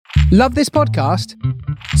Love this podcast?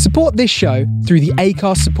 Support this show through the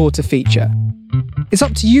Acast supporter feature. It's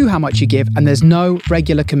up to you how much you give, and there's no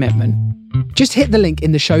regular commitment. Just hit the link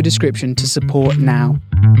in the show description to support now.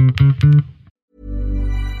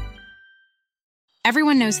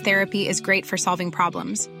 Everyone knows therapy is great for solving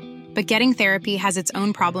problems, but getting therapy has its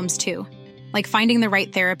own problems too, like finding the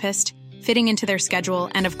right therapist, fitting into their schedule,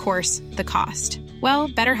 and of course, the cost. Well,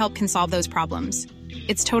 BetterHelp can solve those problems.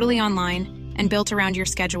 It's totally online and built around your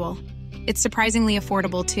schedule. It's surprisingly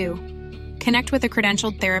affordable too. Connect with a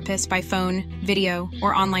credentialed therapist by phone, video,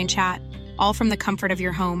 or online chat, all from the comfort of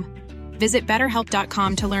your home. Visit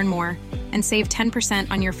BetterHelp.com to learn more and save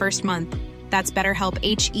 10% on your first month. That's BetterHelp,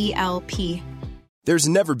 H-E-L-P. There's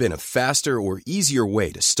never been a faster or easier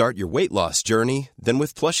way to start your weight loss journey than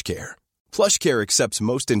with PlushCare. PlushCare accepts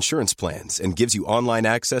most insurance plans and gives you online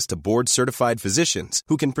access to board-certified physicians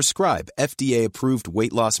who can prescribe FDA-approved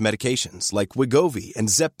weight loss medications like Wegovy and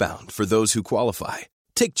Zepbound for those who qualify.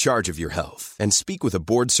 Take charge of your health and speak with a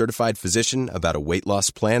board-certified physician about a weight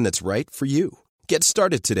loss plan that's right for you. Get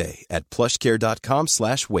started today at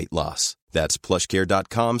plushcare.com/weight-loss. That's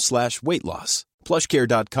plushcare.com/weight-loss.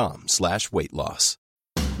 plushcare.com/weight-loss.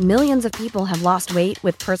 Millions of people have lost weight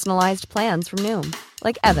with personalized plans from Noom.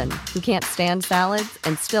 Like Evan, who can't stand salads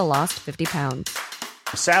and still lost 50 pounds.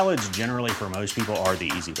 Salads generally for most people are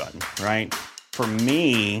the easy button, right? For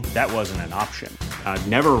me, that wasn't an option. I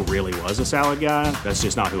never really was a salad guy. That's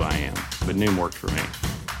just not who I am. But Noom worked for me.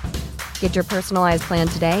 Get your personalized plan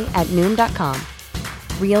today at Noom.com.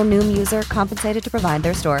 Real Noom user compensated to provide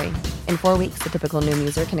their story. In 4 weeks, the typical Noom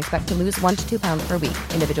user can expect to lose 1 to 2 pounds per week.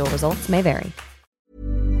 Individual results may vary.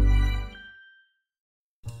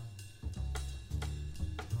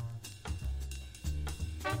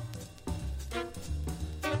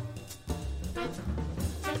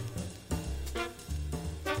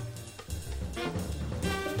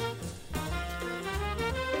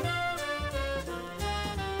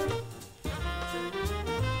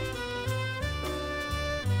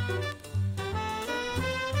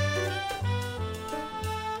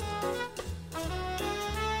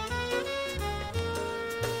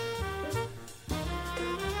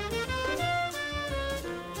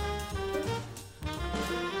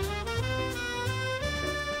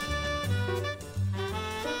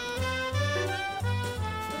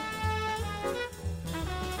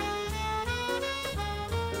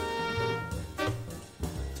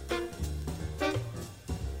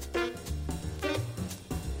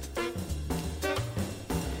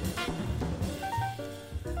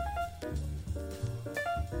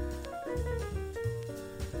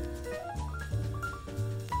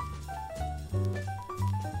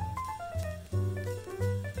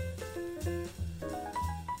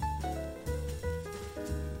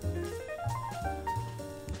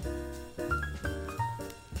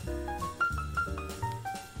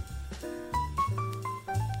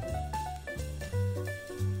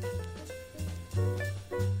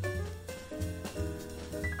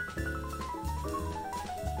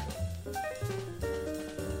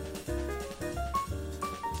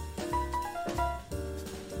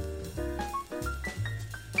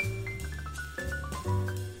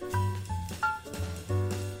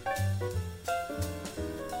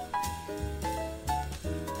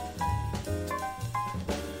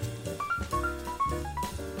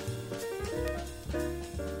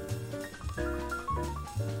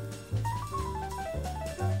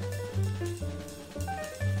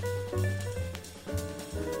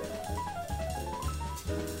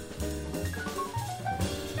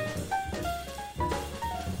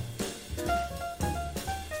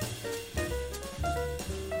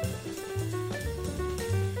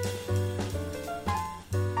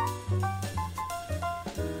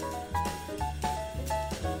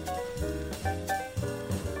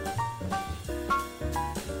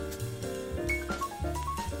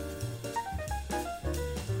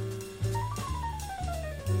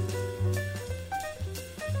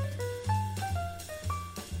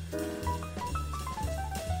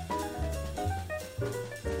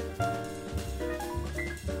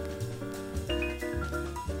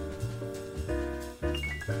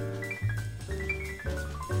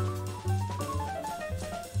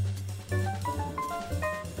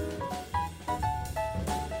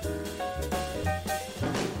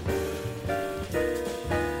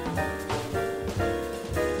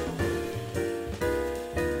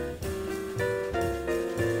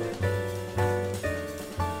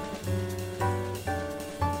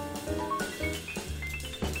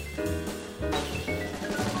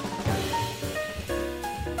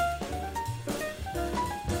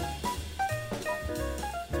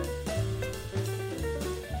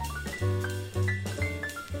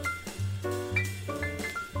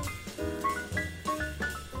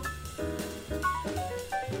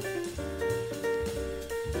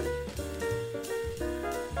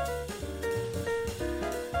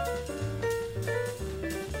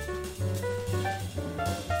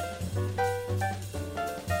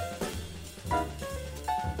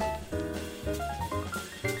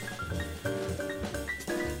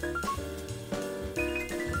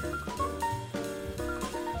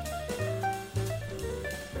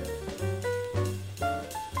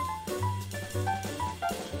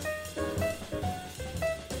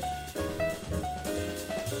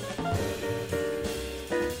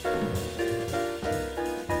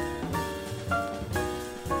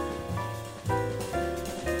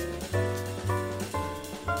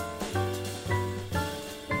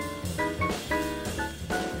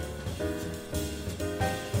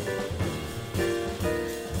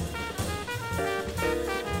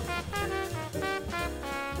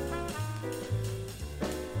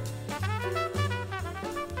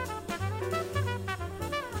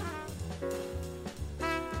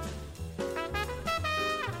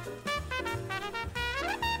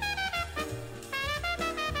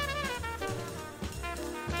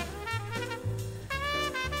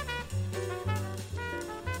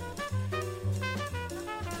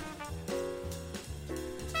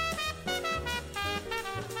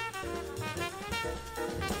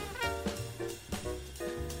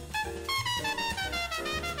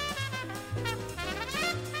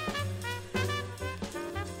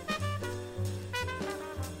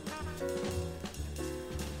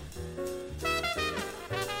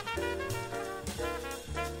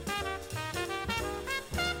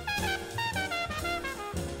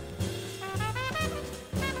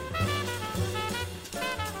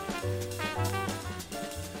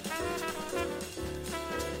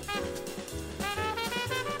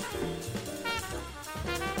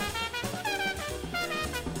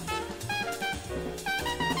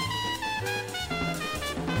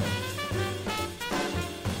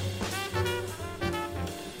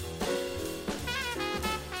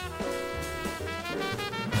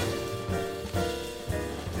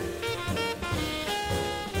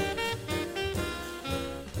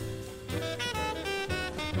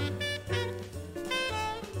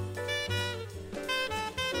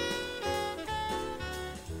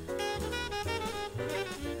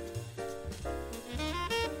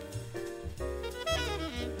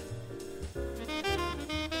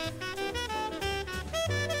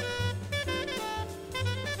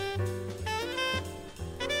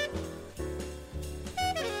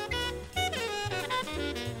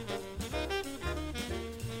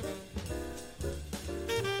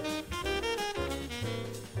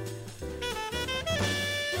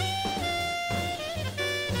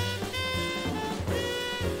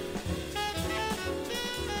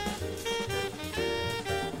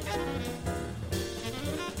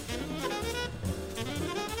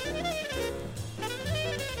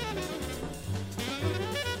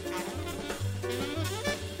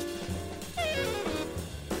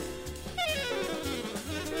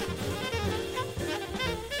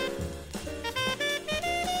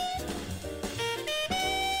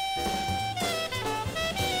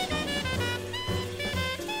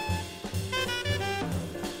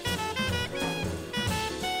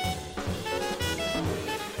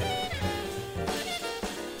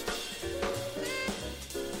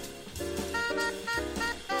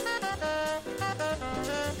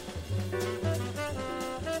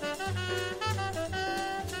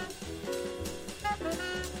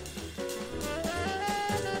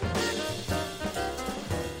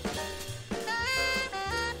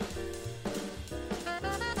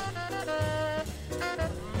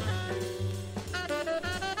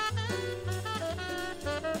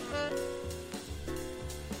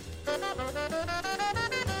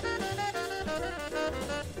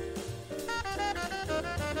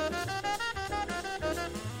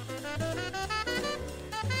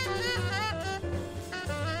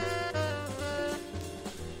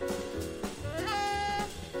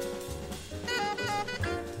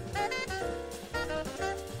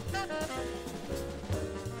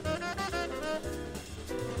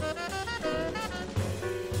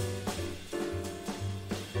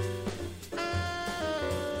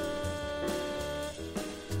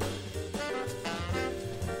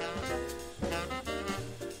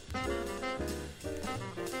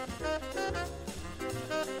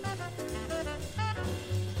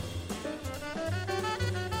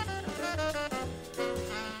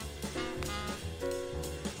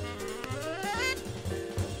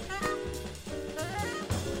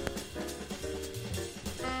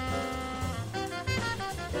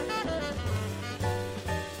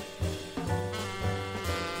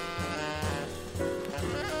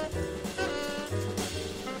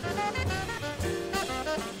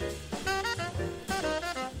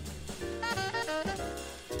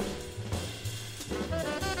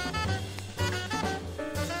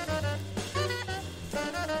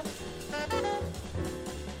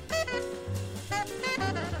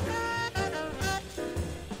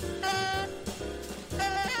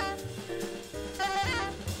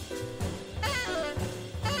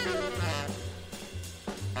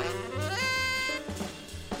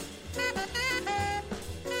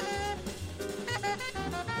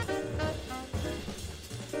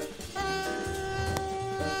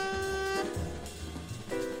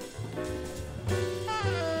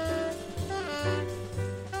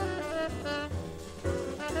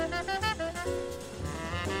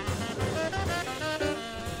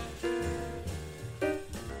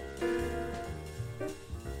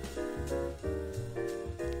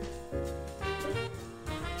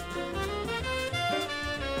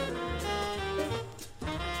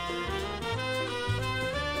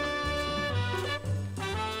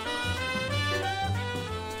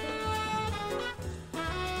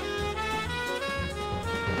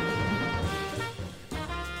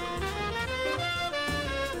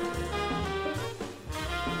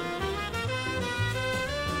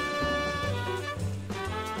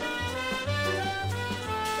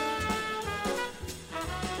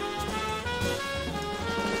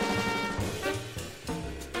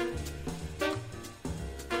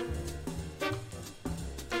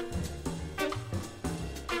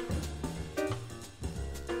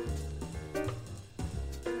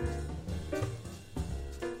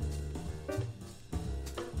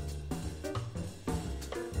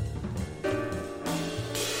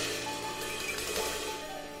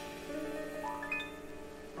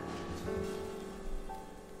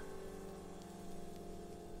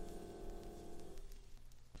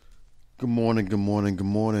 Good morning, good morning, good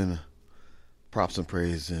morning. Props and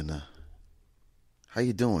praise, and how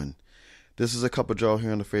you doing? This is a Cup of Joe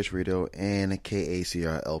here on the Fish Radio and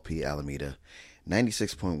KACR-LP Alameda,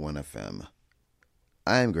 96.1 FM.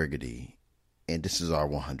 I am gregordeee, and this is our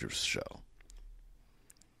 100th show.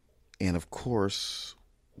 And of course,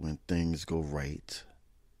 when things go right,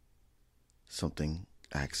 something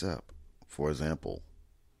acts up. For example,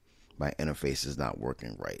 my interface is not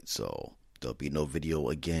working right, so there'll be no video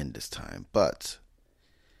again this time, but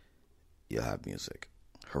you'll have music.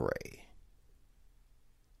 Hooray.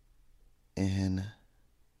 And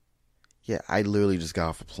yeah, I literally just got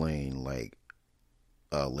off a plane late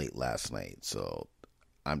last night, so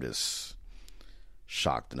I'm just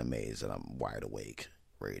shocked and amazed that I'm wide awake,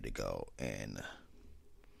 ready to go, and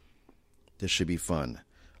this should be fun.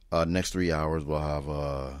 Next 3 hours we'll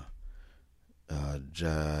have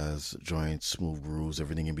jazz, joints, smooth grooves,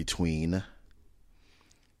 everything in between.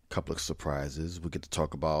 Couple of surprises. We get to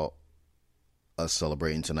talk about us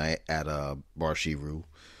celebrating tonight at Bar Shiru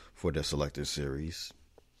for their Selector Series.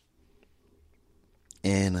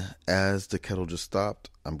 And as the kettle just stopped,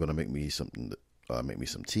 I'm gonna make me some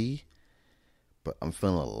tea. But I'm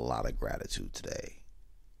feeling a lot of gratitude today.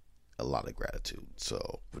 A lot of gratitude.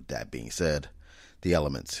 So with that being said, the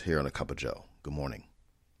elements here on a Cup of Joe. Good morning.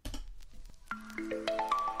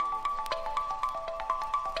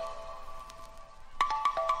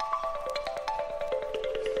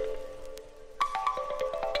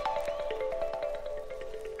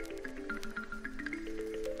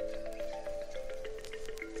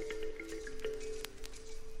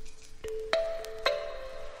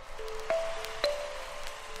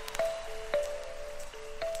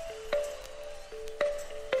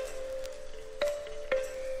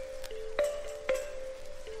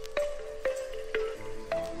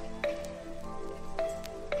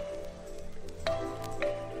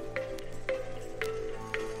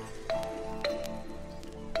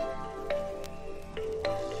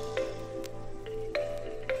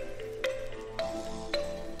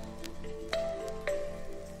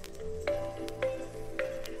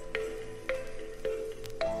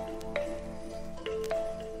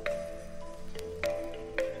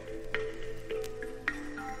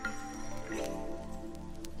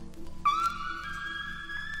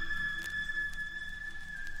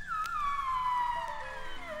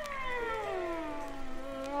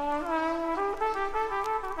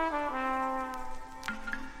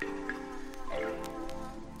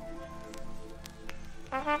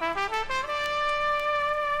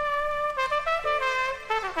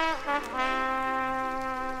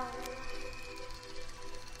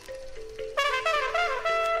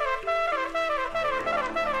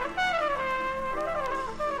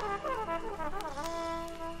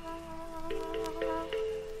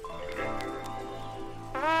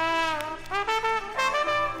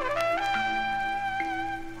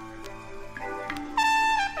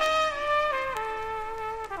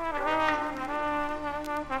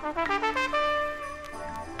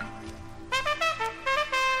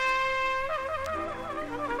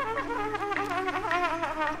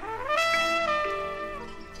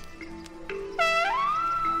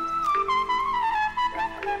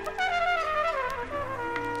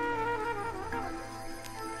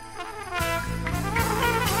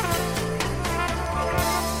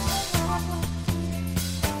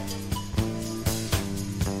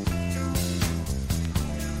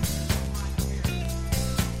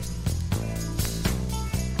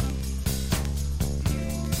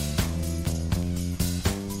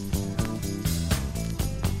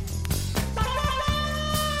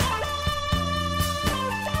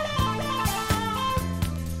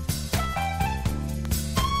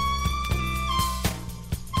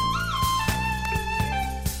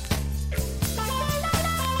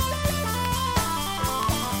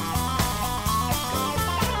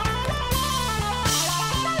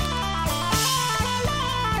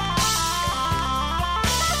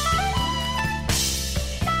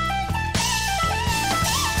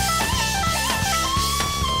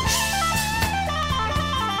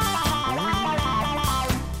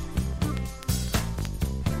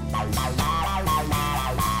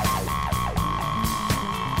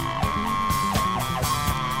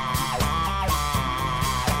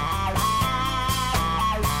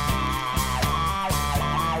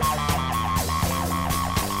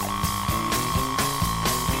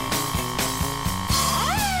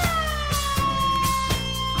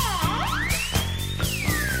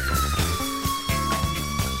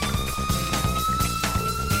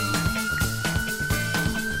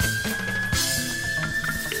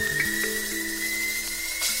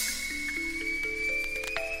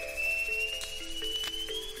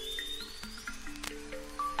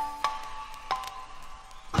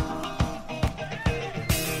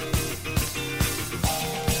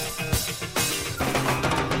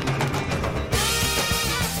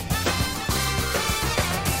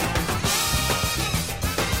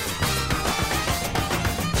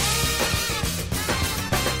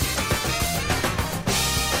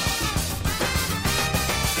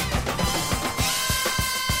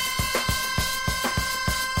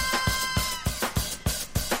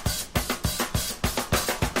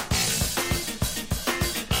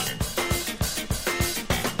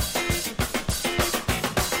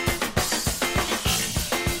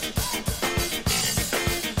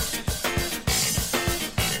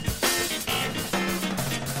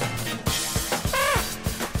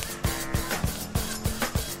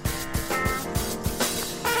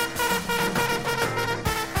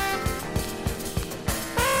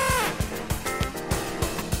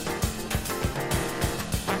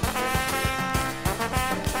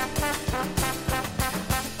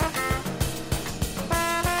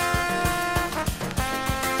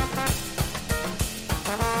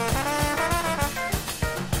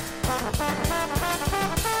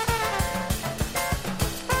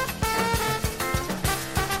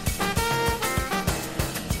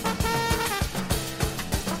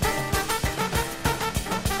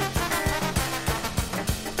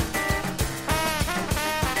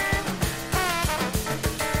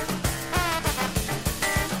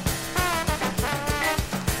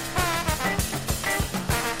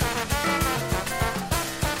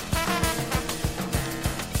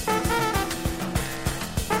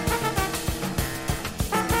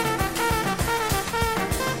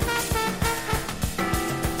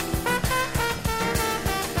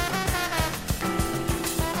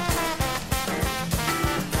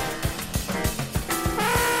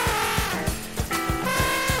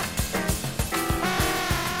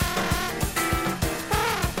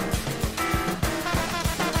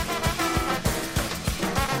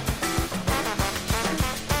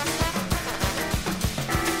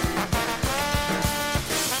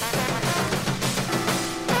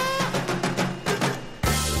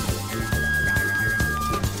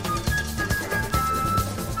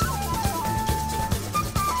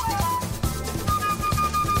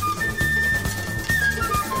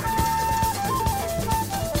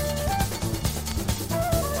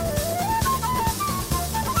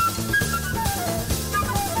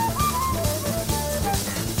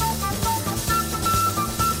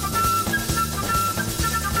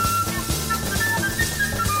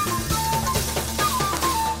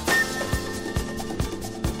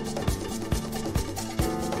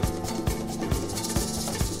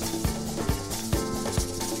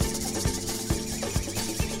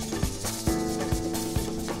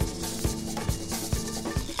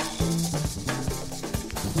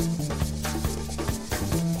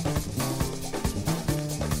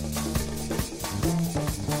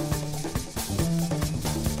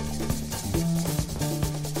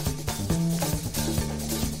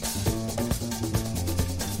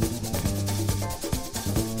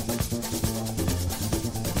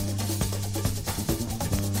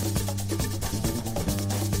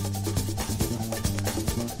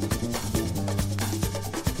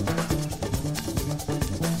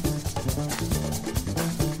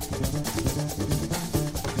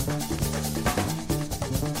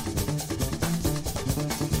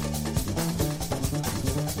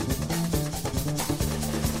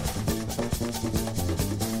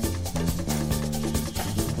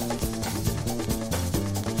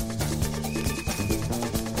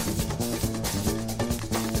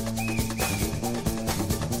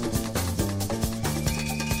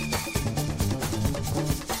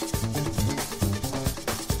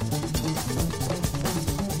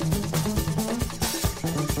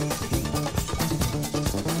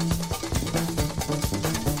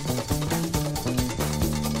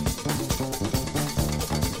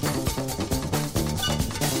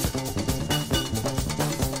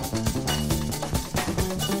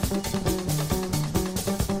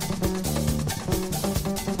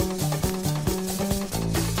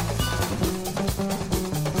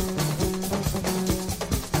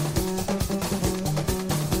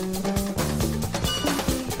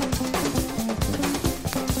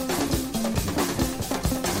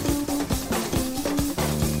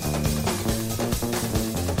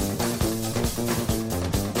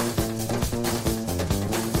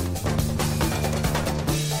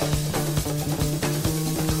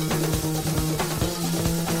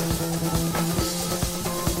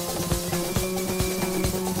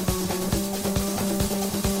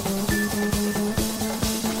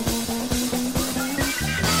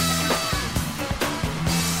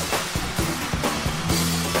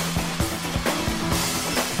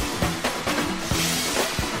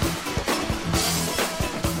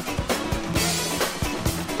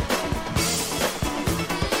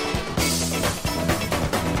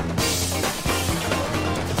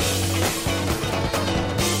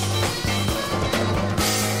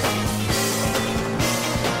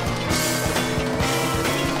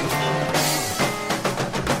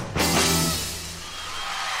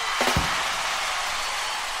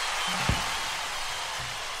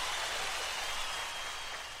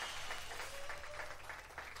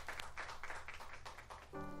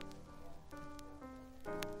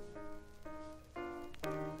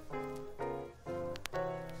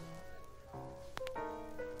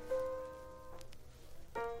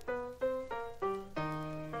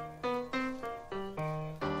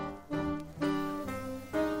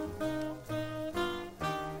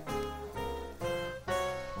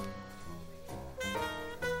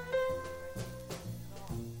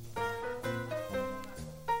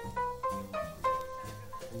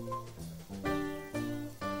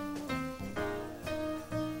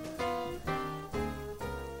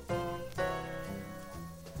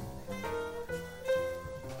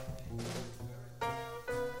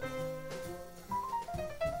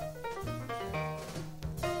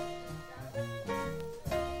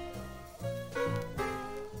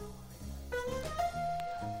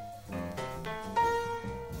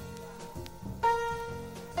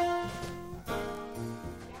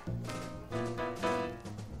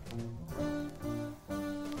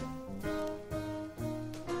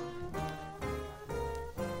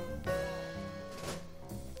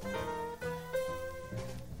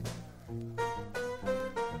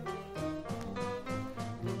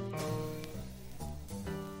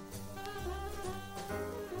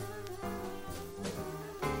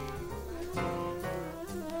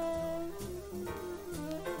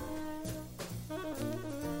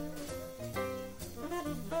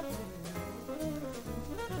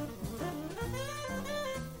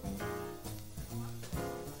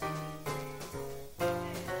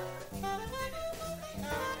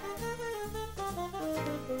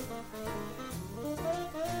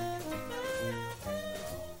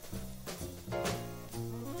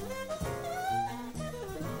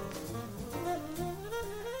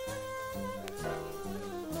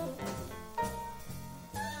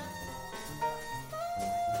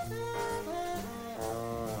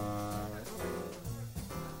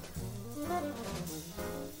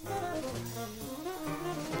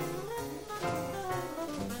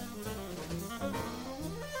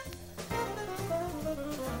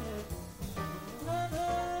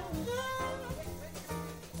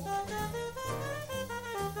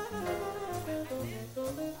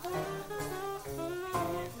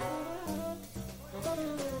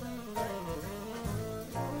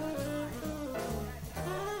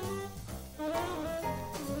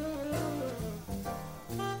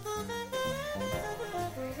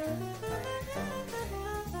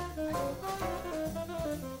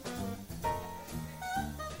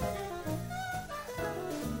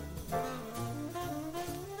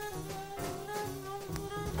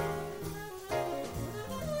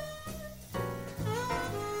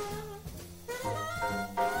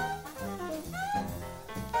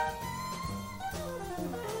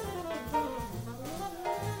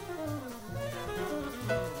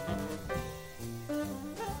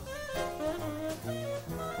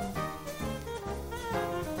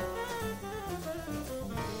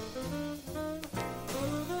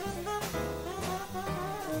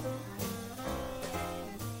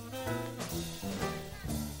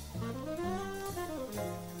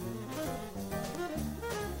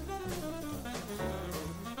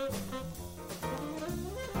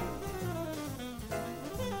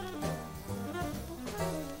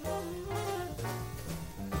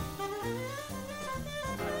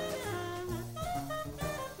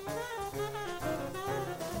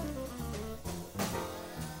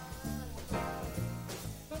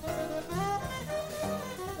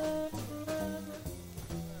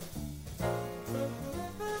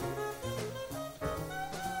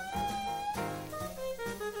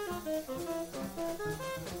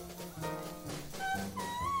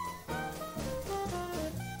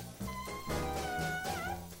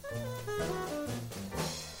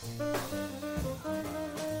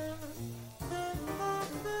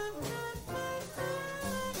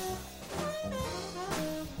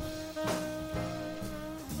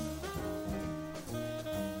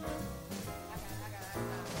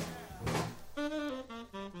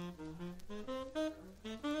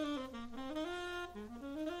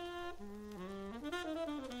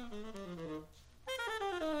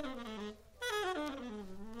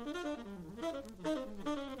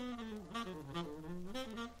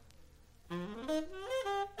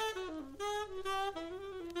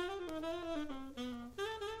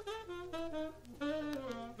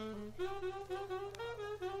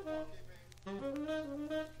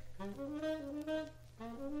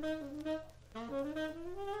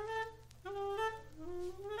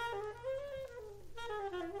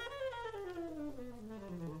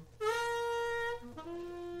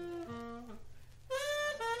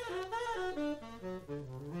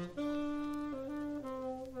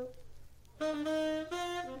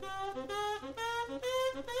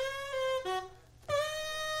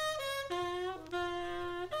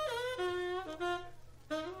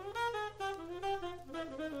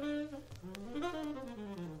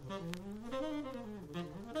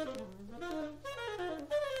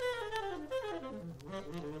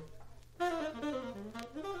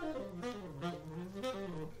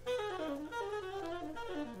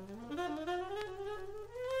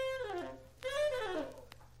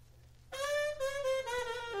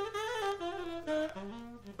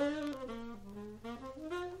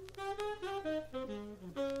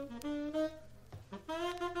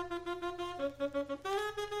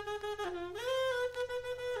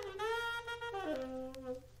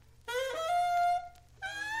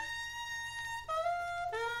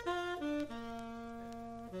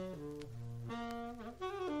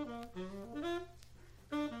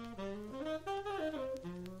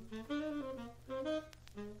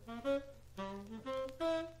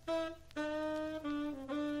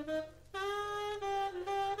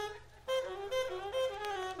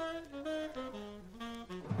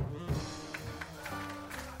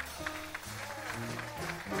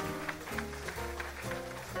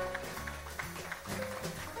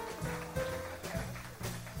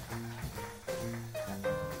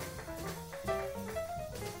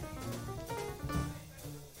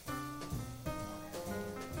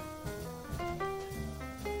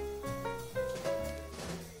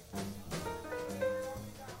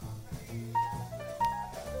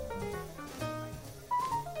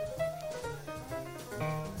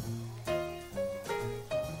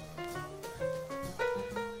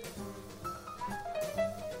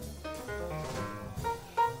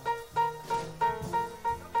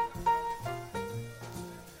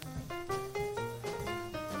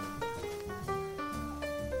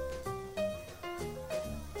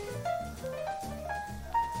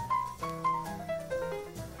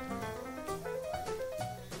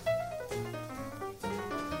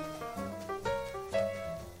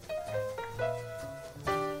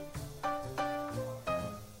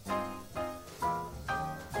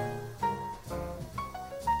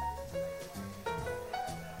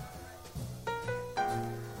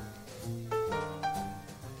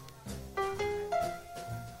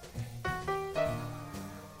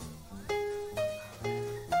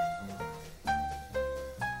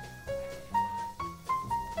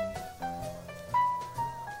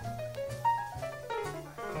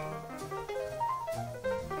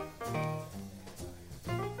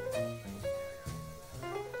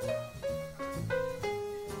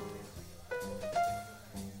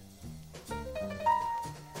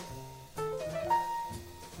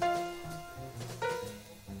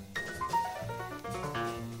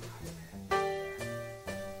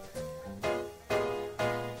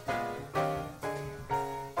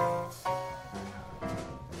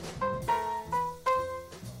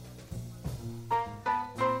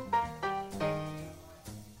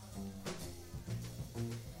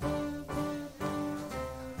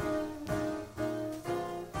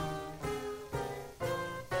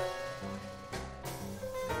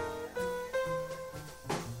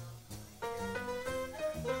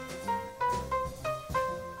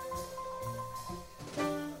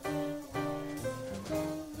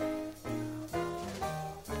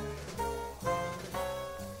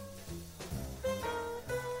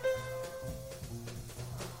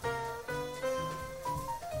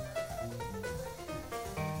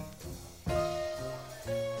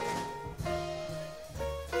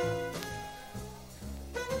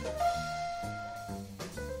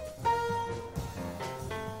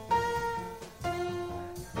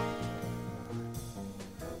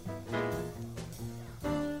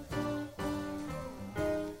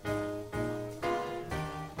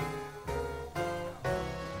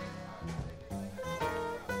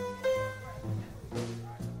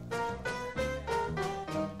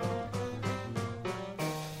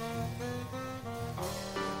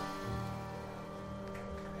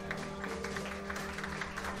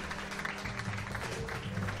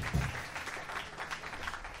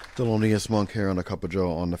 Thelonious Monk here on the Cup of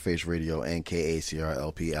Joe on the Face Radio and KACR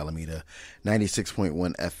LP Alameda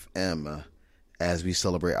 96.1 FM as we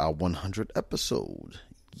celebrate our 100th episode.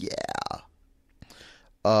 Yeah.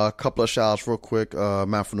 A couple of shout-outs real quick.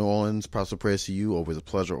 Matt from New Orleans, props and prayers to you. Always a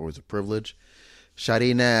pleasure, always a privilege.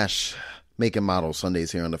 Sade Nash, making models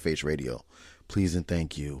Sundays here on the Face Radio. Please and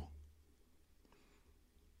thank you.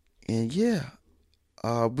 And yeah,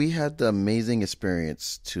 we had the amazing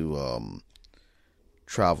experience to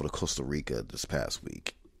travel to Costa Rica this past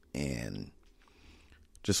week, and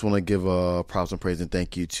just want to give props and praise and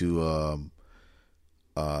thank you to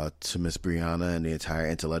Miss Brianna and the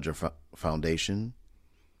entire Interledger Foundation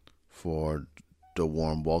for the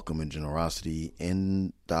warm welcome and generosity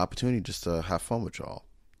and the opportunity just to have fun with y'all.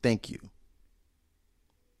 Thank you.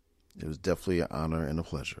 It was definitely an honor and a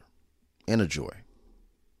pleasure and a joy.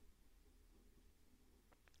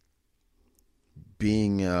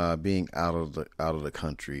 Being out of the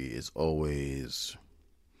country is always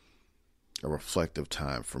a reflective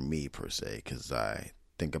time for me per se, because I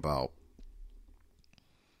think about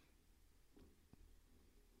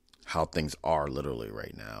how things are literally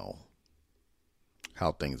right now,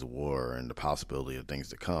 how things were, and the possibility of things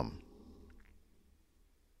to come.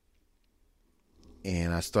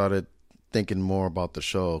 And I started thinking more about the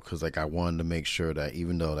show because, like, I wanted to make sure that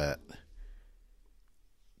even though that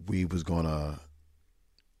we was gonna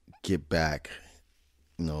get back,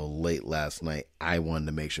 late last night, I wanted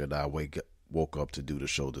to make sure that I woke up to do the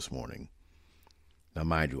show this morning. Now,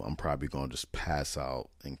 mind you, I'm probably going to just pass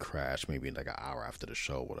out and crash maybe like an hour after the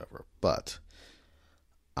show, whatever. But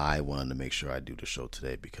I wanted to make sure I do the show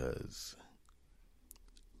today because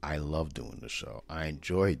I love doing the show. I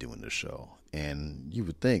enjoy doing the show. And you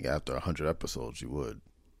would think after 100 episodes you would.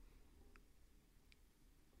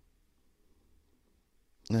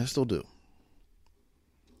 And I still do.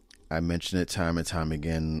 I mention it time and time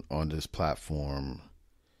again on this platform.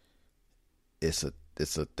 It's a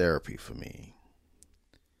therapy for me.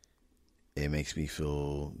 It makes me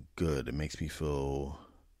feel good. It makes me feel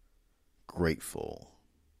grateful.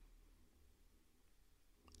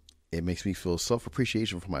 It makes me feel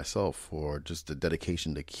self-appreciation for myself for just the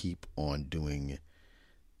dedication to keep on doing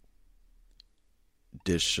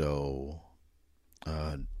this show,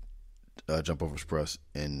 Jump Over Express,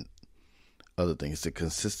 and other things. The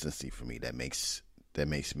consistency for me that makes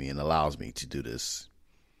me and allows me to do this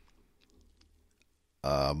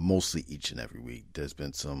mostly each and every week. There's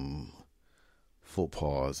been some faux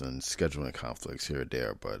pas and scheduling conflicts here or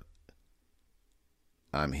there, but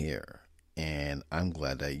I'm here and I'm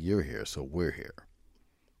glad that you're here, so we're here.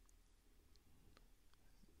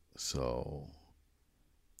 So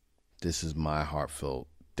this is my heartfelt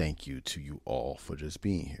thank you to you all for just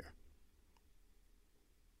being here.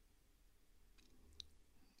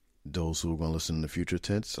 Those who are going to listen in the future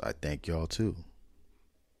tense, I thank y'all too.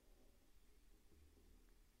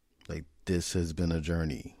 Like, this has been a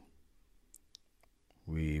journey.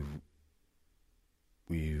 We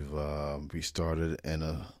started in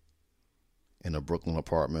a Brooklyn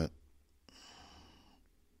apartment,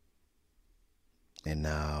 and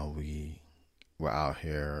now we're out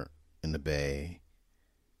here in the Bay.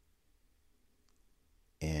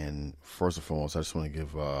 And first and foremost, I just want to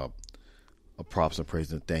give a props and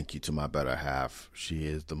praise and thank you to my better half. She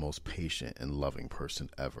is the most patient and loving person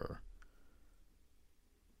ever.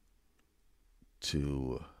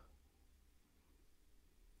 To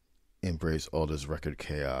embrace all this record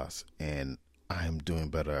chaos, and I am doing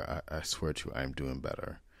better. I swear to you, I am doing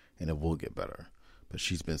better, and it will get better. But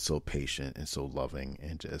she's been so patient and so loving,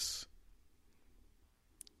 and just,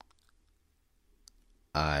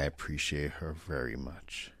 I appreciate her very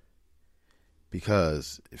much.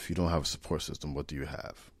 Because if you don't have a support system, what do you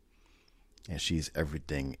have? And she's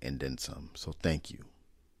everything and then some. So thank you.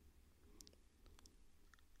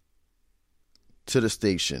 To the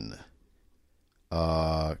station,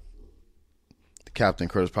 the Captain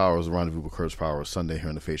Curtis Powers, Rendezvous with Curtis Powers, Sunday here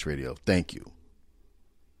on the Face Radio. Thank you.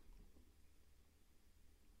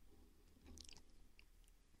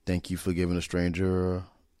 Thank you for giving a stranger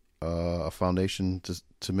a foundation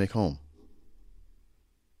to make home.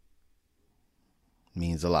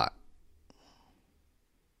 Means a lot.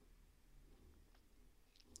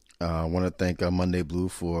 I want to thank Monday Blue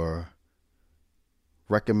for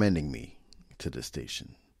recommending me to this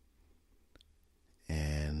station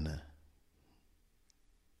and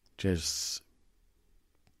just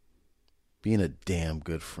being a damn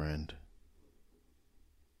good friend.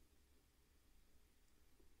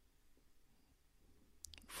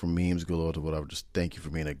 From memes galore to whatever, just thank you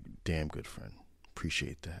for being a damn good friend.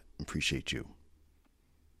 Appreciate that. Appreciate you.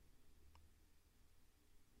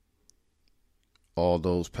 all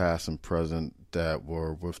those past and present that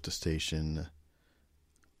were with the station.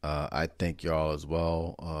 I thank y'all as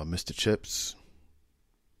well. Mr. Chips,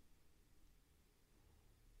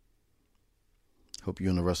 hope you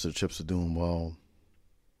and the rest of the Chips are doing well.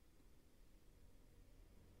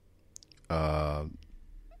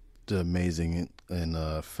 The amazing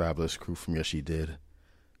and fabulous crew from Yes She Did.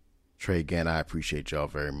 Trey, again, I appreciate y'all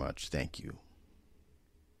very much. Thank you.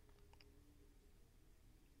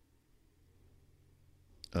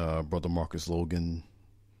 Brother Marcus Logan,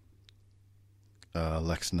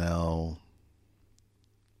 Lex Nell,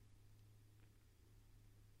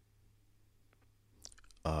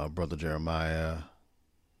 Brother Jeremiah,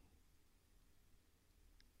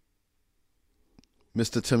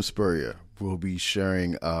 Mr. Tim Spurrier will be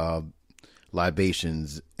sharing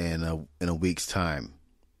libations in a week's time.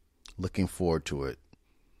 Looking forward to it.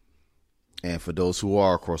 And for those who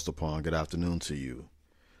are across the pond, good afternoon to you.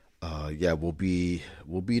 We'll be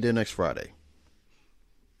there next Friday.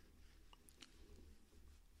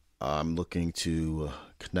 I'm looking to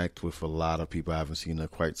connect with a lot of people I haven't seen in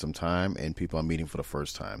quite some time, and people I'm meeting for the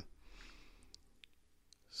first time.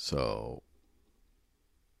 So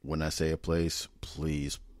when I say a place,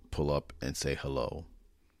 please pull up and say hello.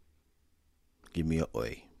 Give me a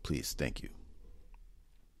oi, please. Thank you.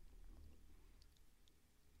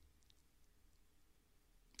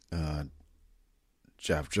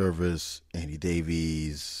 Jeff Jervis, Andy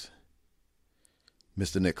Davies,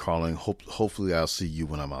 Mr. Nick Carling. Hopefully I'll see you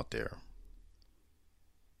when I'm out there.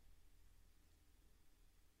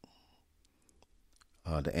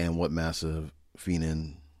 The And What Massive,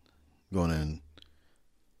 Feenan, going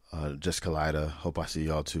in, Jessica Lida. Hope I see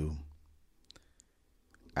y'all too.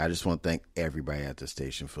 I just want to thank everybody at the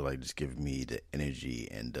station for just giving me the energy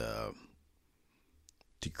and the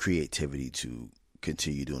creativity to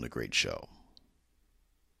continue doing a great show.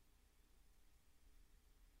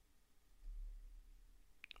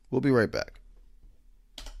 We'll be right back.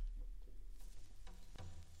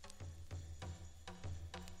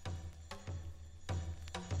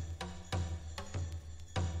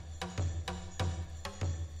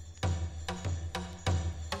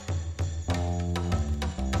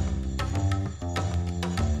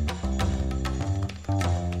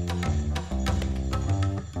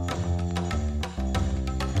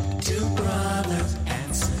 Two brothers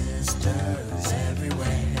and sisters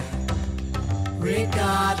everywhere,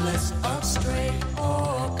 regardless of straight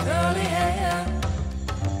or curly hair.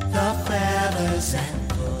 The feathers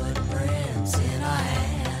and footprints in our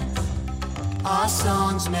hands are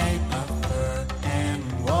songs made of fur and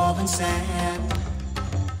woven sand.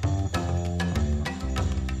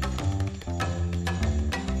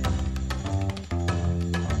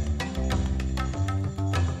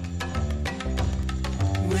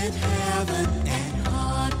 With heaven and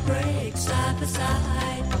heartbreak side by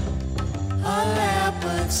side, a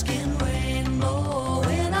leopard skin rainbow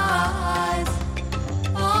in our eyes,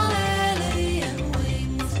 on alien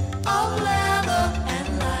wings of leather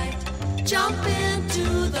and light, jump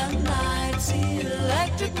into the night's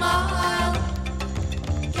electric mile.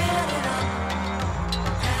 Get it up,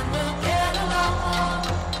 and we'll get along.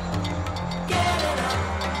 Get it up,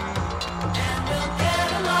 and we'll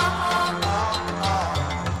get along.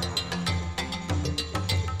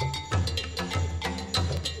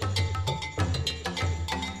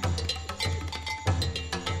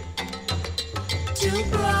 Two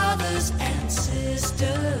brothers and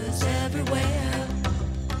sisters everywhere,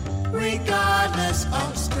 regardless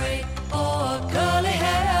of straight or curly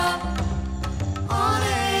hair, on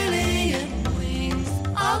alien wings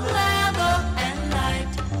of leather and light,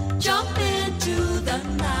 jump into the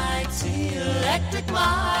night's electric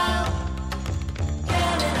mile.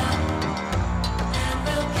 Get it up, and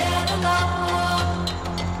we'll get along.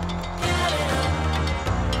 Get it up,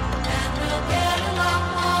 and we'll get along.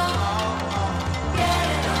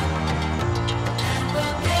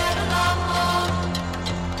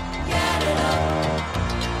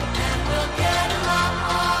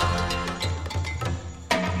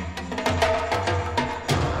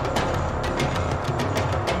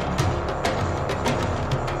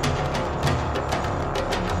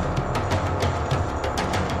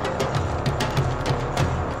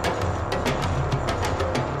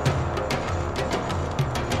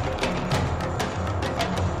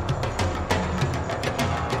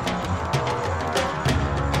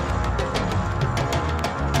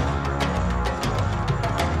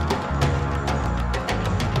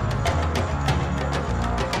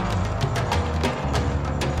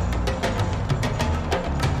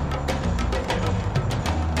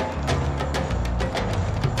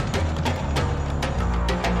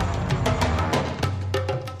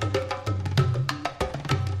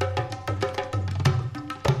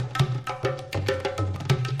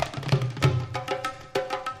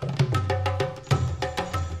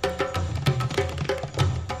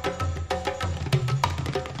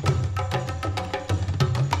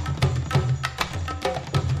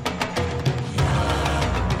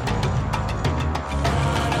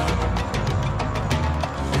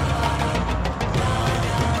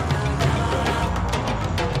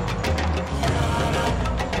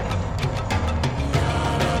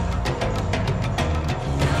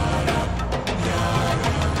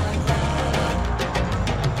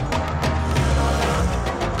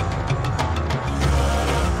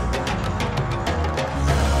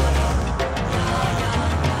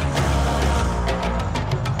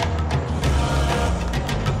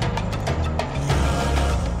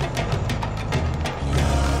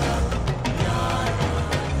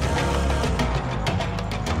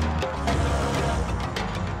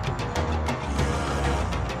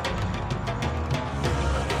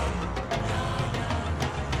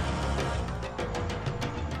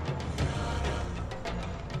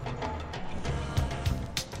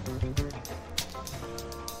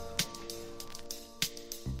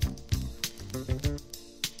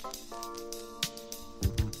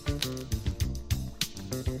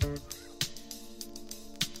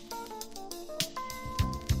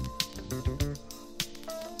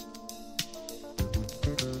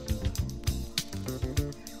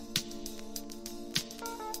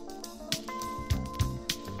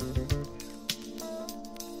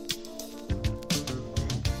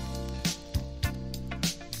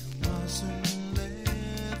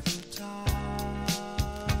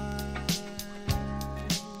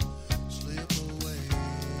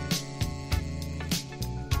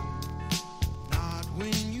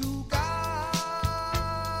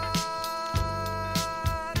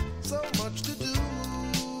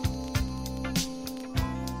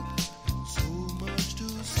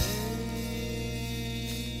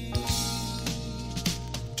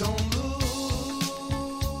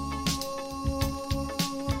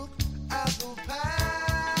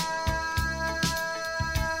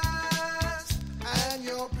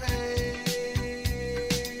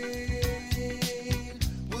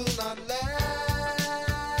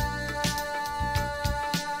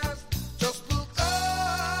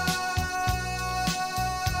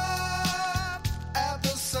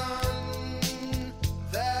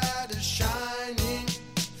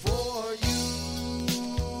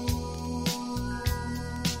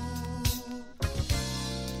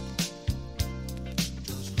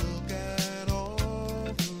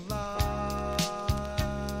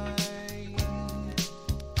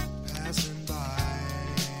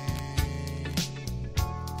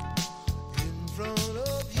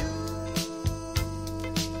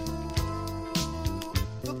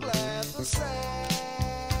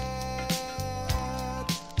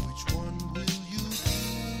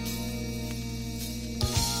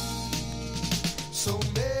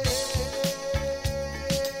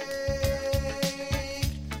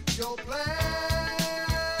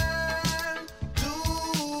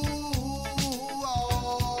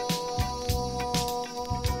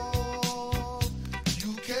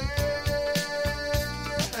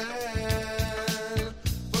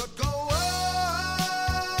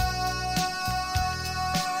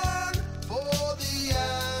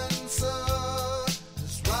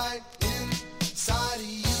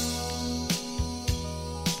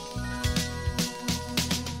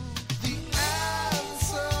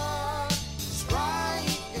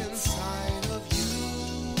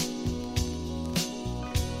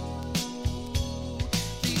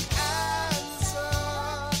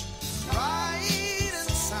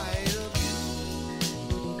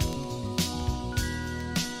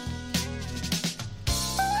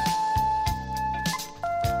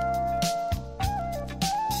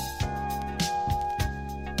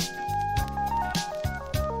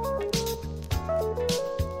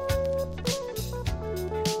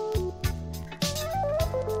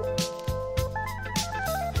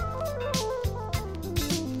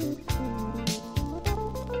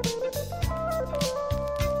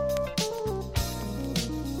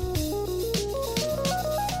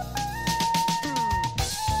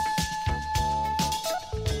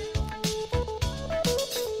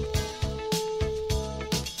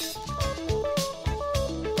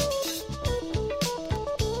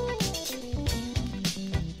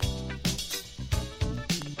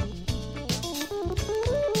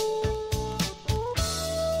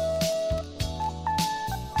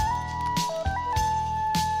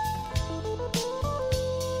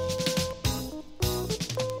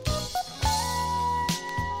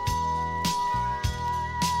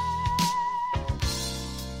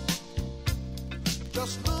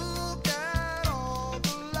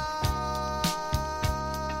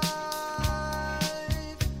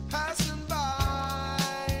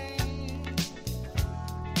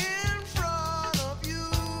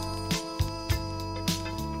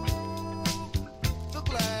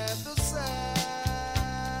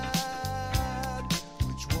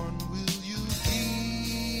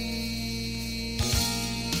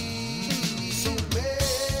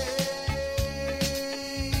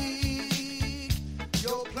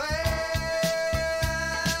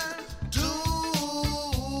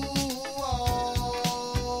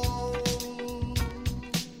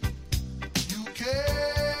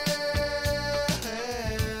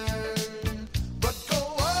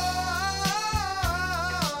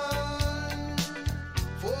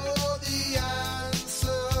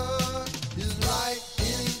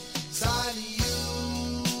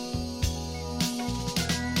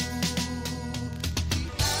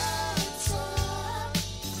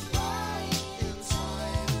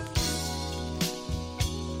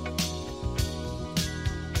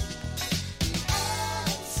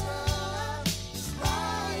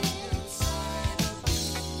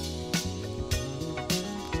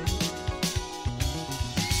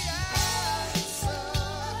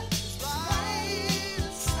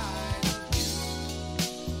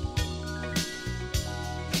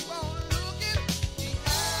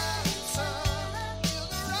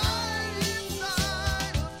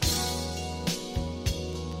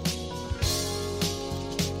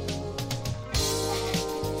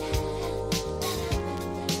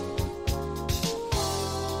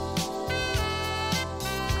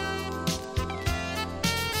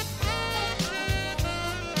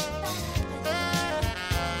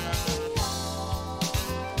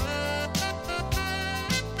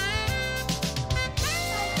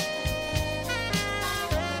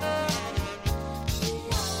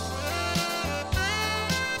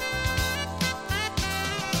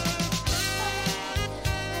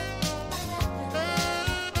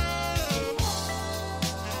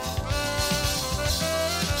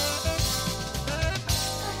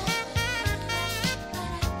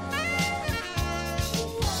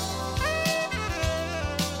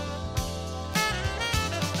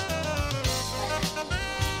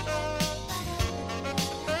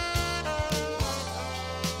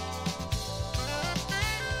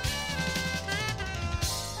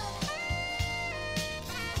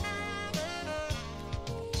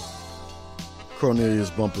 Cornelius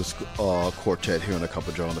Bumpus Quartet here on the Cup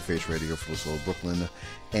of J.O.E on the Face Radio for Slow Brooklyn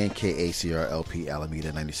and KACR-LP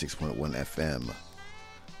Alameda 96.1 FM.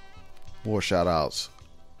 More shout outs.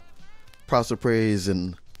 Props of praise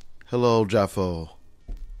and hello Jaffo.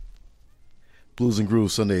 Blues and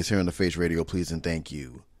Grooves Sundays here on the Face Radio, please and thank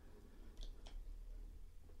you.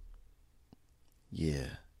 Yeah.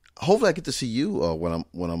 Hopefully I get to see you when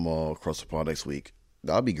I'm across the pond next week.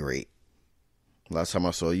 That'll be great. Last time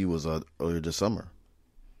I saw you was earlier this summer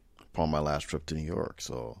upon my last trip to New York.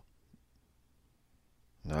 So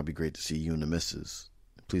that'd be great to see you and the missus.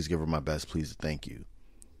 Please give her my best. Please, thank you.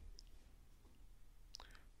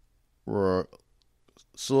 We're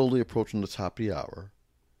slowly approaching the top of the hour.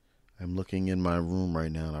 I'm looking in my room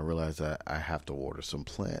right now and I realize that I have to order some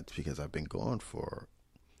plants because I've been gone for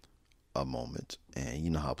a moment. And you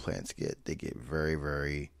know how plants get. They get very,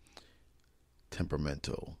 very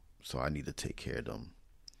temperamental. So I need to take care of them.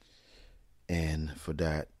 And for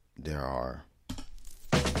that, there are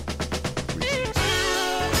reasons.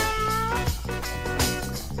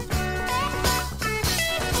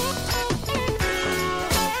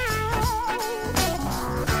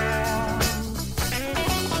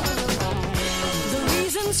 The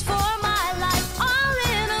reasons for my life are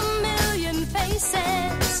in a million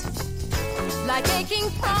faces. Like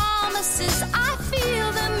aching promises, I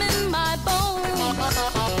feel them in my bones.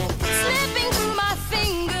 Slipping through my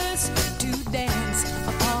fingers to dance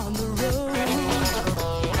upon the road.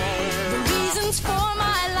 The reasons for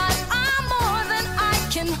my life are more than I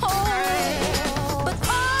can hold. But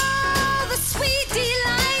all the sweet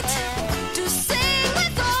delight to sing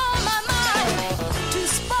with all my might, to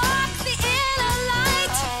spark the inner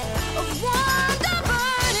light of wonder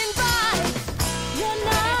burning bright. You're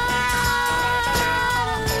not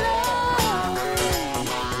alone.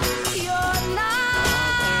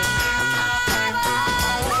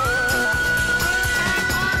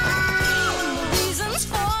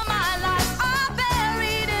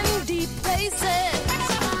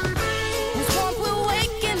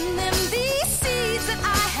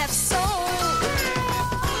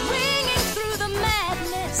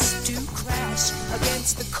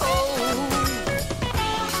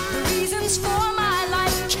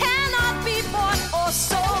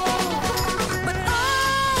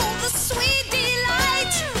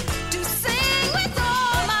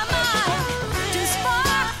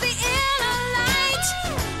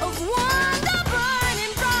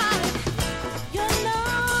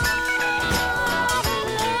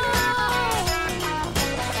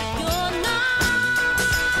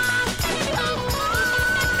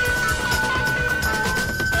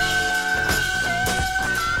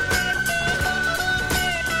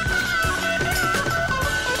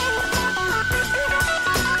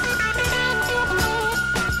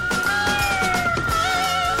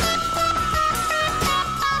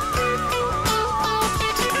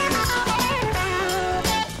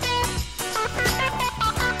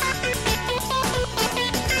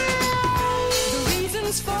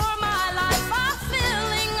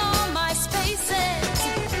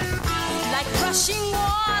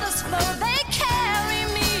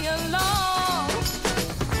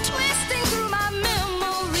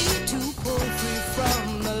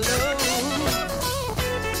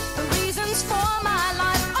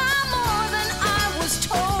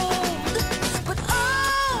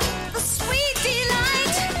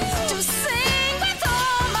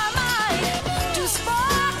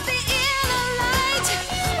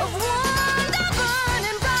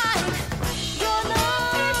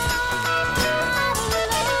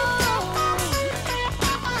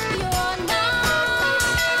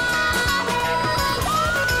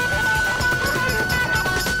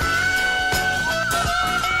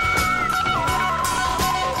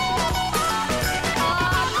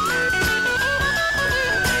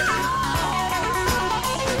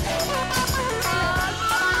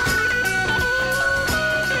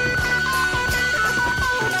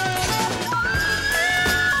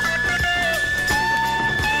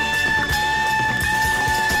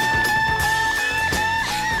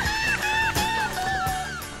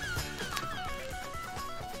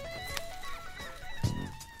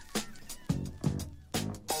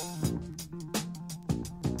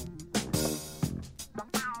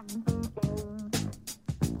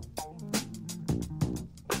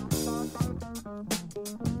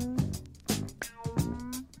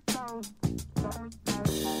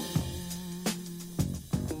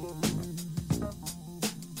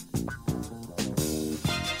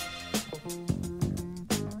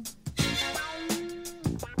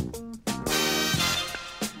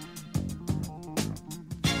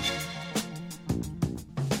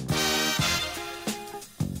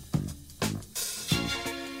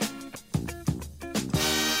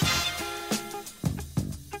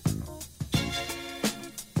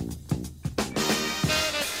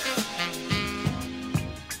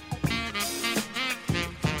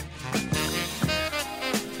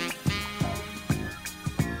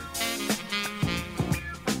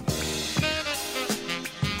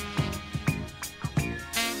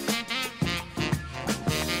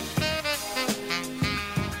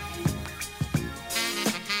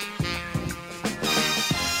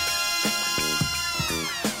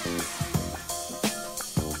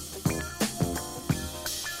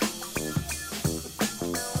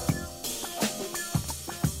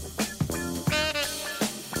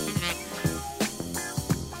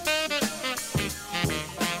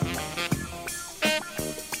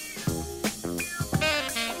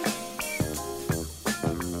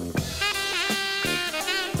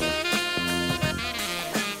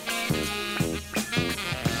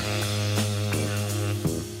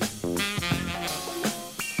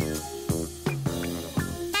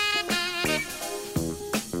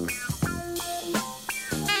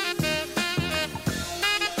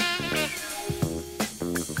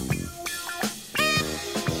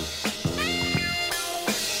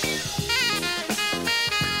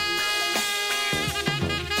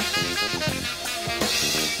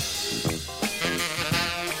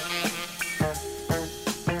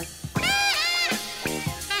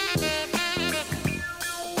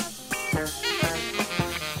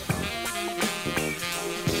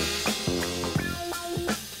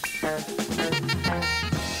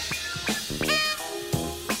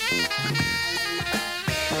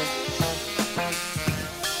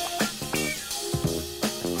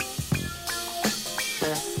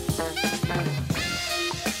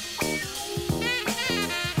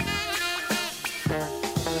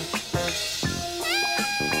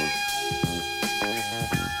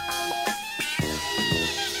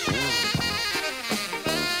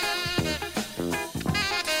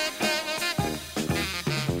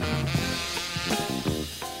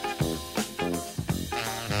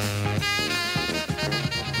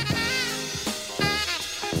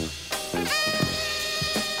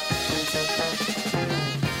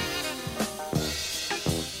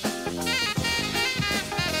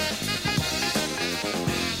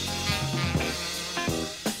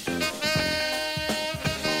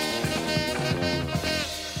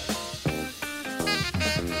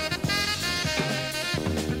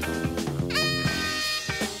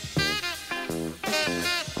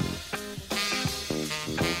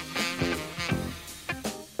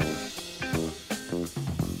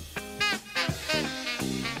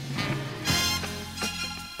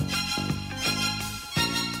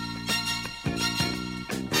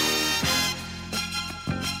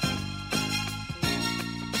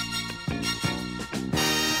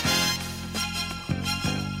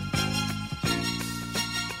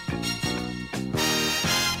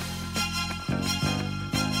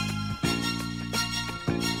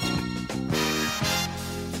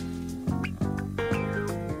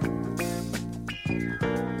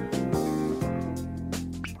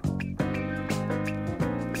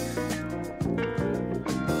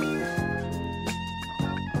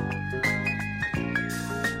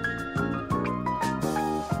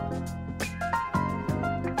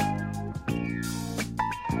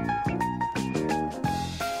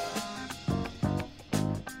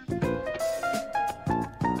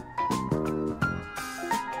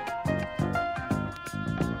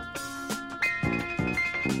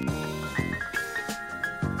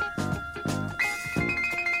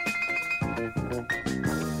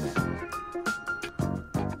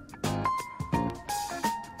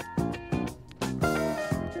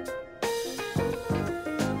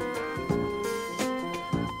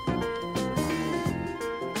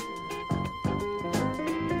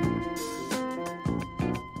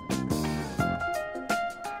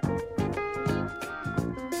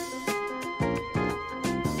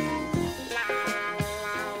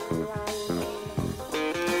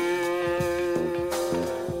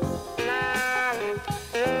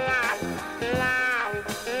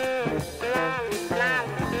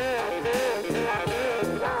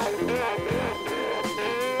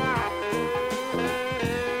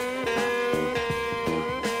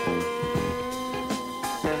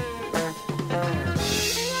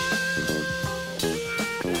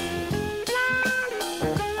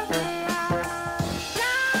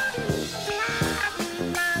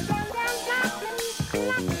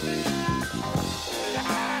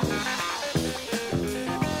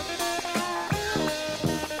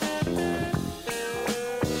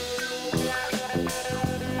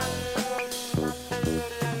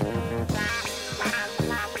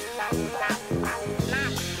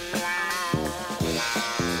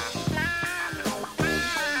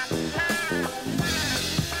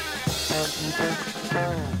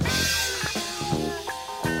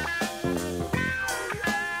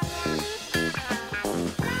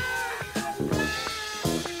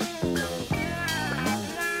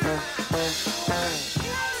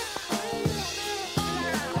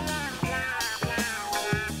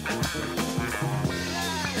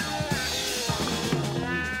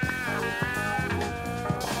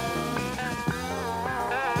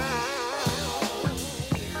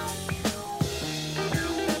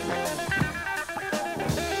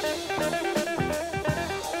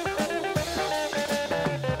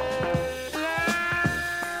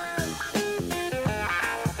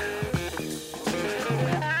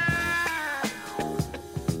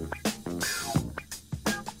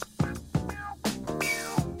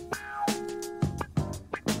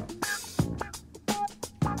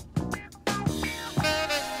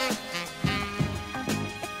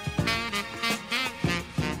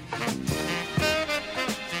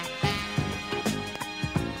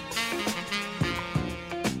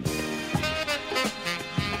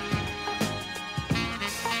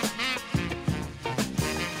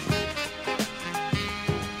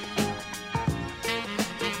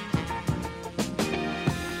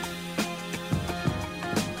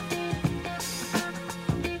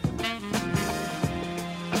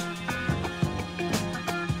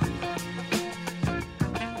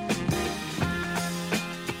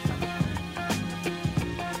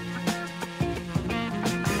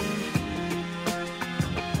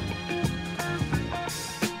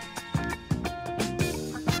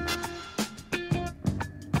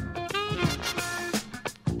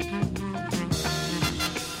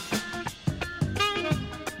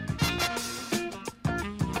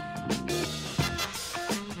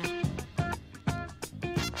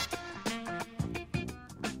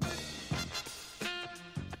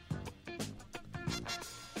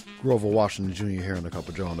 Grover Washington Jr. here on the Cup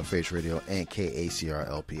of Joe on the Face Radio and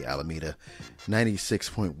KACR-LP Alameda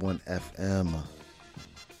 96.1 FM.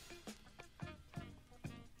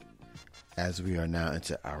 As we are now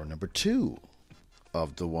into hour number 2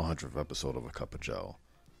 of the 100th episode of A Cup of Joe.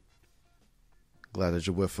 Glad that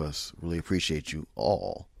you're with us. Really appreciate you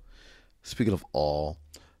all. Speaking of all,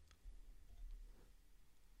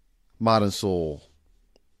 Modern Soul,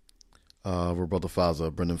 Roberto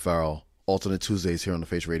Faza, Brendan Farrell, alternate Tuesdays here on the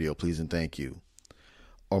Face Radio, please and thank you.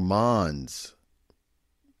 Armand's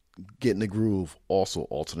Getting the Groove, also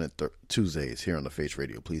alternate Tuesdays here on the Face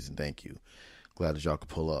Radio, please and thank you. Glad that y'all could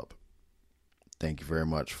pull up. Thank you very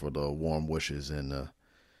much for the warm wishes and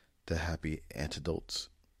the happy antidotes.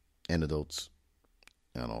 I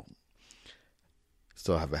don't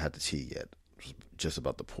still haven't had the tea yet. Just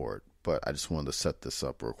about to pour it. But I just wanted to set this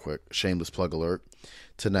up real quick. Shameless plug alert.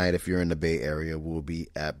 Tonight, if you're in the Bay Area, we'll be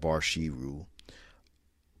at Bar Shiru.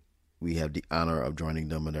 We have the honor of joining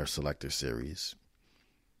them in their Selector Series.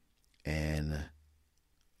 And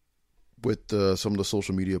with some of the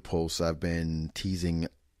social media posts, I've been teasing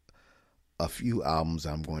a few albums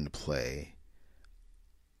I'm going to play.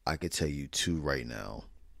 I could tell you 2 right now.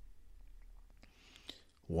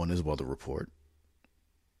 One is Weather Report.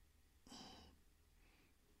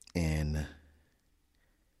 And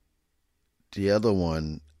the other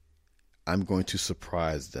one, I'm going to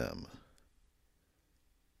surprise them.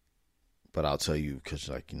 But I'll tell you because,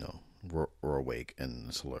 we're awake and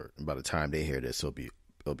it's alert. And by the time they hear this,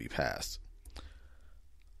 it'll be past.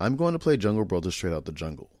 I'm going to play Jungle Brothers Straight Out the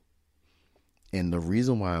Jungle. And the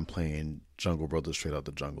reason why I'm playing Jungle Brothers Straight Out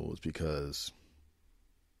the Jungle is because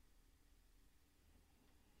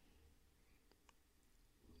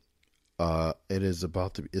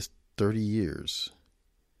it's 30 years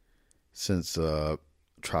since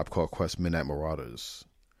Tribe Called Quest Midnight Marauders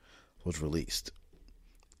was released.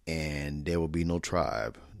 And there will be no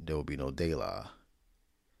Tribe. There will be no De La.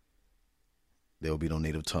 There will be no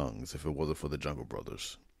Native Tongues if it wasn't for the Jungle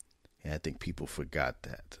Brothers. And I think people forgot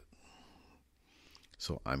that.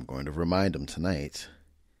 So I'm going to remind them tonight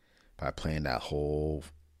by playing that whole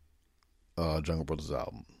Jungle Brothers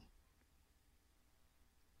album.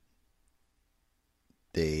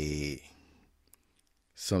 They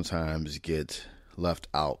sometimes get left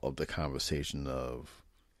out of the conversation of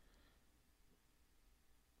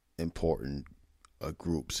important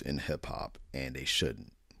groups in hip-hop, and they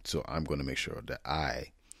shouldn't. So I'm going to make sure that I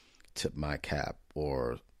tip my cap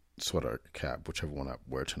or sweater cap, whichever one I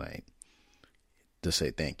wear tonight, to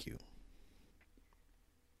say thank you.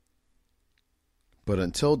 But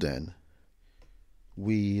until then,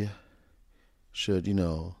 we should,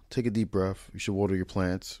 take a deep breath. You should water your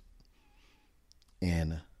plants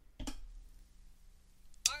and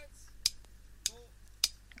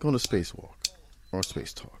go on a spacewalk or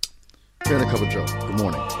space talk. Here in A Cup of Joe. Good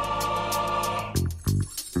morning.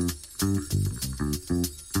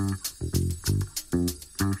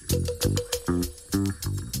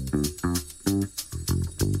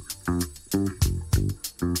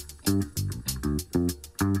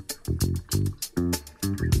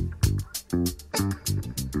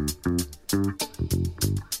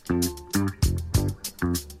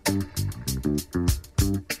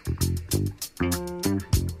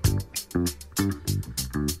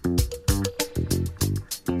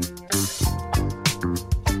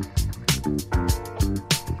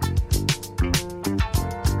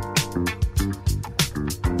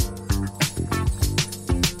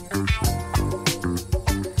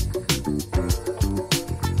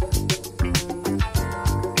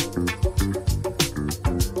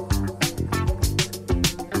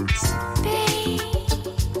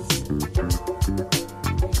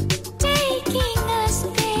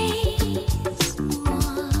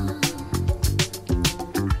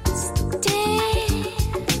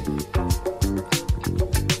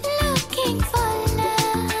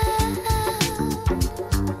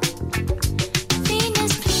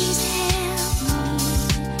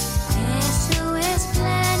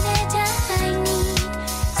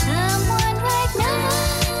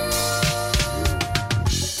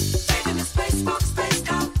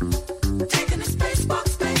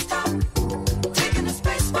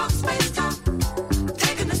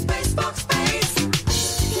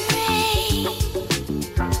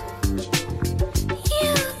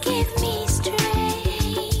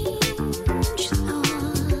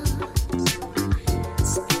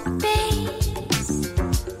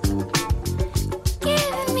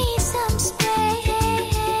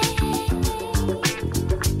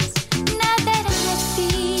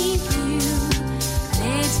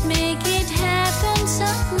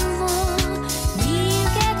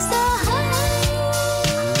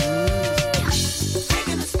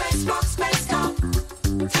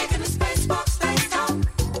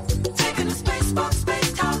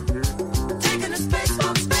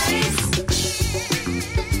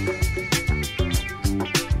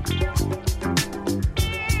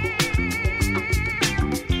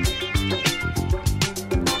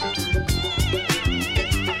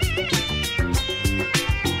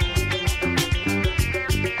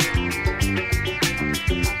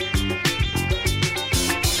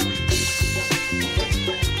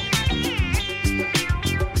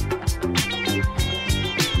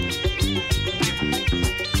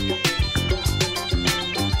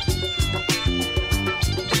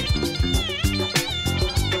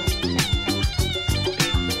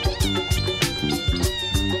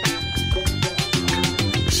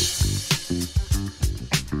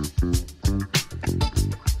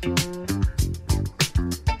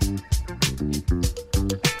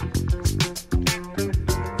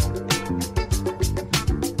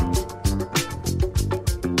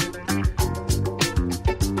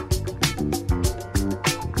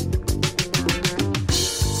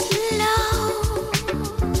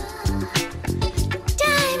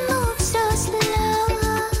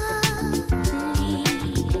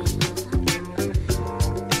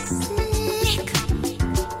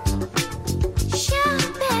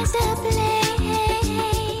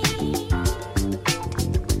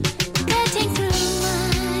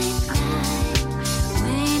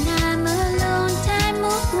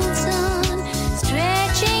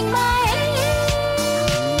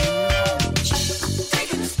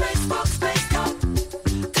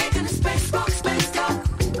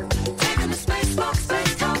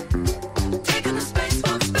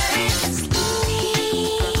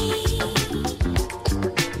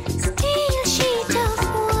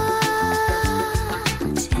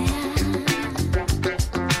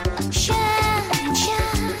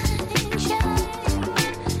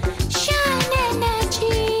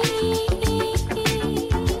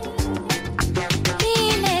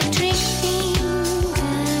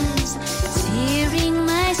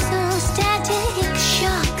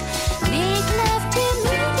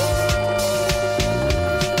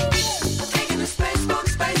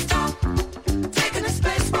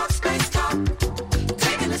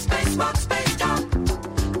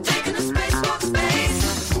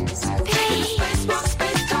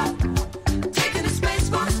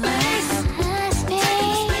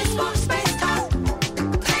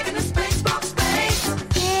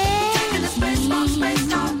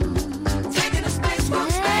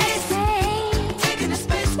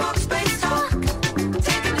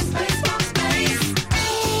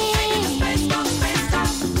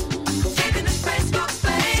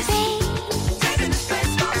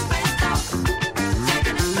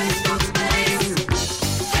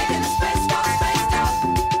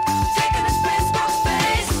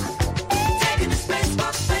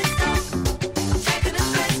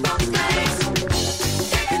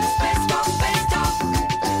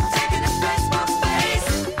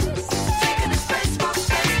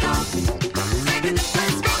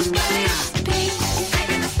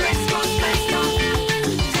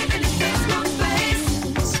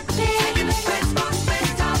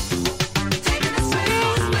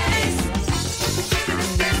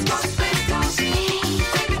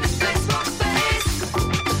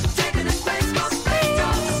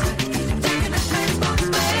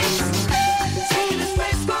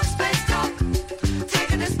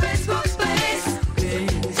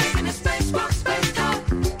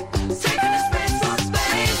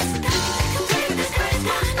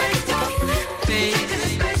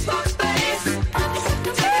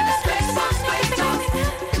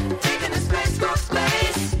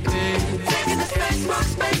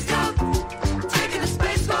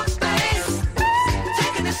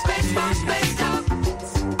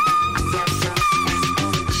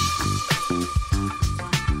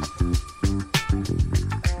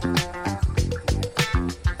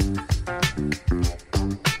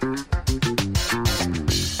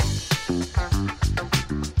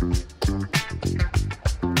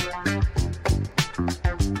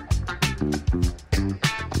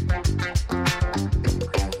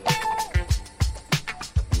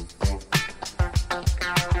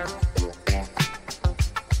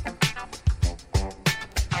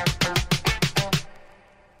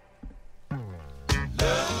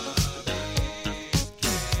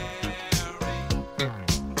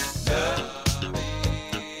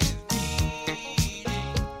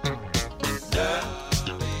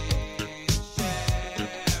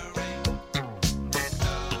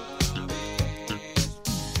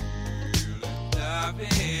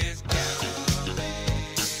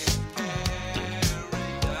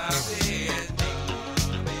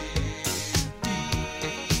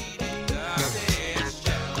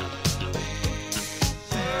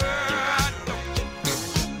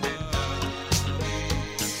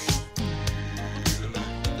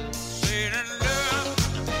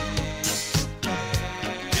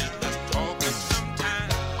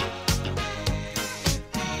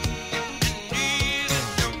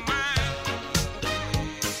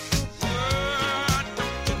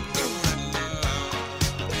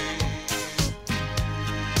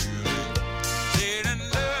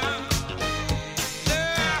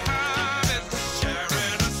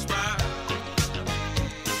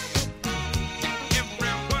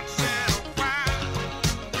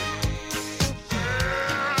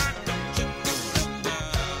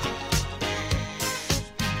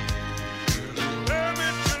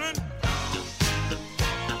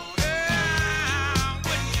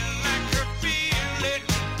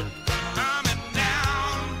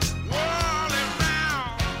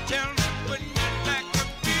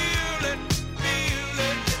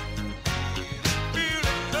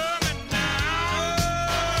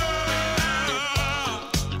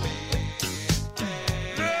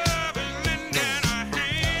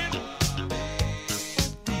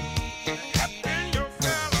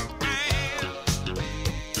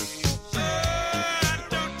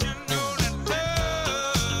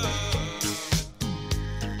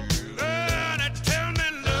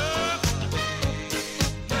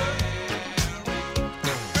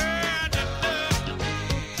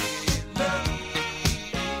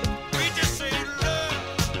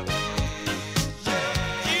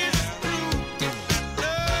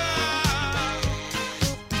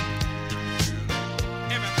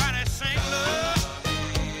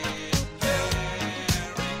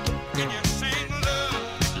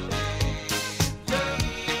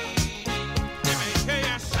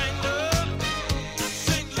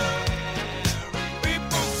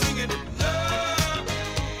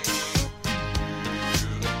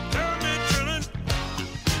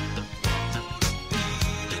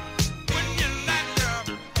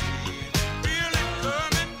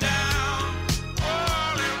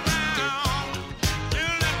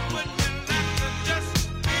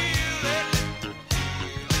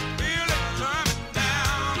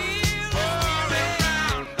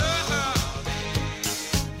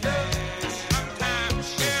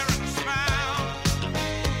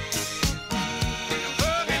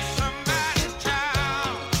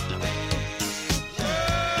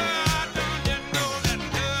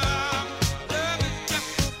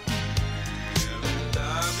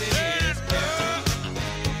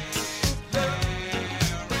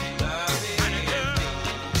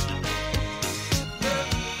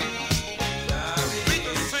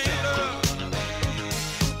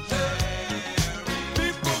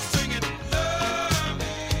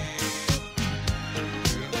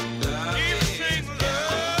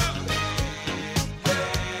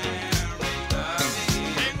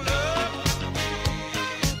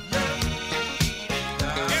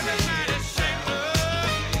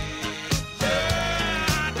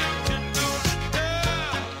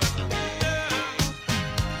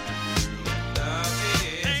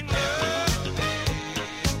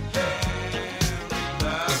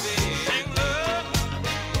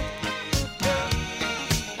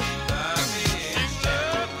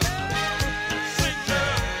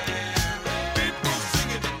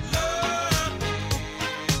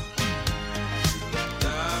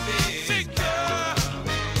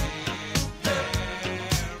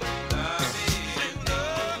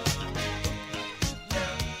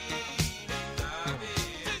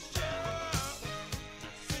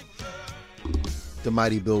 The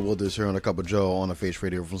mighty Bill Withers here on A Cup of Joe on the Face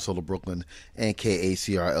Radio from Solar Brooklyn and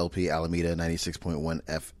KACR-LP Alameda 96.1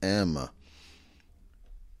 FM.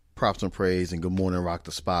 Props and praise and good morning, Rock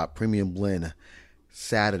the Spot. Premium Blend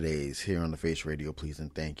Saturdays here on the Face Radio, please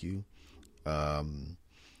and thank you. Want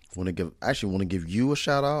to give you a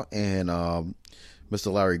shout out and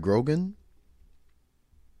Mr. Larry Grogan.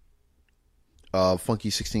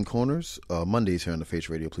 Funky 16 Corners Mondays here on the Face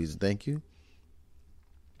Radio, please and thank you.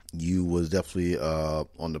 You was definitely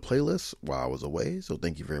on the playlist while I was away, so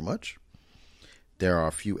thank you very much. There are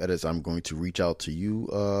a few edits. I'm going to reach out to you,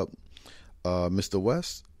 Mr.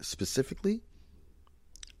 West, specifically.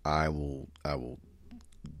 I will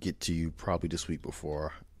get to you probably this week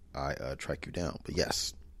before I track you down. But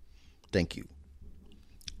yes, thank you.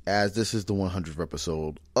 As this is the 100th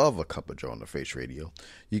episode of A Cup of Joe on the Face Radio,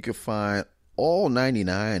 you can find all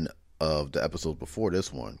 99 of the episodes before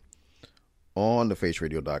this one on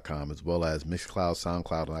thefaceradio.com, as well as Mixcloud,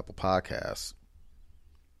 SoundCloud, and Apple Podcasts.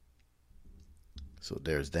 So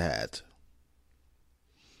there's that.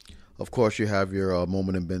 Of course, you have your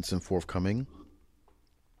Moment in Benson forthcoming.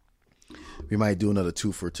 We might do another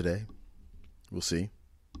two for today. We'll see.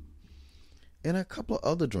 And a couple of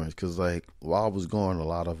other joints, because like while I was gone, a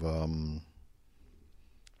lot of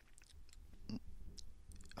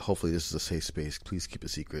hopefully this is a safe space. Please keep it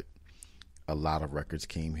secret. A lot of records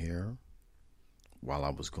came here while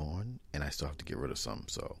I was gone, and I still have to get rid of some,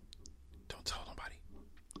 so don't tell nobody.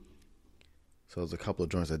 So there's a couple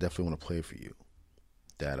of joints I definitely want to play for you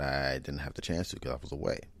that I didn't have the chance to because I was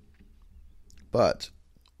away. But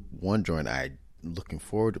one joint I'm looking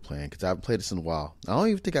forward to playing, because I haven't played this in a while. I don't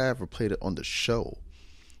even think I ever played it on the show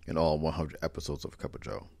in all 100 episodes of Cup of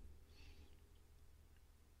Joe.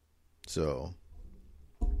 So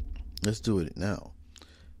let's do it now.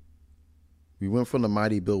 We went from the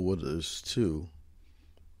mighty Bill Withers to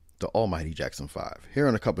the almighty Jackson 5. Here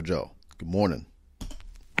on A Cup of Joe. Good morning.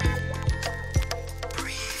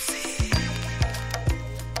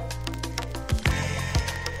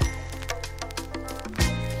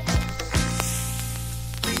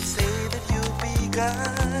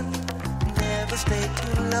 Gone, never stay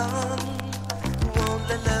too long. Won't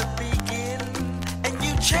let love begin, and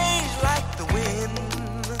you change like the wind.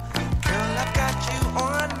 Girl, I've got you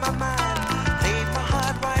on my mind. Laid my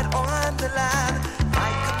heart right on the line,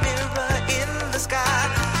 like a mirror in the sky.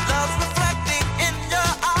 Love's reflecting in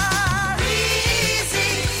your eyes.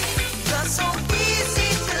 Breezy, you're so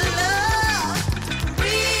easy to love.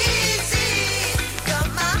 Breezy, you're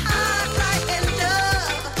my heart like a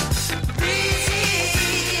dove.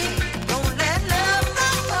 Don't let love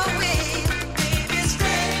go away, baby,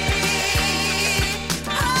 stay.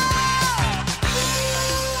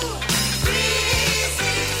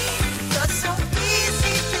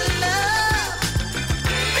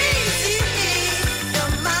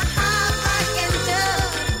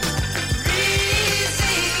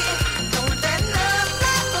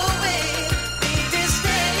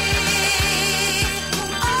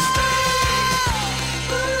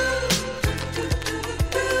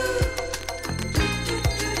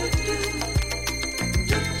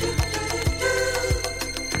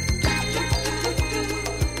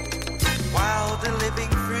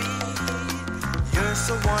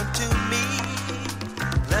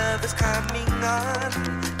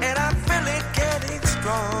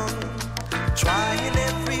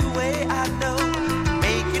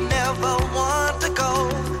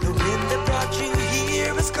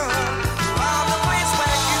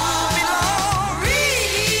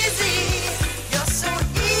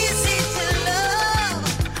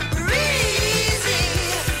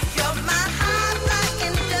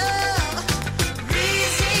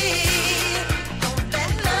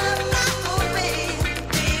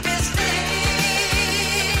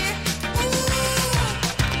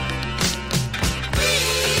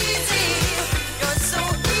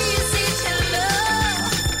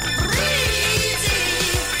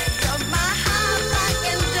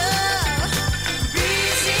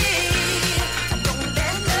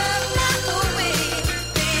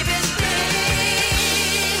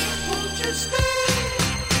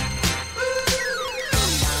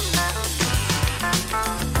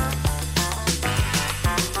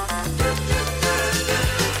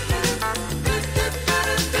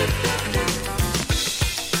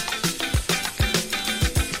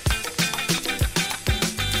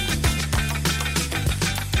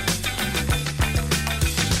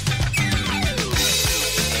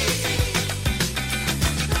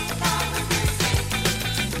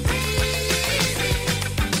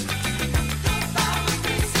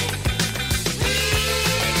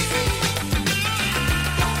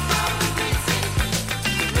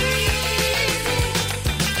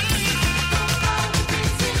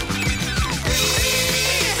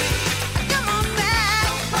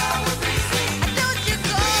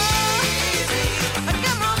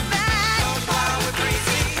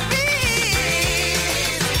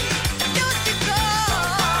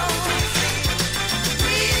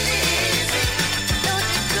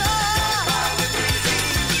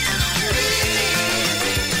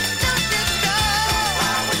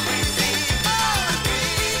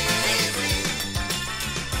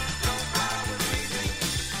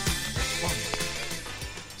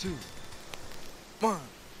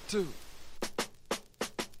 2.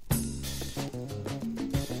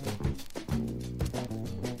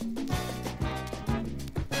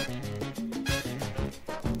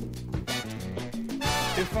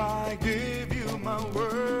 If I gave you my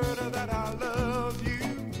word that I love you,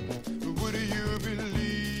 would you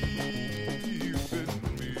believe in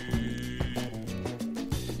me?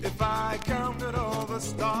 If I counted all the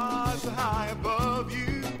stars high above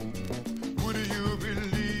you, would you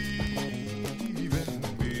believe in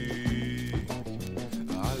me?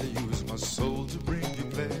 I'll use my soul to bring you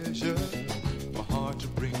pleasure, my heart to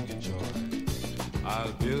bring you joy.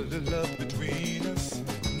 I'll build a love between us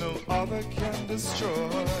no other can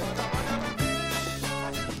destroy.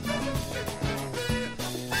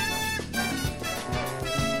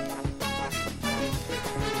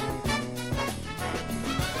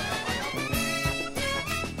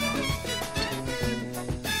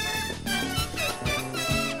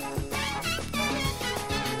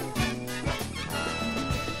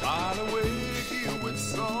 I'll awake you with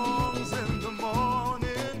songs in the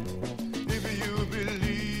morning if you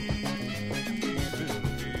believe in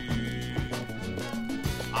me.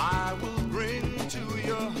 I will bring to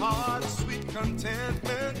your heart sweet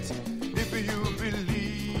contentment if you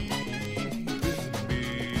believe in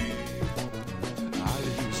me. I'll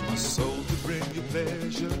use my soul to bring you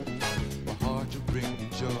pleasure, my heart to bring you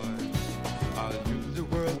joy. I'll use the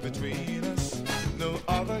world between us, no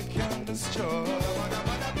other can destroy.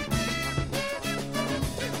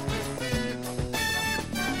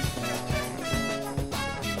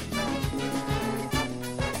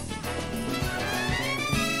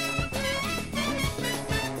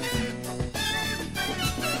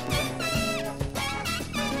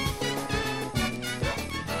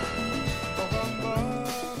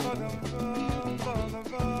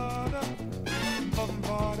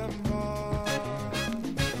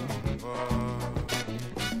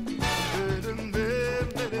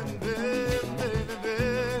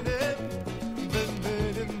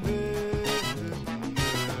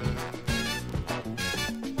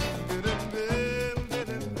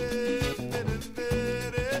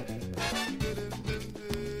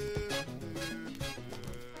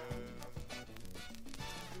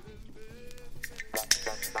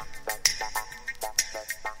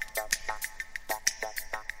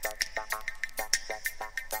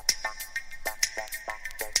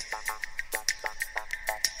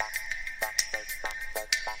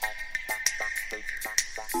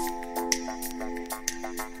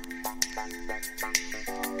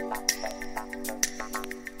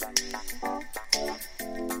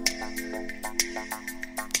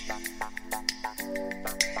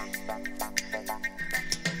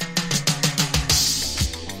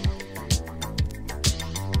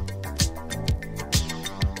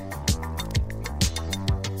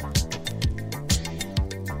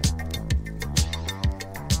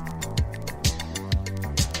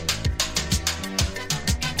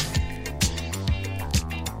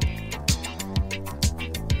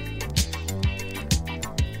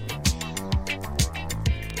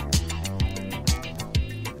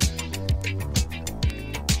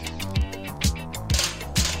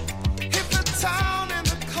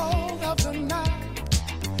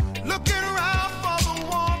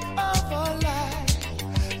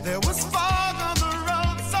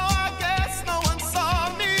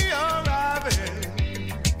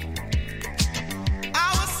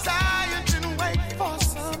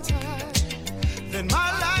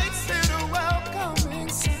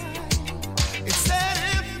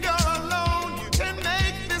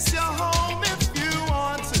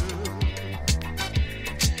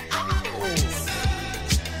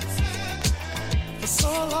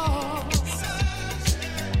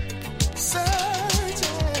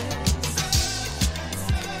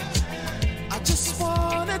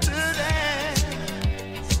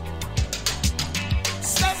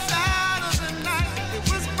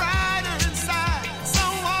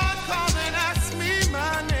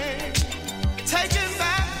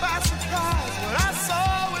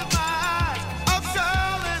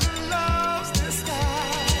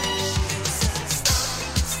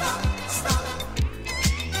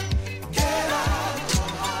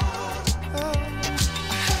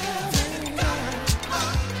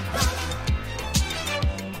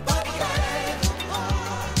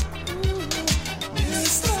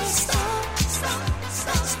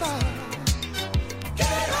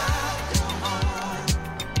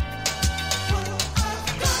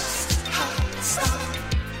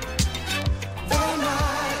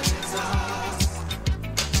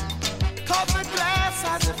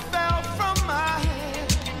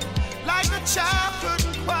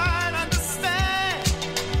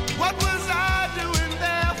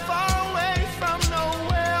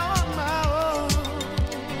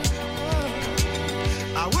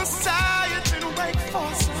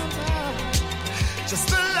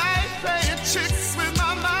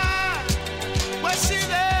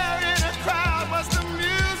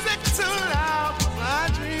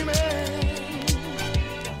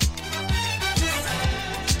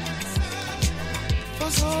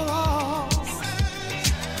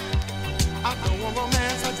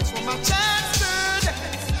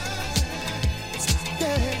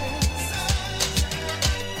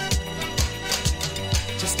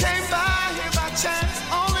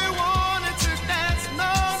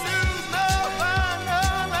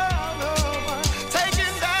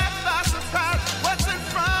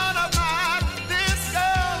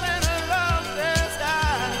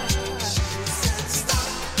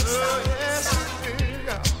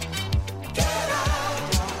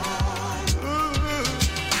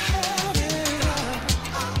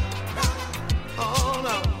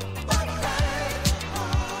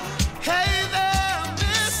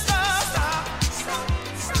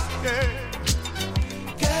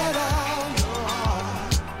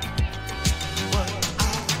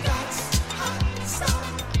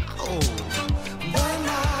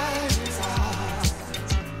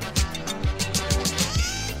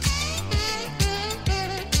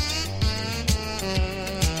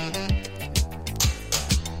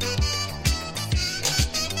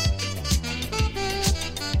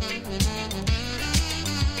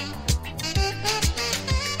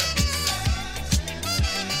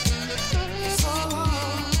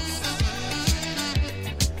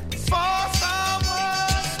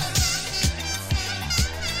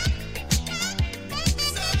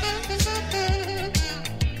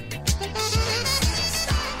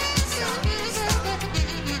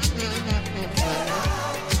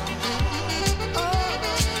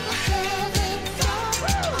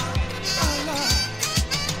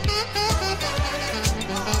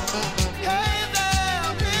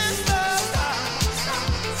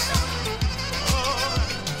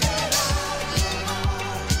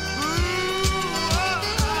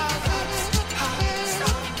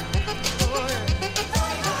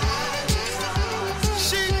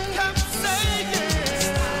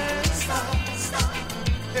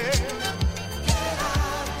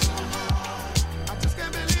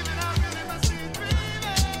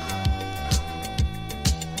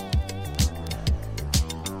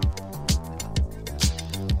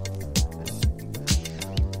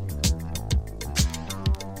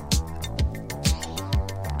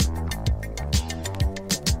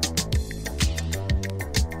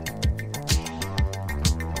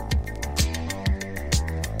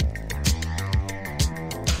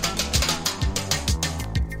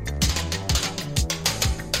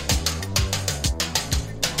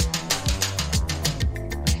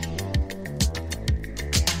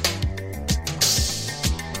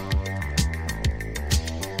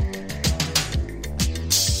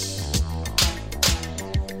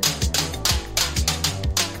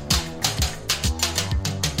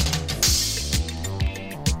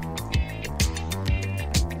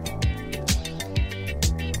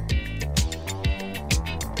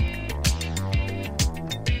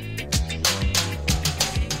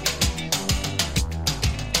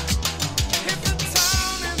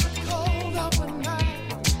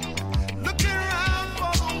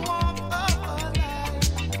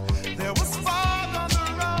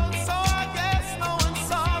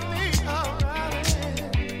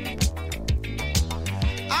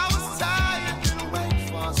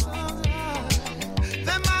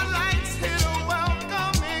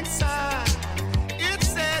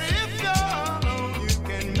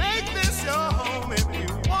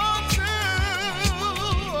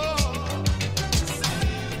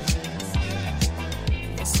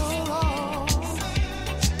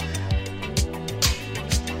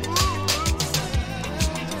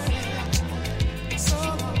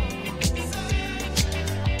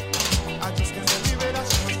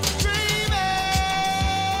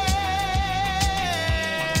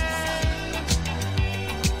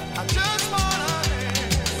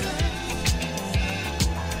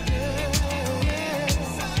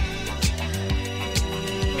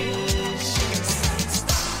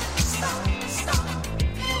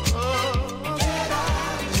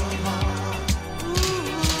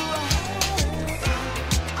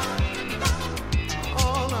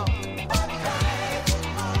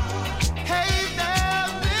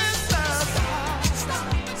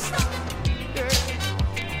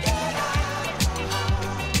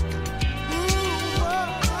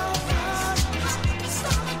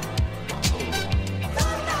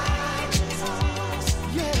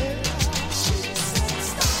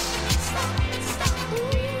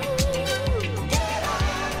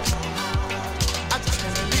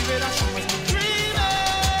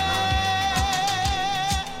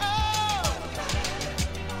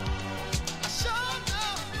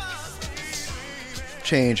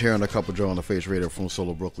 Change here on the Cup of J.O.E. on the Face Radio from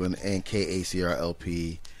Solo Brooklyn and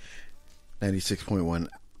KACR-LP 96.1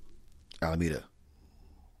 Alameda.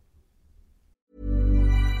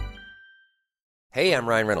 Hey, I'm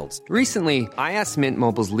Ryan Reynolds. Recently, I asked Mint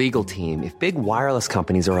Mobile's legal team if big wireless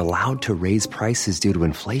companies are allowed to raise prices due to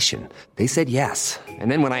inflation. They said yes.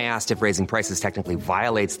 And then when I asked if raising prices technically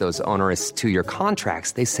violates those onerous two-year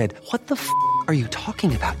contracts, they said, "What the f*** are you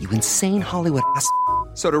talking about, you insane Hollywood ass?"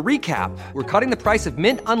 So to recap, we're cutting the price of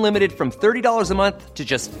Mint Unlimited from $30 a month to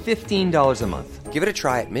just $15 a month. Give it a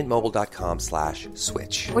try at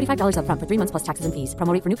mintmobile.com/switch. $45 up front for 3 months plus taxes and fees.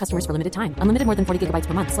 Promo rate for new customers for limited time. Unlimited more than 40 gigabytes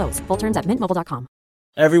per month. Slows full terms at mintmobile.com.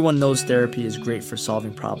 Everyone knows therapy is great for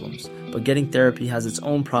solving problems, but getting therapy has its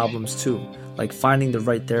own problems too, like finding the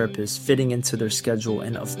right therapist, fitting into their schedule,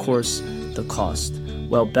 and of course, the cost.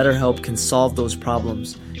 Well, BetterHelp can solve those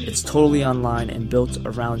problems. It's totally online and built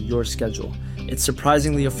around your schedule. It's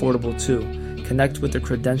surprisingly affordable too. Connect with a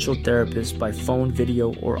credentialed therapist by phone,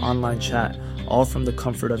 video, or online chat, all from the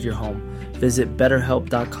comfort of your home. Visit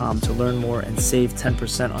BetterHelp.com to learn more and save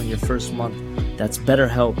 10% on your first month. That's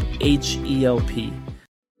BetterHelp, H-E-L-P.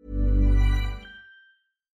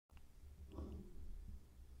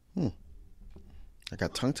 I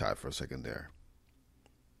got tongue-tied for a second there.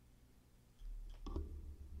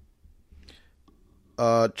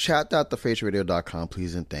 Chat.thefaceradio.com,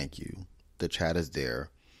 please and thank you. The chat is there.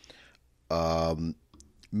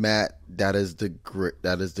 Matt, that is the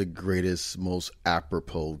greatest, most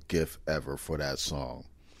apropos gift ever for that song,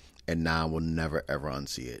 and now I will never ever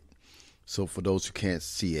unsee it. So for those who can't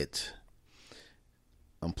see it,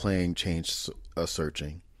 I'm playing Change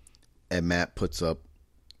Searching, and Matt puts up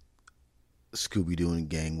Scooby-Doo and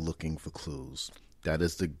gang looking for clues. That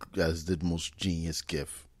is the most genius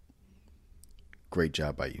gift. Great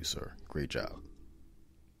job by you, sir. Great job.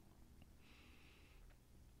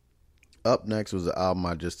 Up next was the album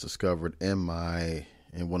I just discovered in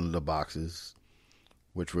one of the boxes,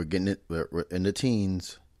 which we're getting it. We're in the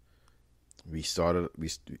teens. We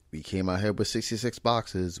came out here with 66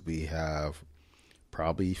 boxes. We have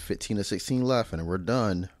probably 15 or 16 left, and we're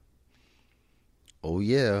done. Oh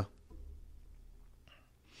yeah.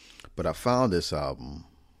 But I found this album,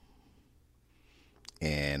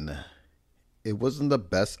 and it wasn't the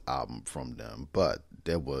best album from them, but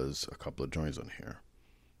there was a couple of joints on here,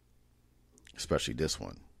 especially this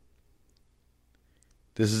one.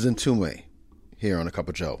 This is Entombed here on A Cup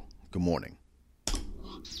of Joe. Good morning.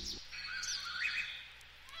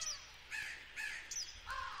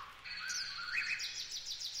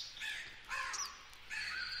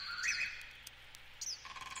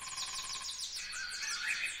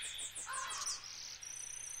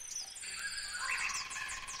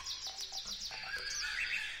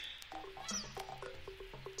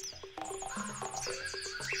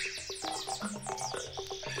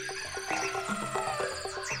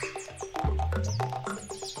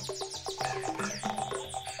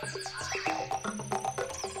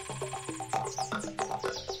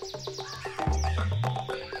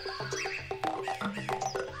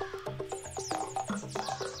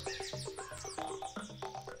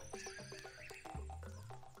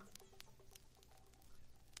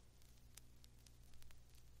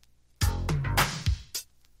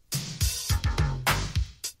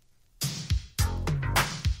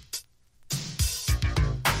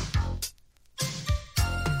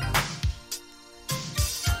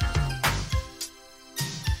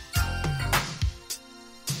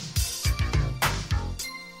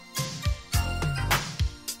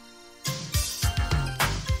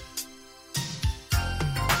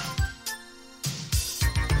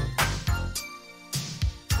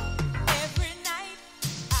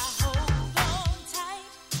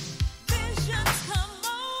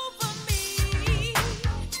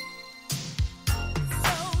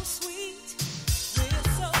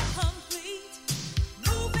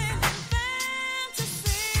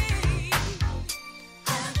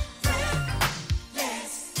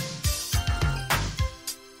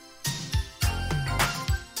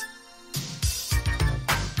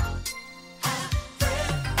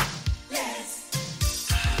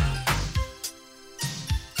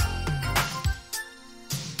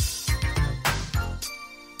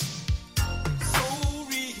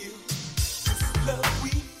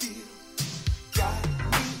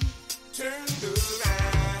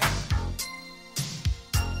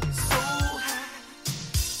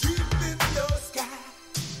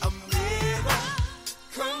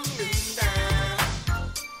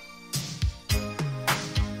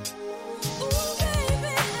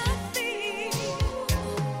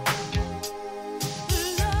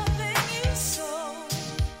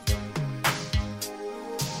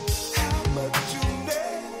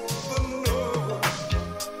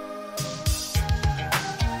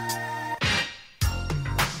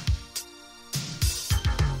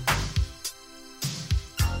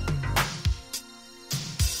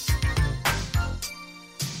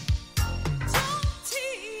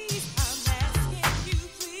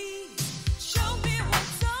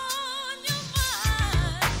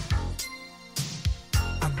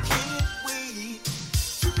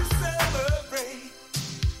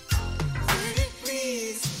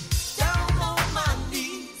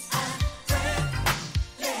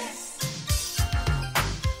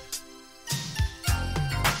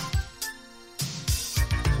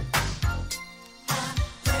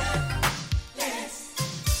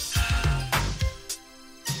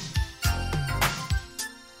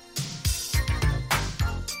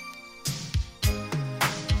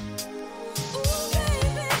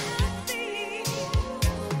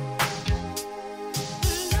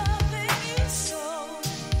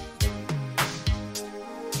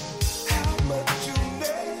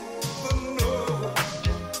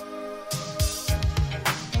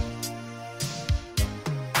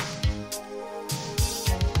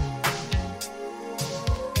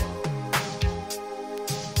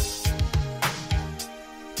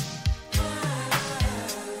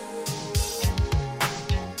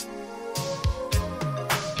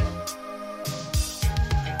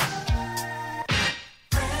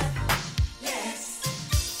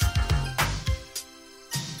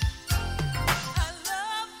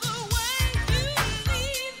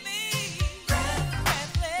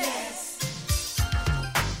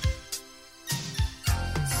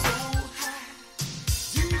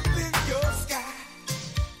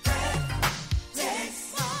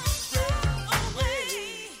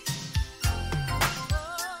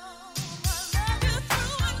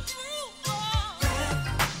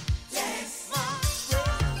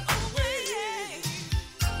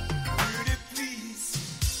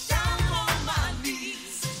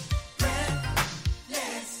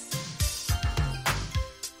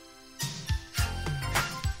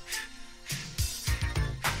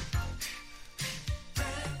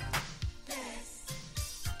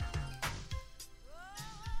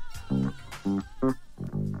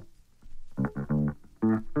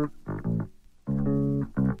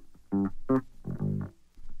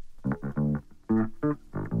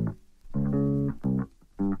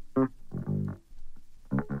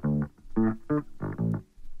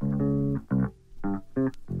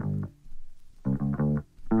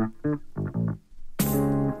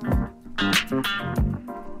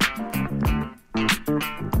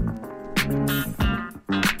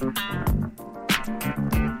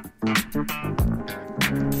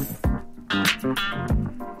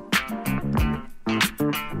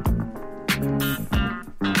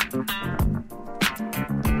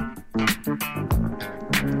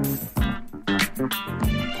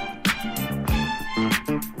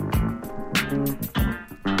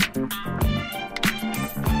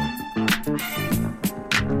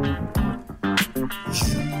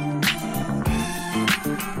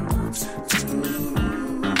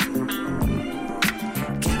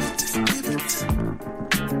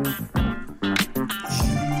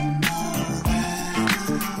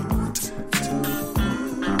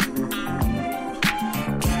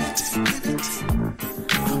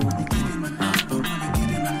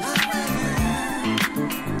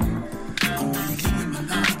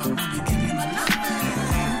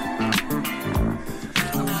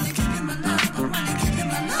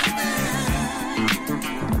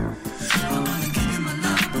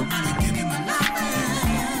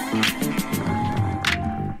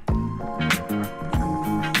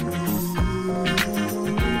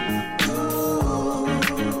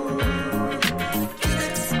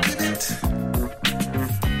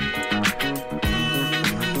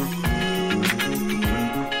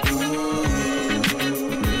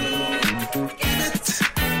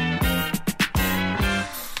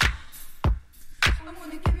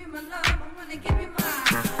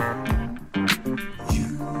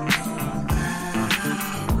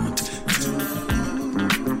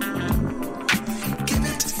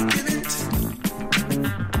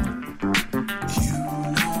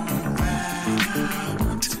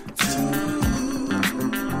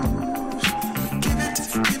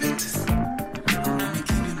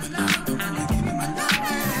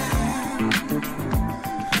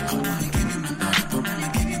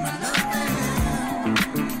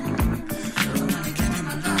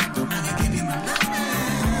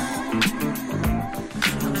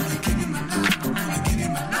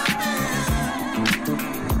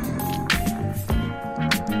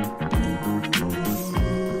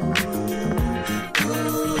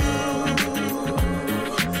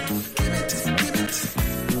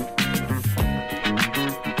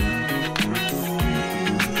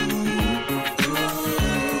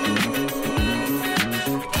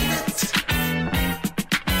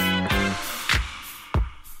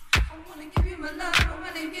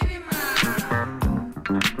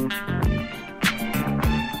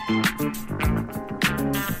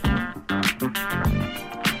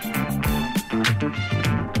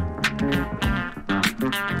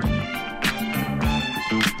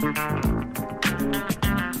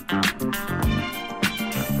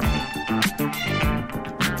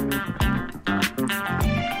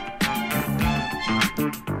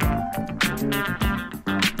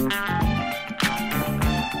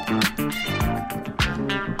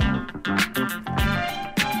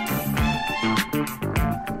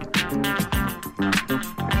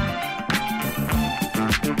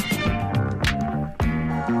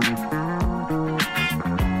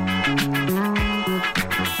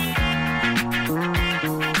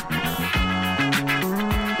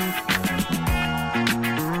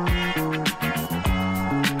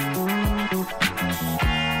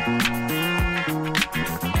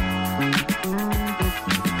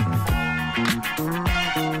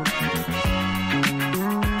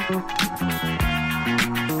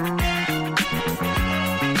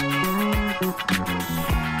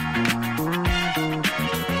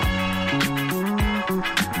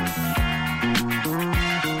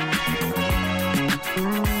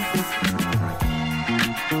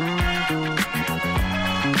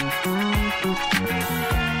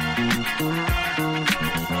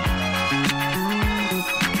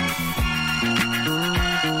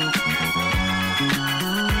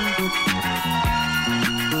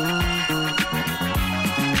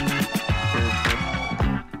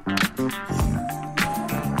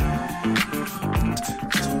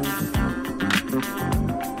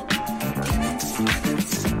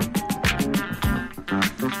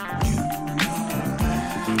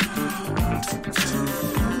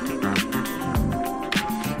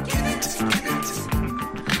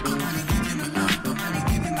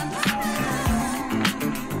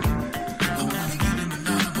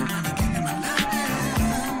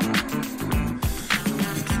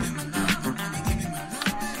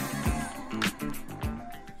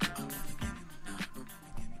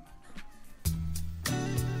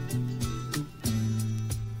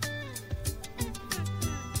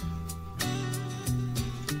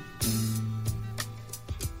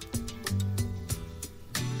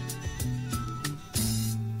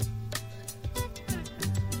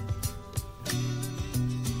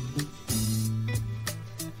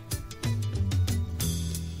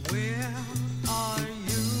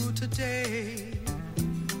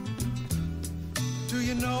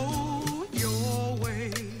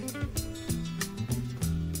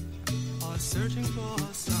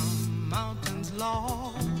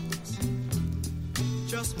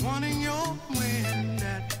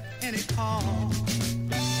 call.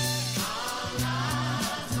 Our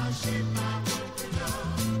lives are shaped by what we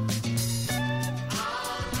love.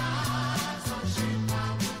 Our lives are shaped by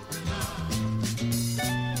what we love.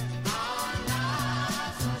 Our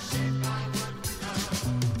lives are shaped by what we love.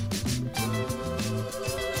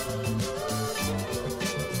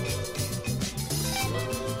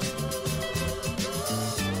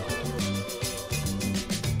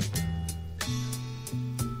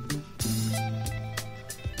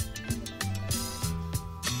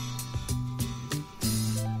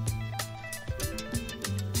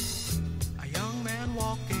 A young man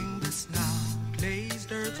walking this now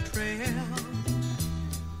blazed earth's trail,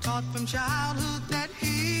 taught from childhood that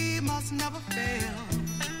he must never fail.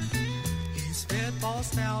 He's fed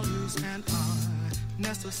false values and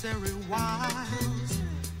unnecessary wiles.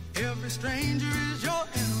 Every stranger is your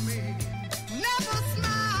enemy. Never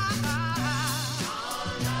smile. Our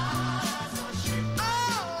lives are shaped.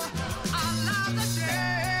 Oh, our lives are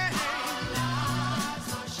shaped. Our lives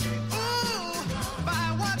are shaped. Ooh, by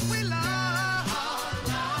what we love. Our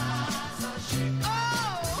lives are shaped. Oh,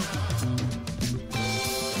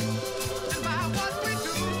 and by what we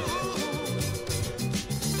do.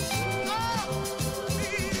 Oh,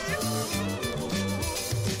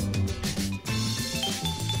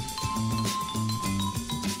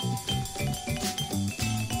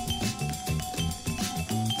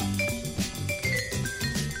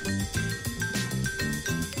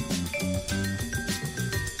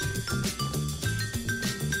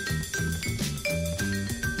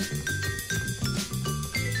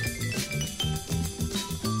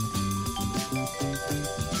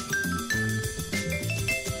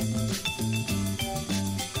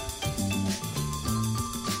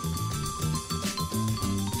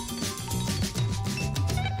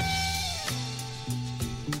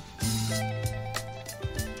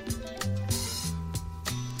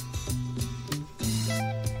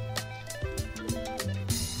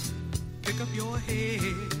 pick up your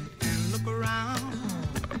head and look around.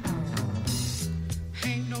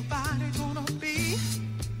 Ain't nobody gonna be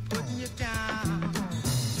putting you down.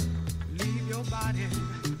 Leave your body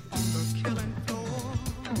on the killing floor.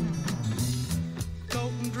 Go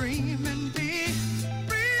and dream and be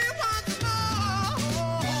free once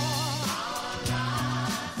more. Our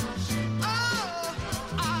lives are shaped. Oh,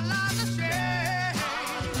 our lives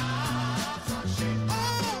are shaped.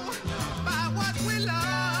 Oh, by what we love.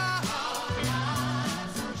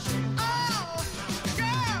 Oh,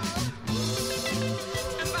 girl,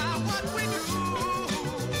 and by what we do.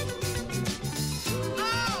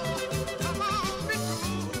 Oh, come on, be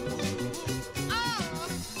true. Oh,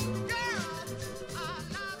 girl, our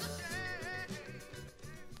lives are shaped.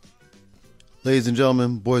 Ladies and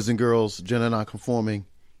gentlemen, boys and girls, gender non-conforming,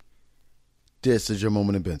 this is your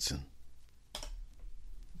moment in Benson.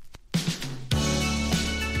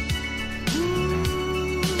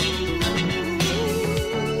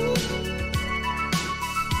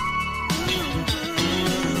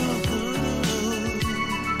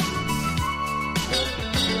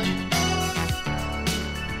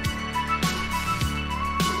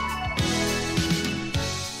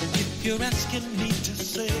 If you're asking me to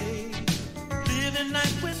say, living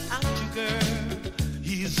life without you, girl,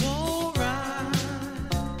 he's alright.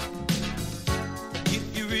 If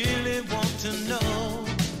you really want to know,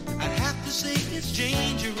 I'd have to say it's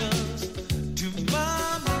dangerous to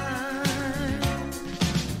my mind.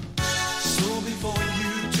 So before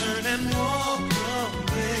you turn and walk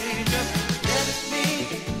away, just let me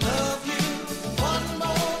love you one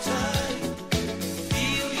more time.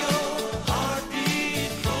 Feel your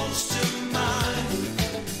heartbeat close to mine.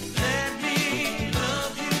 Let me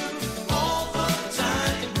love you all the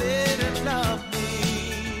time. Let it love me.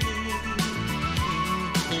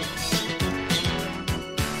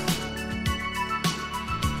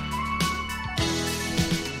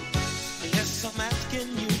 Yes, I'm asking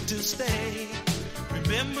you to stay.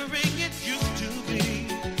 Remembering it used to be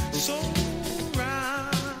so right.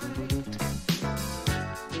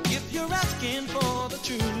 If you're asking for the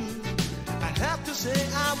truth, I'd have to say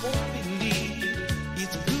I won't believe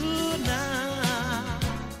it's good now.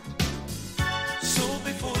 So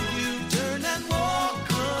before you turn and walk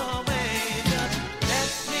away, just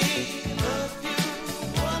let me love you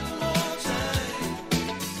one more time.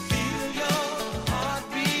 Feel your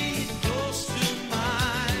heartbeat close to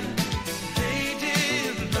mine. Lady,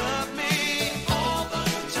 love me all the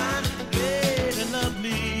time. Lady, love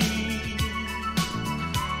me.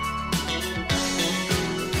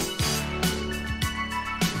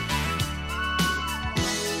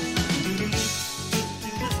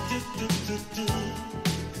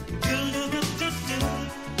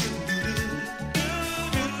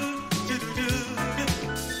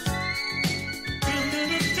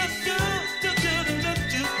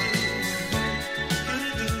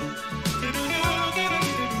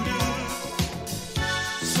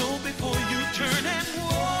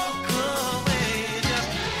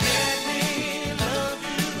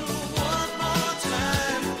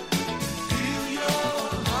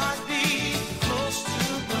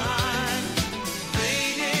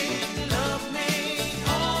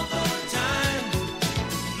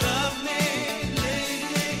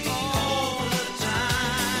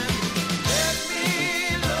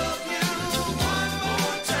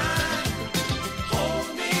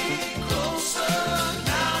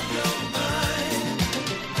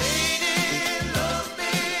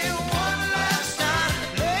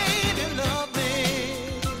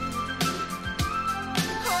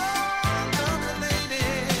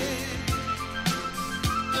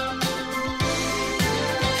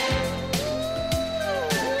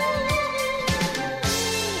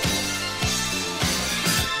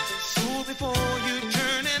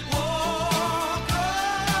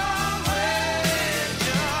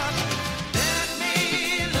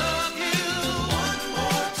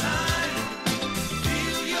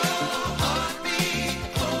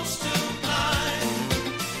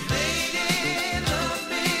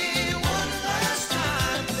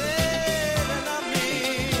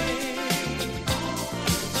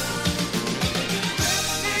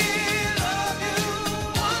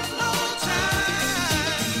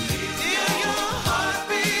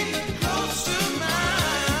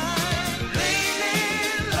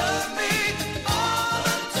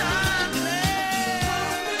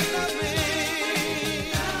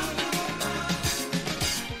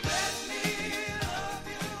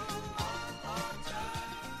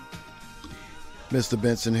 Mr.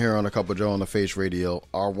 Benson here on A Cup of Joe on the Face Radio,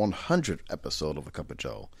 our 100th episode of A Cup of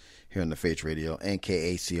Joe here on the Face Radio and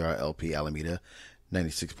KACR-LP Alameda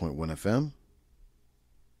 96.1 FM.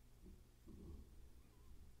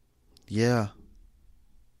 Yeah.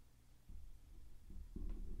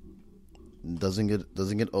 Doesn't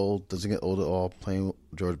get old. Doesn't get old at all. Playing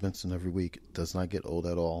George Benson every week does not get old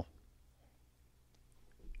at all.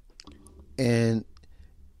 And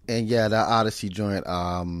yeah, that Odyssey joint,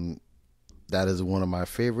 that is one of my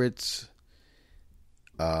favorites.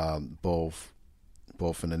 Both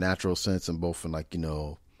in the natural sense and both in, like,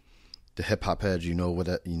 the hip hop heads, you know what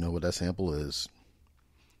that sample is.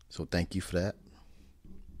 So thank you for that.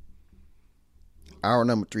 Hour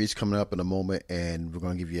number 3 is coming up in a moment, and we're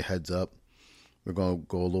gonna give you a heads up. We're gonna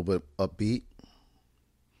go a little bit upbeat.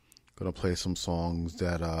 Gonna play some songs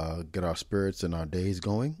that get our spirits and our days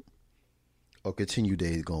going, or continue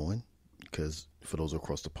days going, because for those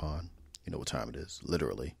across the pond, you know what time it is,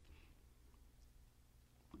 literally.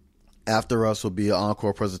 After us will be an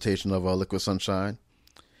encore presentation of Liquid Sunshine.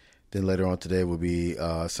 Then later on today will be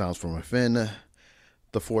Sounds From Within,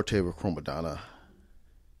 The Forte with Chromadonna,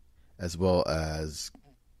 as well as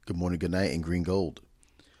Good Morning, Good Night, and Green Gold.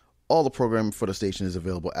 All the programming for the station is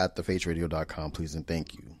available at thefaceradio.com. Please and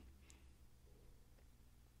thank you.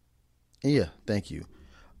 And yeah, thank you.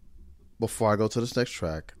 Before I go to this next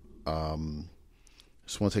track,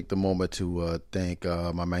 just want to take the moment to thank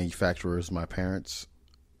my manufacturers, my parents,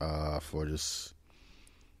 for just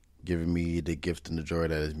giving me the gift and the joy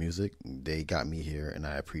that is music. They got me here, and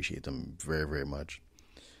I appreciate them very, very much.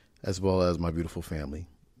 As well as my beautiful family,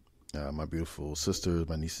 my beautiful sisters,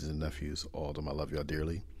 my nieces and nephews, all of them. I love y'all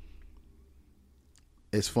dearly.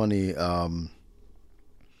 It's funny, a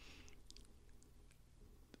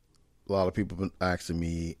lot of people have been asking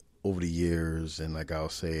me over the years, and like I'll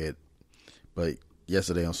say it, but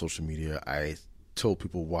yesterday on social media, I told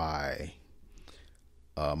people why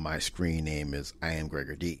my screen name is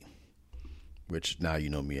iamgregordeee, which now you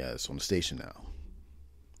know me as on the station now.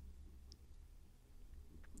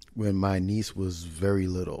 When my niece was very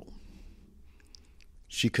little,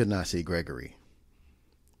 she could not say Gregory.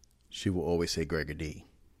 She will always say Gregor-D,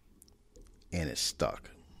 and it stuck.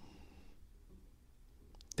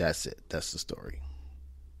 That's it. That's the story.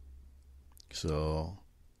 So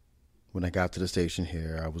when I got to the station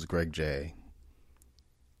here, I was Greg J.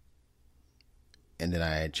 And then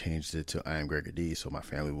I had changed it to I Am Gregor-D, so my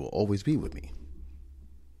family will always be with me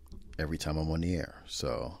every time I'm on the air.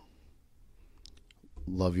 So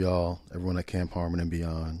love y'all, everyone at Camp Harmon and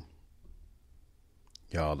beyond.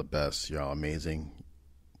 Y'all the best. Y'all amazing.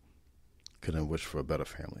 Couldn't wish for a better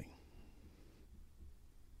family.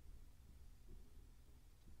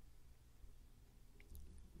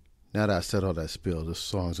 Now that I said all that spiel, this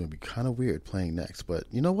song's going to be kind of weird playing next. But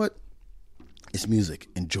you know what? It's music.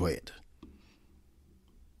 Enjoy it.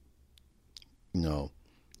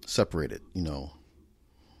 Separate it,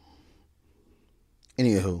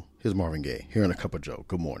 Anywho, here's Marvin Gaye here on A Cup of Joe.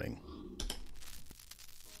 Good morning.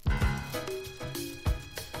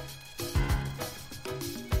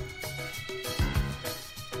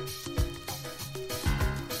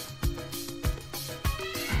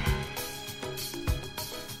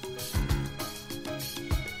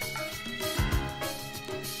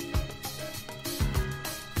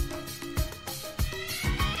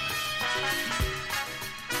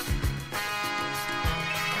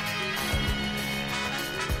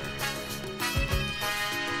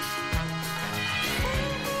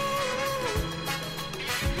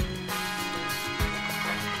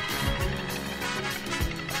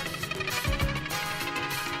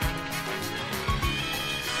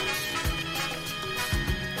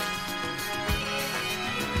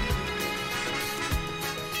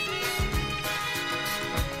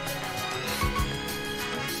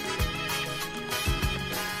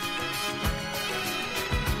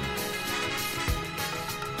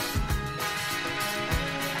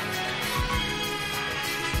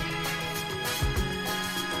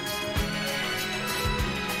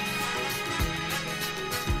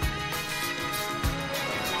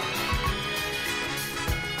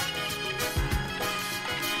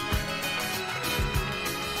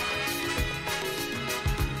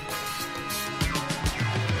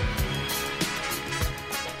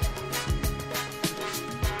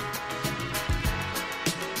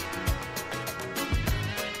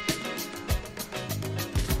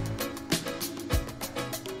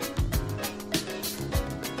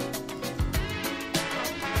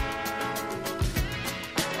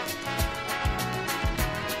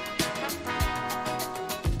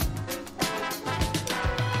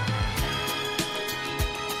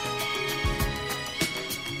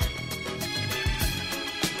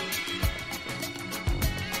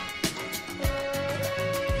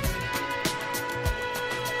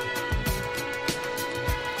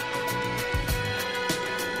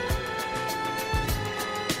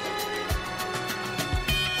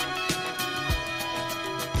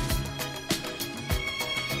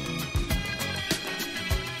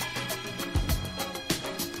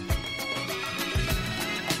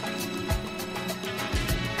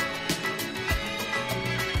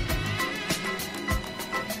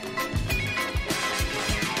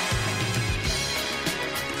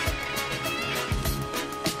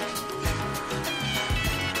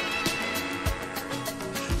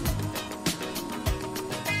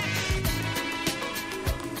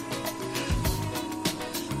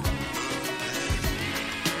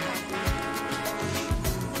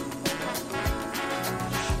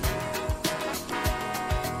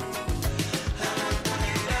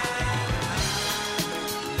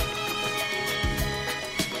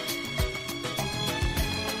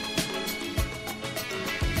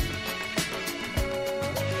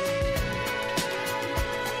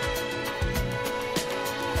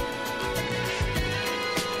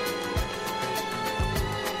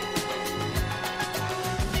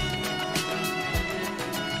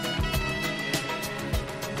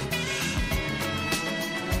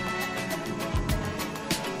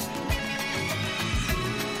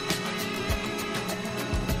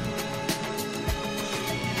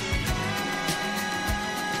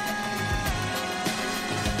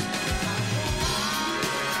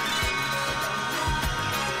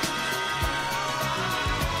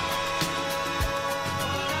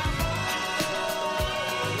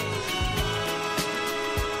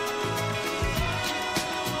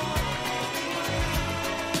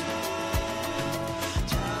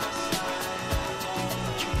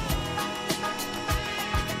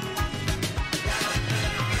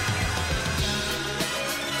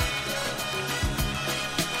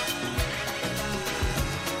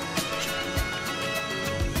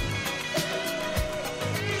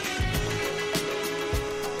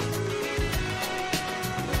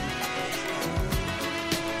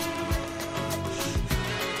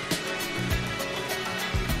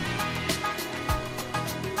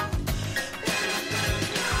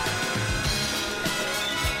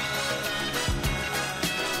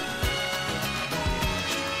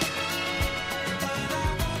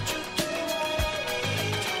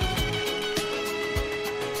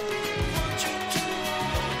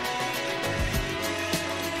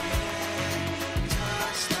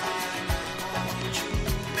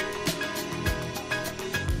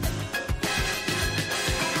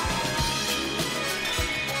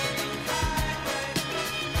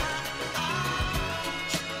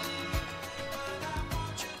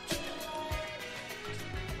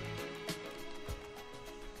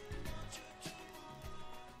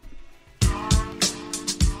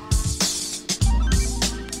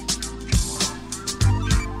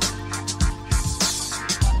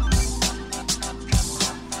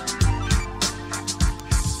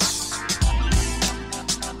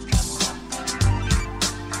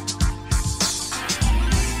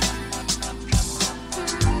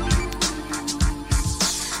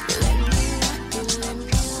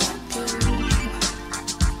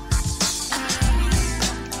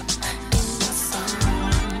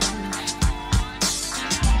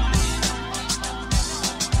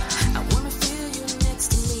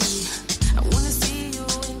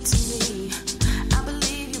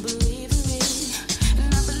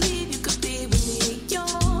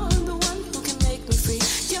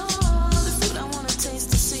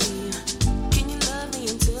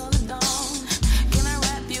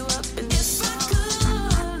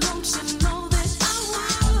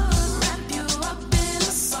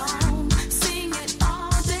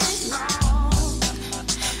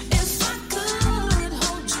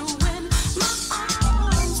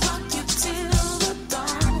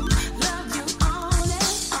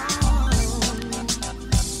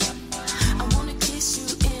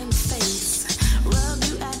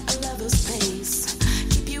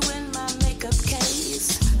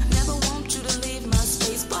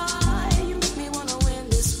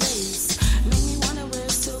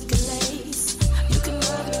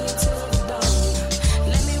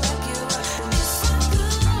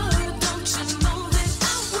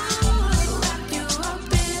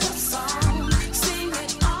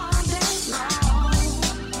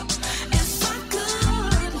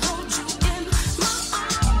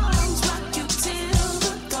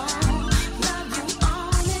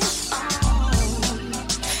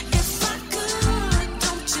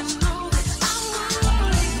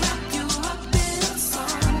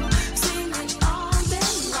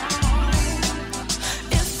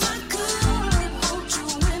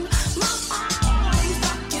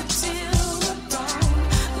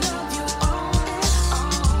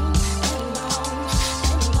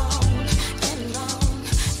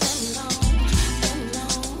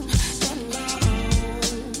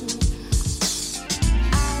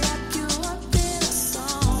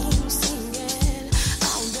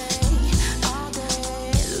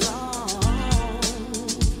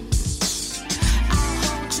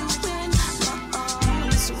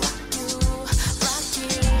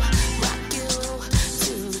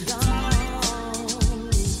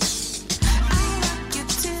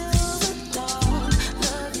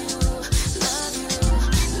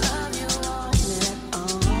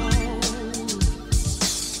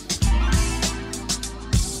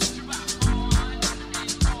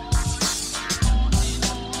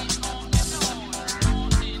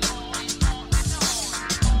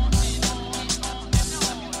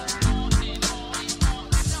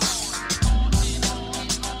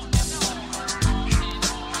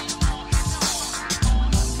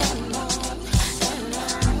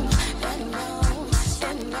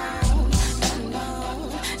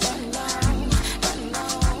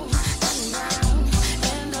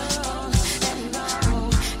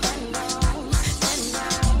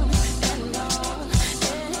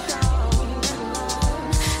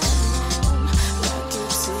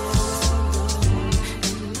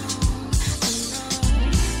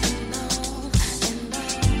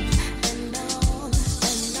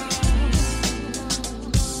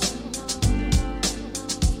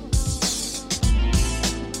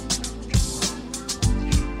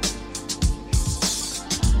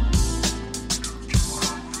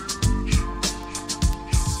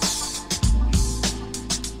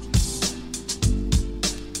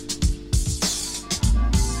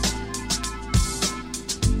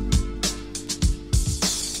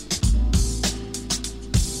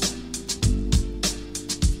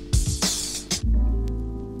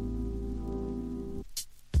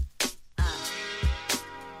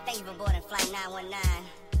 919.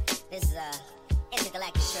 This is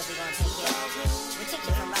intergalactic trip we're gonna take you. We took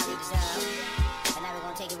you from Raleigh to Durham, but now we're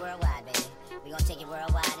gonna take you worldwide, baby. We're gonna take you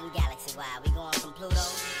worldwide and galaxy-wide. We're going from Pluto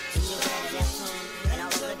to Jupiter to Neptune and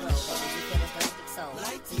all over the globe, baby. You feel this galactic soul.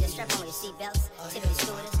 So just strap on your seatbelts, tip your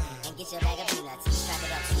stewardess, and get your bag of peanuts and strap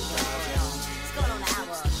it up so we can go it on. It's going on the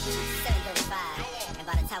hour 7:35, and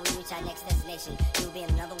by the time we reach our next destination, you'll be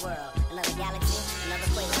in another world, another galaxy, another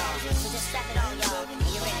quasar. So just strap it on, y'all, and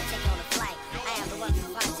you're ready to take on a flight. I am the one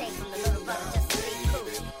who partake from the little brother, just a big crew,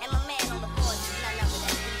 and my man on the board is none other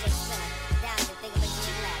than DJ Spinner. Down to think of a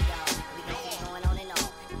jig lab, y'all. We can keep going on and on.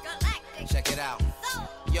 Galactic. Check it out.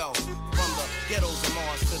 Yo, from the ghettos of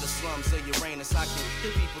Mars to the slums of Uranus, I can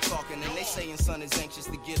hear people talking and they saying son is anxious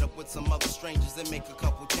to get up with some other strangers and make a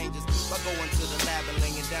couple changes. By going to the lab and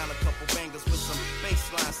laying down a couple bangers with some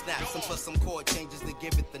baseline snaps and plus some chord changes to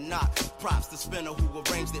give it the knock. Props to Spinner who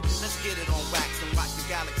arranged it. Let's get it on wax and rock the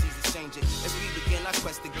galaxies and change it. As we begin our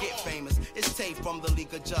quest to get famous, it's Tay from the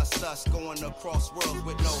League of Just Us, going across worlds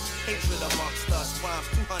with no hatred amongst us. Rhymes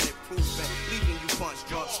 200 proof and leaving you punch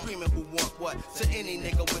drunk, screaming who want what to any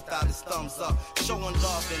nigga without his thumbs up, showing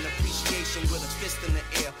love and appreciation with a fist in the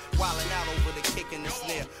air, wilding out over the kick and the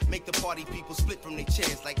snare, make the party people split from their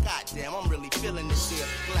chairs like goddamn, I'm really feeling this here,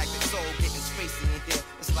 galactic soul getting spacey in here,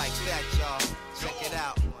 it's like that, y'all, check it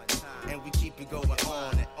out, and we keep it going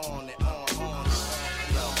on and on and on and on.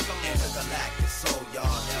 Yo, intergalactic soul, y'all,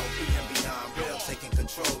 LB and beyond real, taking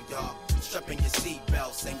control, y'all, strapping your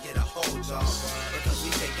seatbelts and get a hold, y'all, because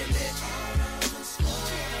we taking it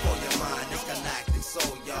for your mind, it's galactic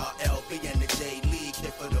soul, y'all. LB and the J League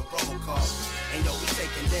here for the roll call. And yo, we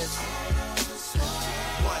taking this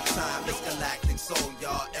one time, it's galactic soul,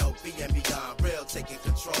 y'all. LB and beyond real, taking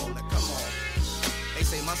control. Now come on. They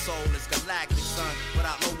say my soul is galactic, son.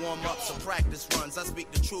 Without no warm-ups or practice runs, I speak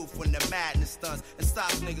the truth when the madness stunts and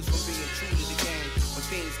stops niggas from being true to the game. When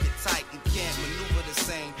things get tight and can't maneuver the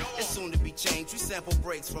same, it's soon to be changed. We sample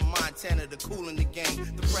breaks from Montana to cool in the game.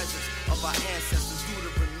 The presence of our ancestors due to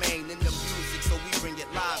remain in the music, so we bring it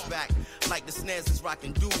live back. Like the snares is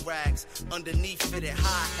rocking do-rags underneath fitted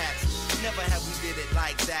hi-hats. Never have we did it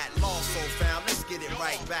like that. Lost soul found, let's get it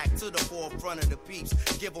right back to the forefront of the peeps.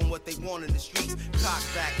 Give them what they want in the streets. Cock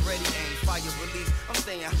back, ready, aim, fire, release. I'm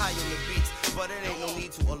staying high on the beats, but it ain't no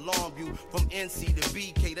need to alarm you. From NC to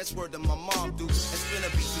BK, that's word that my mom do. And spin a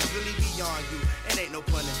beat is really beyond you. It ain't no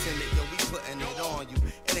pun intended, yo, we putting it on you.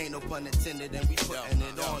 It ain't no pun intended, and we putting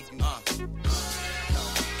it on you.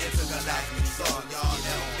 Intergalactic song, y'all.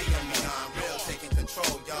 LB and beyond real, taking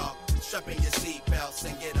control, y'all. Strapping your seatbelts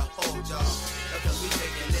and get a hold, y'all. Because we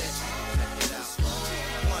taking this. Check it out.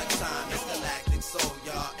 One time, it's galactic soul,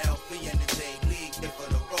 y'all. LB and the J League here for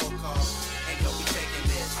the roll call. And yo, we taking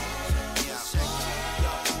this. Yeah, check it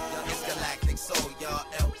out. Yo, it's galactic soul, y'all.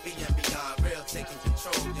 LB and beyond real, taking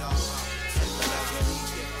control, y'all. Intergalactic League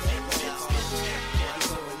here for the roll call. What's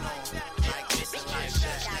going on? Like this and like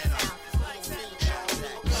that.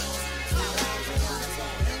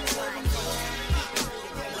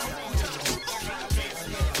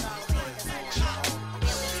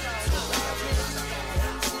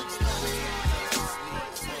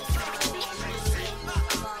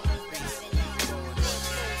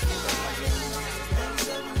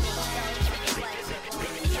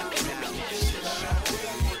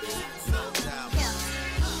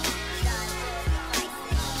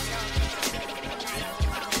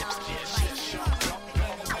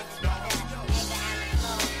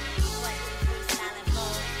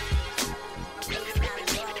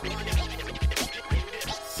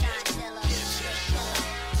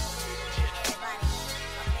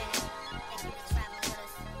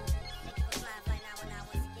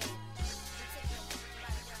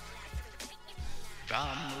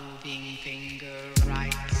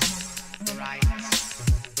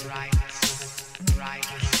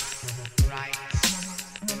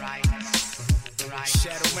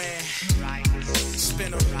 Shadow Man,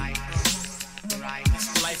 Spinner,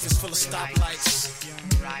 life is full of stoplights,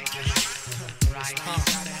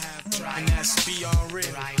 and that's beyond real.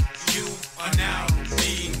 You are now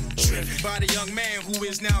being driven by the young man who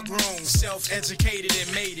is now grown, self-educated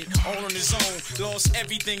and made it all on his own. Lost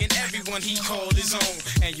everything and everyone he called his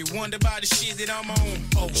own. And you wonder about the shit that I'm on.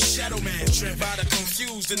 Oh, Shadow Man, driven by the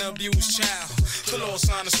confused and abused child. The lost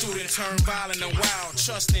on a student turned violent and wild.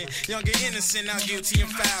 Trusting, younger innocent, now guilty and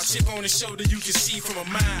foul. Chip on his shoulder you can see from a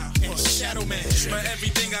mile. And Shadow Man, but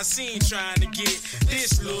everything I seen trying to get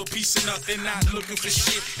this little piece of nothing, not looking for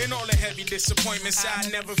shit. And all the heavy disappointments I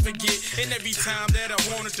never forget. And every time that I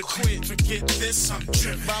wanted to quit. Forget this, I'm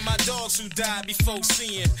driven by my dogs who died before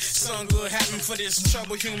seeing some good happen for this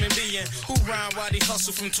troubled human being who rhyme while they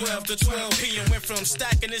hustle from 12 to 12 p.m. Went from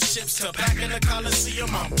stacking his chips to back in the Coliseum.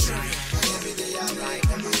 I'm driven every day I write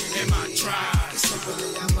in my drive.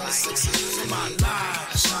 Simply I must succeed for my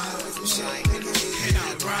life. Shine with me, shine with me, and I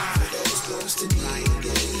ride for those close to me.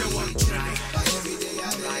 Yo, I'm driven every day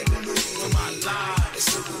I write for my life.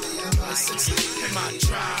 Simply I must succeed in my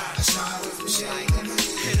drive. Shine with me, shine with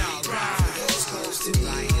me, and I ride for those close to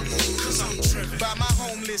me. Cause I'm driven by my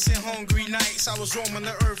homeless and hungry nights. I was roaming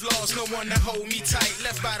the earth, lost no one to hold me tight.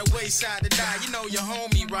 Left by the wayside to die, you know your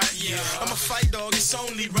homie, right? Yeah, I'm a fight dog, it's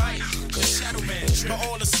only right. Cause Shadow Man, but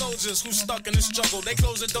all the soldiers who stuck in the struggle, they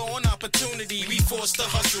close the door on opportunity. We forced to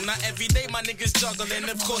hustle. Not every day my niggas juggle, and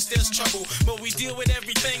of course there's trouble. But we deal with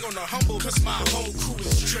everything on the humble. Cause my whole crew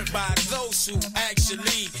is driven by those who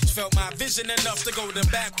actually felt my vision enough to go to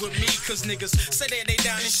back with me. Cause niggas say that they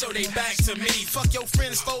down and show they back to me. Fuck your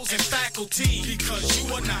friends, foes, and faculty. Because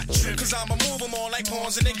you are not driven. Cause I'ma move them all like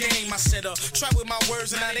pawns in the game. I said try with my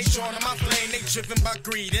words and now they drawn on my flame. They driven by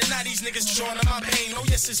greed and now these niggas drawn on my pain. Oh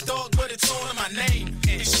yes, it's dog, but it's all in my name.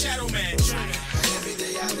 And it's Shadow Man driven. Every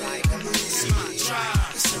day I write it's my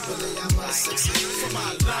drive. Simply I must succeed for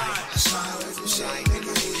my life. I shine with me, shine with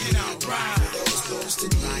me, and I ride for those close to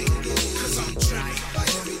me. Cause I'm driven by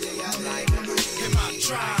every day I write in my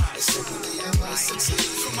drive. Simply I must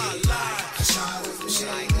succeed for my life. I shine with me,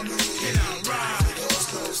 shine with me, and I ride for those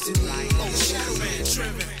close to me. Oh, Shadow Man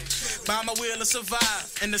driven by my will to survive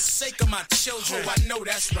and the sake of my children. Oh, I know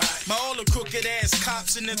that's right. My all the crooked ass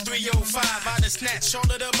cops in the 305. I done snatch all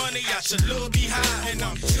of the money out your little behind. And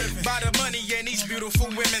I'm driven by the money and these beautiful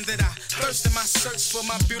women that I thirst in my search for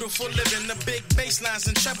my beautiful living. The big bass lines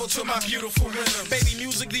and treble to my beautiful rhythm. Baby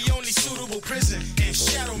music, the only suitable prison. And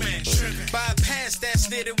Shadow Man driven by a past that's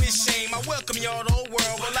littered with shame. I welcome y'all to the whole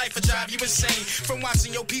world where life will drive you insane. From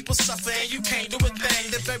watching your people suffer and you can't do a thing.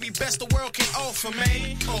 The very best the world can offer,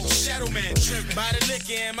 man. Oh, Shadow Man driven by the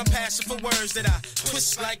liquor and my passion for words that I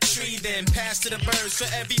twist like tree, then pass to the birds. For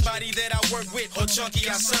everybody that I work with or junkie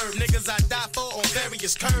I serve, niggas I die for on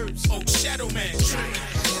various curves. Oh, Shadow Man driven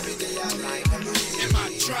every day I write in my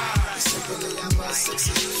drive. Simply I must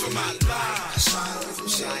succeed for my life. I shine with me,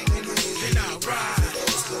 shine with me, and I ride for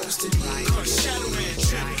those close to me. Cause Shadow Man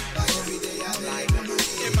driven by every day I write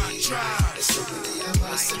in my drive. Simply I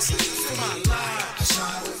must succeed for my life. I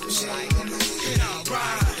shine with me, shine with me, and I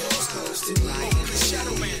ride for those close to me. Oh, cause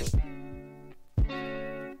Shadow Man.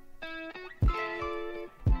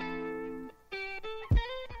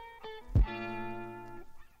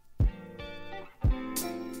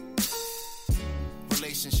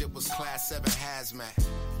 Relationship was class 7 hazmat.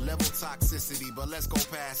 Level toxicity, but let's go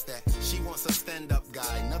past that. She wants a stand-up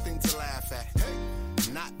guy, nothing to laugh at.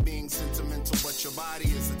 Hey. Not being sentimental, but your body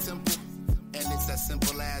is a temple. And it's as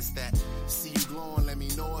simple as that. See you glowing, let me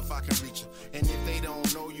know if I can reach you. And if they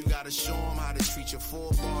don't know, you gotta show them how to treat you.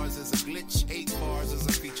 4 bars is a glitch, 8 bars is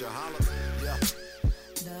a feature. Holla, yeah.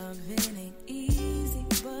 Loving ain't easy,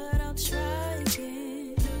 but I'll try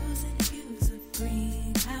again. Losing you's a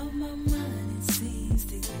green, out my mind it seems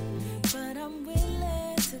to get me. But I'm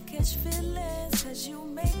willing to catch feelings, cause you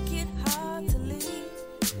make it hard to leave.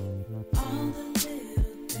 All the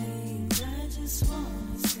little things I just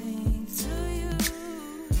wanna sing to you.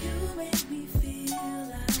 You make me feel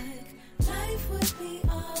like life would be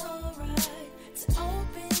alright. To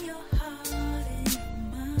open your heart and your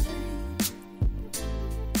mind.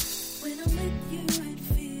 When I'm with you it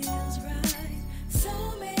feels right. So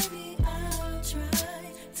maybe I'll try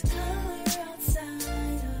to color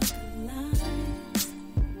outside of the lines.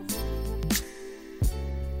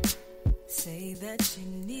 Say that you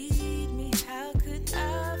need me, how could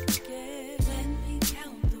I forget? When we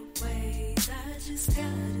count the ways, I just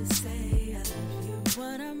gotta say I love you.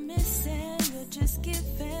 What I'm missing, you're just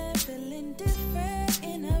giving, feeling different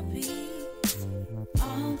in a piece.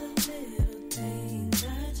 All the little things,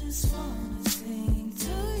 I just wanna sing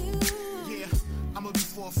to you. Yeah, I'ma be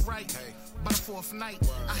forthright. By the 4th night,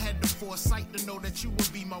 I had the foresight to know that you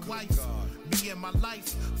would be my wife. Be in my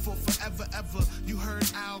life for forever, ever. You heard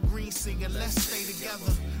Al Green singing, let's stay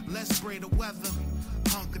together. Let's brave the weather.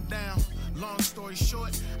 Hunker down. Long story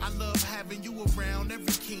short, I love having you around.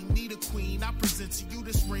 Every king need a queen. I present to you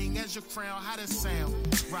this ring as your crown. How that sound?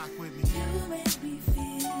 Rock with me. You make me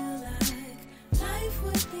feel like life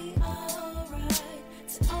would be alright.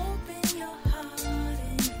 To open your heart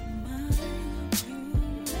and your mind.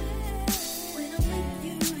 When I'm with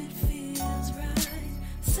you it feels right.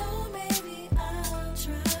 So maybe I'll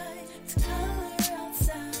try to color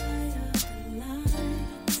outside of the lines.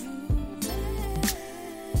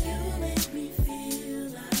 You make me feel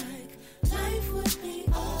like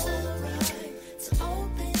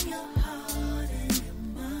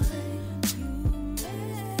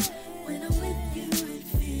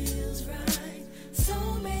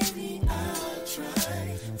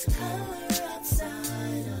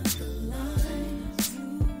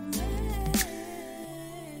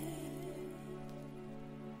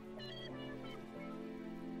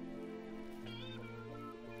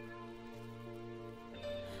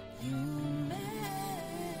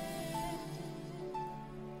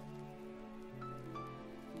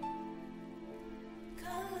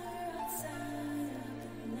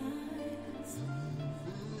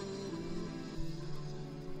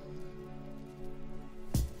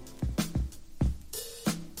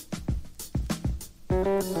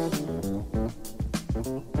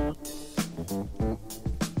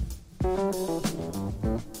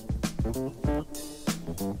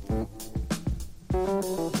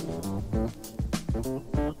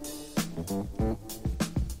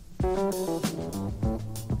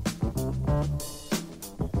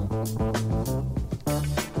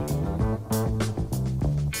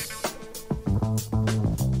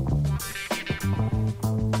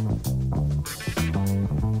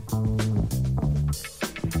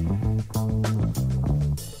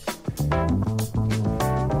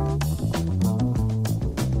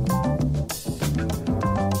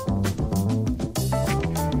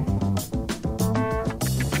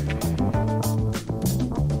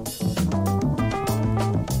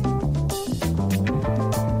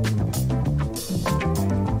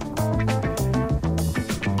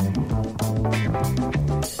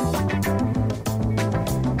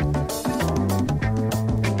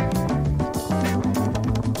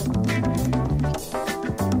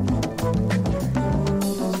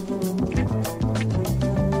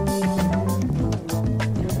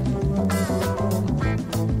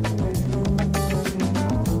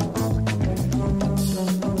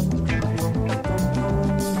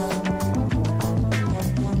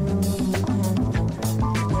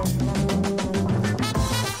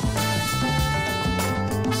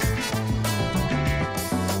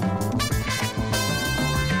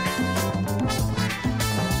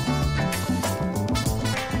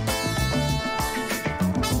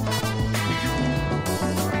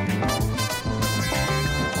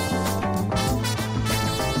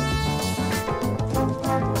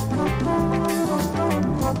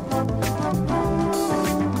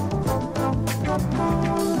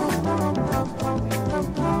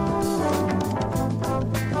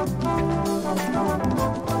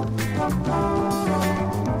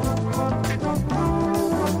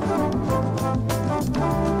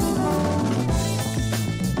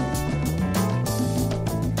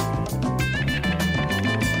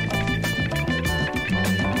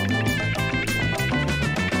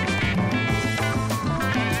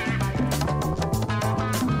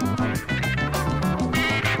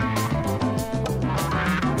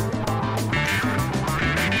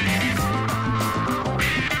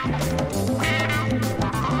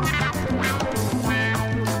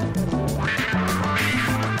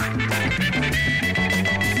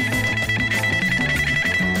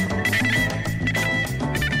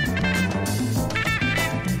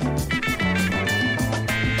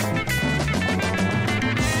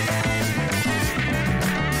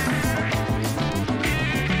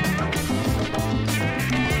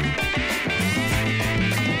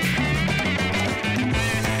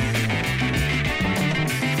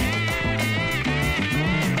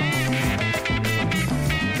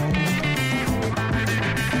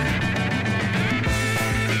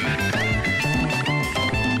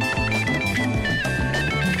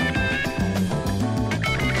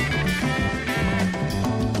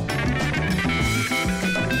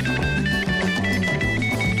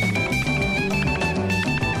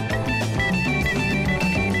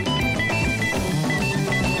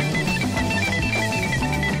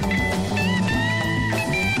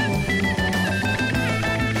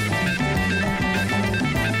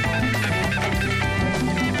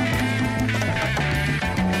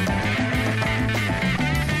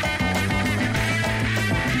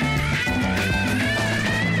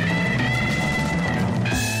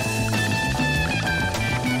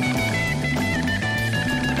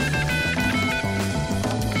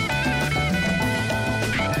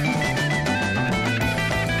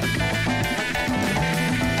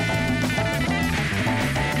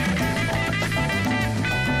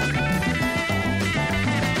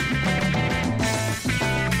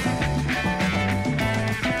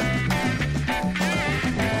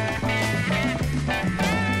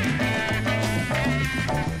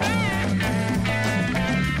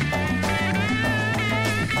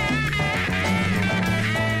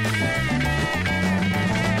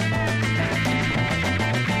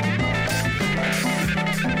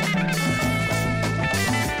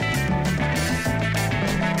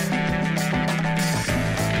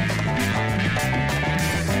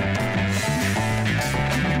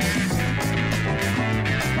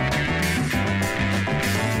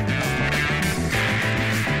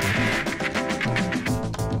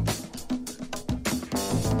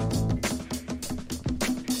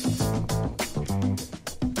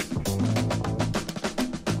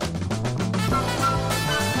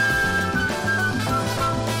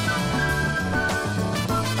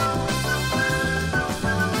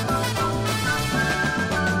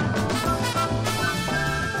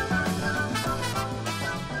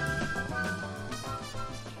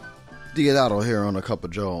Diodato here on a Cup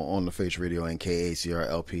of Joe on the Face Radio and KACR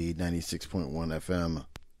LP 96.1 FM.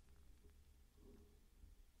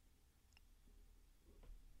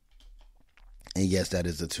 And yes, that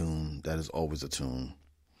is a tune. That is always a tune.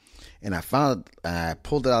 And I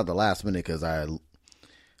pulled it out at the last minute because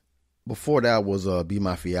before that was Be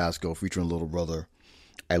My Fiasco featuring Little Brother.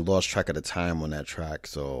 I lost track of the time on that track,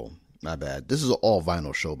 so my bad. This is an all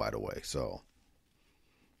vinyl show, by the way, so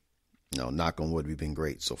knock on wood, we've been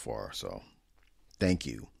great so far, so thank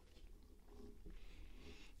you.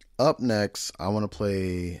 Up next, I want to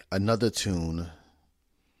play another tune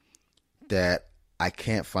that I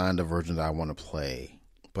can't find the version that I want to play,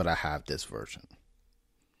 but I have this version.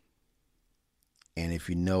 And if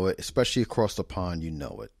you know it, especially across the pond, you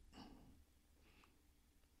know it.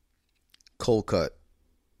 Cold Cut,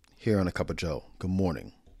 here on A Cup of Joe. Good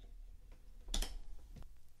morning.